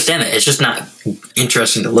 I understand that. It's just not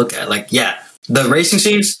interesting to look at. Like, yeah, the racing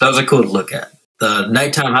scenes, those are cool to look at. The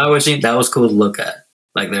nighttime highway scene, that was cool to look at.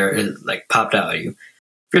 Like it like popped out at you. If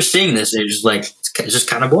you're seeing this, it's just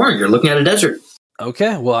kind of boring. You're looking at a desert.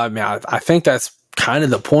 Okay, well, I mean, I think that's kind of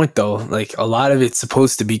the point, though. Like, a lot of it's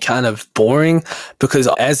supposed to be kind of boring because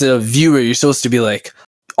as a viewer, you're supposed to be like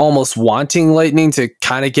almost wanting Lightning to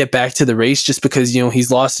kind of get back to the race just because,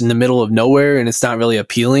 he's lost in the middle of nowhere and it's not really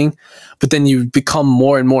appealing. But then you become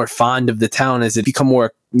more and more fond of the town as it become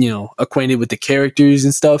more, acquainted with the characters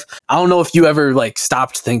and stuff. I don't know if you ever like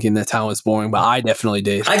stopped thinking the town was boring, but I definitely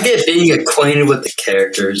did. I get being acquainted with the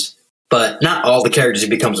characters, but not all the characters he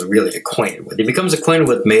becomes really acquainted with. He becomes acquainted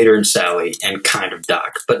with Mater and Sally and kind of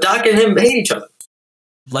Doc. But Doc and him hate each other.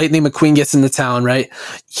 Lightning McQueen gets in the town, right?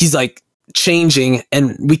 He's like changing,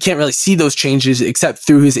 and we can't really see those changes except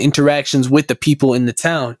through his interactions with the people in the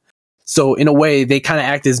town. So in a way, they kind of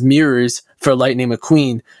act as mirrors for Lightning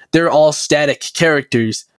McQueen. They're all static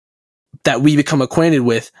characters that we become acquainted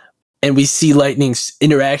with, and we see Lightning's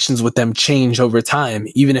interactions with them change over time.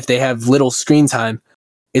 Even if they have little screen time,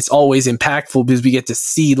 it's always impactful because we get to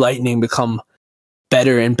see Lightning become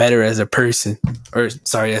better and better as a person,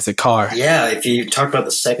 as a car. Yeah, if you talk about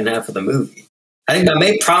the second half of the movie, I think the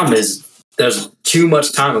main problem is there's too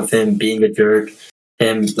much time of him being a jerk,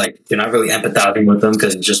 him like you're not really empathizing with him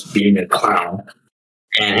because he's just being a clown,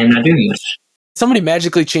 and him not doing much. Somebody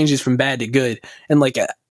magically changes from bad to good, and like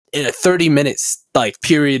in a 30 minutes like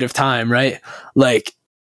period of time, right? Like,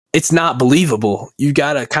 it's not believable. You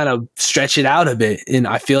gotta kind of stretch it out a bit, and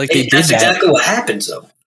I feel like they did that. That's exactly what happens, though.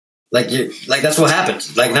 Like that's what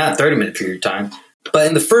happens. Like, not a 30-minute period of time, but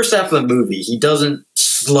in the first half of the movie, he doesn't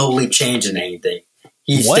slowly change in anything.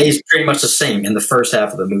 He stays pretty much the same in the first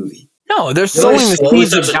half of the movie. No, they're sowing the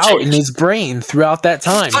seeds of doubt in his brain throughout that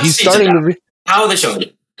time. He's starting to. How are they showing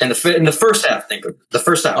it? In the first half, think of the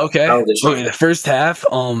first half. Okay. The first half.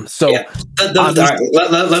 So yeah. All right,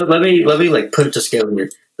 let me like put it to scale here.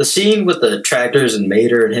 The scene with the tractors and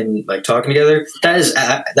Mater and him like talking together, that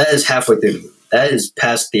is halfway through the movie. That is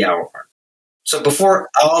past the hour mark. So before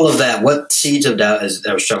all of that, what seeds of doubt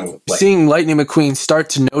are shown? Seeing Lightning McQueen start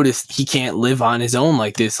to notice he can't live on his own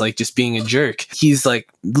like this, like just being a jerk. He's like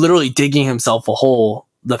literally digging himself a hole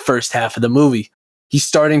the first half of the movie. He's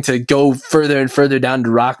starting to go further and further down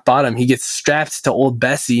to rock bottom. He gets strapped to old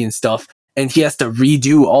Bessie and stuff, and he has to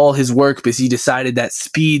redo all his work because he decided that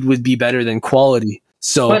speed would be better than quality.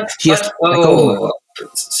 So he has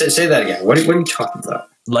to say that again. What are you talking about?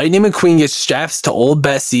 Lightning McQueen gets strapped to old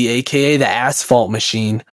Bessie, aka the asphalt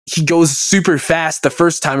machine. He goes super fast the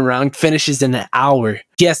first time around, finishes in an hour.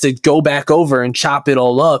 He has to go back over and chop it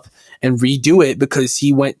all up and redo it because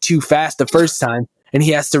he went too fast the first time. And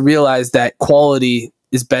he has to realize that quality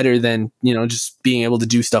is better than, just being able to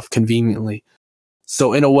do stuff conveniently.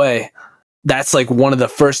 So in a way, that's like one of the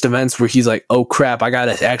first events where he's like, oh crap, I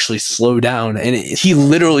gotta actually slow down. And he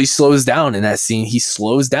literally slows down in that scene. He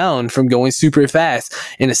slows down from going super fast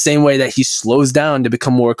in the same way that he slows down to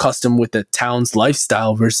become more accustomed with the town's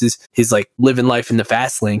lifestyle versus his like living life in the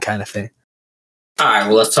fast lane kind of thing. All right,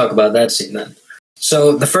 well, let's talk about that scene then.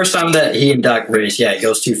 So the first time that he and Doc race, he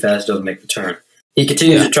goes too fast, doesn't make the turn. He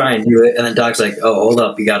continues to try and do it, and then Doc's like, oh, hold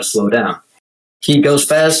up, you gotta slow down. He goes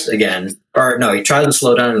fast again, or no, he tries to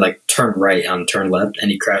slow down and like turn right on turn left,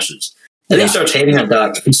 and he crashes. Then he starts hating on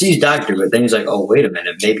Doc. He sees Doc do it, then he's like, oh, wait a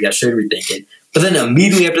minute, maybe I should rethink it. But then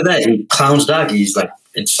immediately after that, he clowns Doc. He's like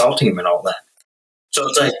insulting him and all that. So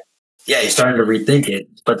it's like, he's starting to rethink it.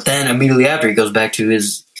 But then immediately after, he goes back to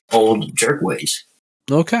his old jerk ways.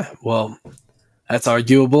 Okay, well, that's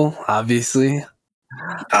arguable, obviously.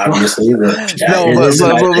 Obviously, come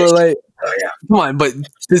on, but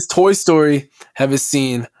this Toy Story have a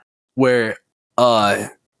scene where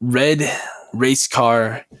red race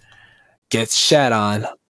car gets shat on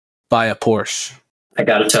by a Porsche. I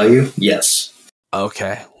gotta tell you, yes.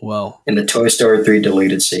 Okay, well, in the Toy Story 3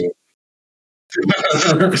 deleted scene.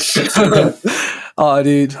 Oh,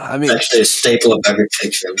 dude, I mean, it's actually a staple of every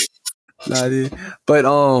picture. Nah, dude, but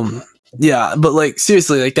yeah, but like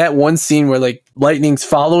seriously, like that one scene where like Lightning's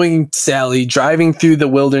following Sally, driving through the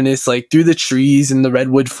wilderness, like through the trees in the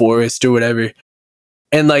redwood forest or whatever,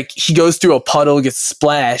 and like he goes through a puddle, gets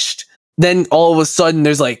splashed. Then all of a sudden,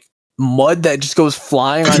 there's like mud that just goes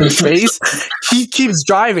flying on his face. He keeps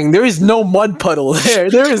driving. There is no mud puddle there.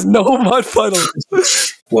 There is no mud puddle.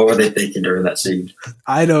 What were they thinking during that scene?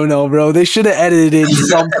 I don't know, bro. They should have edited in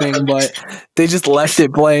something, but they just left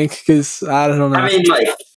it blank because I don't know. I mean, like,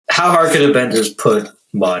 how hard could it have been to just put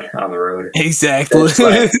mud on the road? Exactly.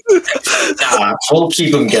 Like, nah, we'll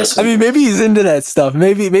keep him guessing. I mean, maybe he's into that stuff.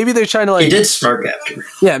 Maybe they're trying to like. He did smirk after.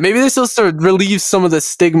 Yeah, maybe they're supposed to relieve some of the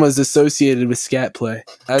stigmas associated with scat play.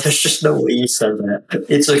 There's just no way you said that.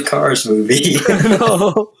 It's a Cars movie.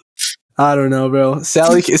 No. I don't know, bro.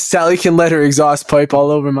 Sally can let her exhaust pipe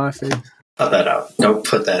all over my face. Cut that out. Don't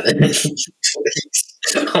put that in. Please.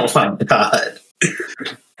 Oh my god.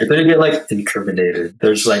 You're gonna get like incriminated.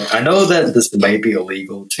 There's like, I know that this might be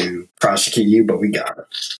illegal to prosecute you, but we got it.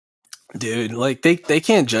 Dude, like they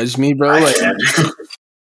can't judge me, bro. I can.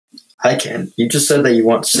 I can. You just said that you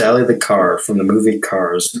want Sally the car from the movie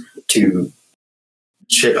Cars to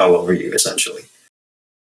shit all over you, essentially.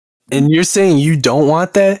 And you're saying you don't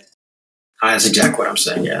want that? That's exactly what I'm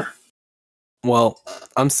saying, yeah. Well,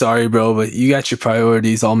 I'm sorry, bro, but you got your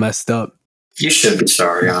priorities all messed up. You should be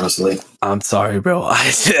sorry, honestly. I'm sorry, bro.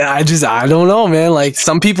 I don't know, man. Like,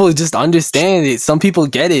 some people just understand it. Some people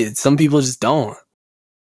get it. Some people just don't.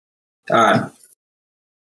 All right.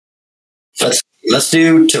 Let's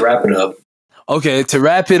do to wrap it up. Okay, to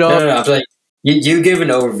wrap it up. No, I'm like, you give an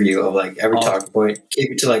overview of like every talking point.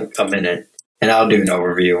 Keep it to like a minute, and I'll do an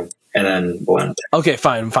overview, and then we'll end. Okay,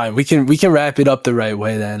 fine. We can wrap it up the right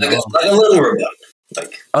way then. Like a little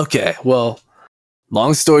redundant. Okay, well,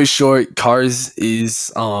 long story short, Cars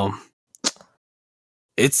is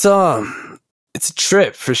it's a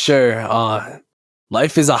trip for sure.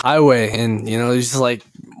 Life is a highway, and you just like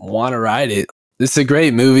want to ride it. It's a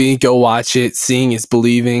great movie. Go watch it. Seeing is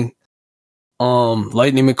believing.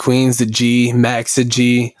 Lightning McQueen's a G, Max a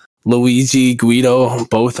G, Luigi, Guido,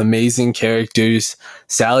 both amazing characters.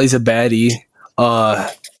 Sally's a baddie.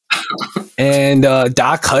 And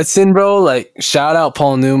Doc Hudson, bro, like shout out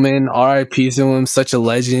Paul Newman, R.I.P. to him, such a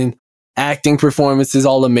legend. Acting performances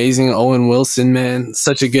all amazing. Owen Wilson, man,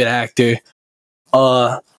 such a good actor.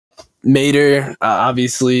 Mater,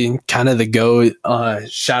 obviously, kind of the GOAT.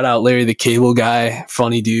 Shout out Larry the Cable Guy,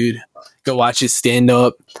 funny dude. Go watch his stand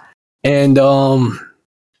up. And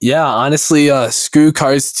yeah, honestly, screw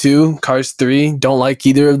Cars 2, Cars 3. Don't like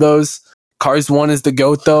either of those. Cars 1 is the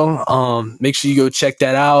GOAT though. Make sure you go check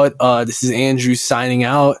that out. This is Andrew signing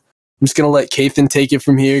out. I'm just gonna let Kethan take it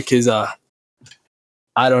from here because I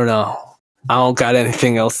don't know. I don't got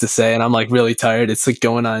anything else to say, and I'm like really tired. It's like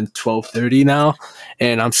going on 12:30 now,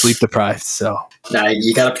 and I'm sleep deprived. So nah,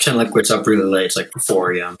 you gotta pretend like it's up really late. It's like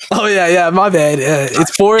 4 a.m. Oh yeah, my bad.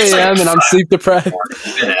 It's 4 a.m. and I'm sleep deprived.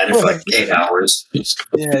 You've been at it for like 8 hours.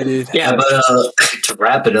 Yeah, dude. Yeah, but to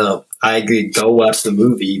wrap it up, I agree. Go watch the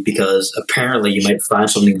movie because apparently you might find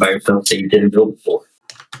something by yourself that you didn't know before.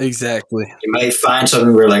 Exactly. You might find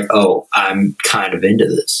something where like, oh, I'm kind of into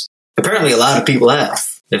this. Apparently, a lot of people have.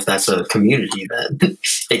 If that's a community that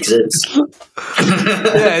exists.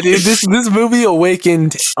 Yeah, dude, this movie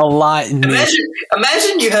awakened a lot in me.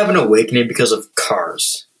 Imagine you have an awakening because of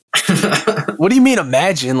Cars. What do you mean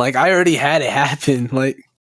imagine? Like, I already had it happen. Like,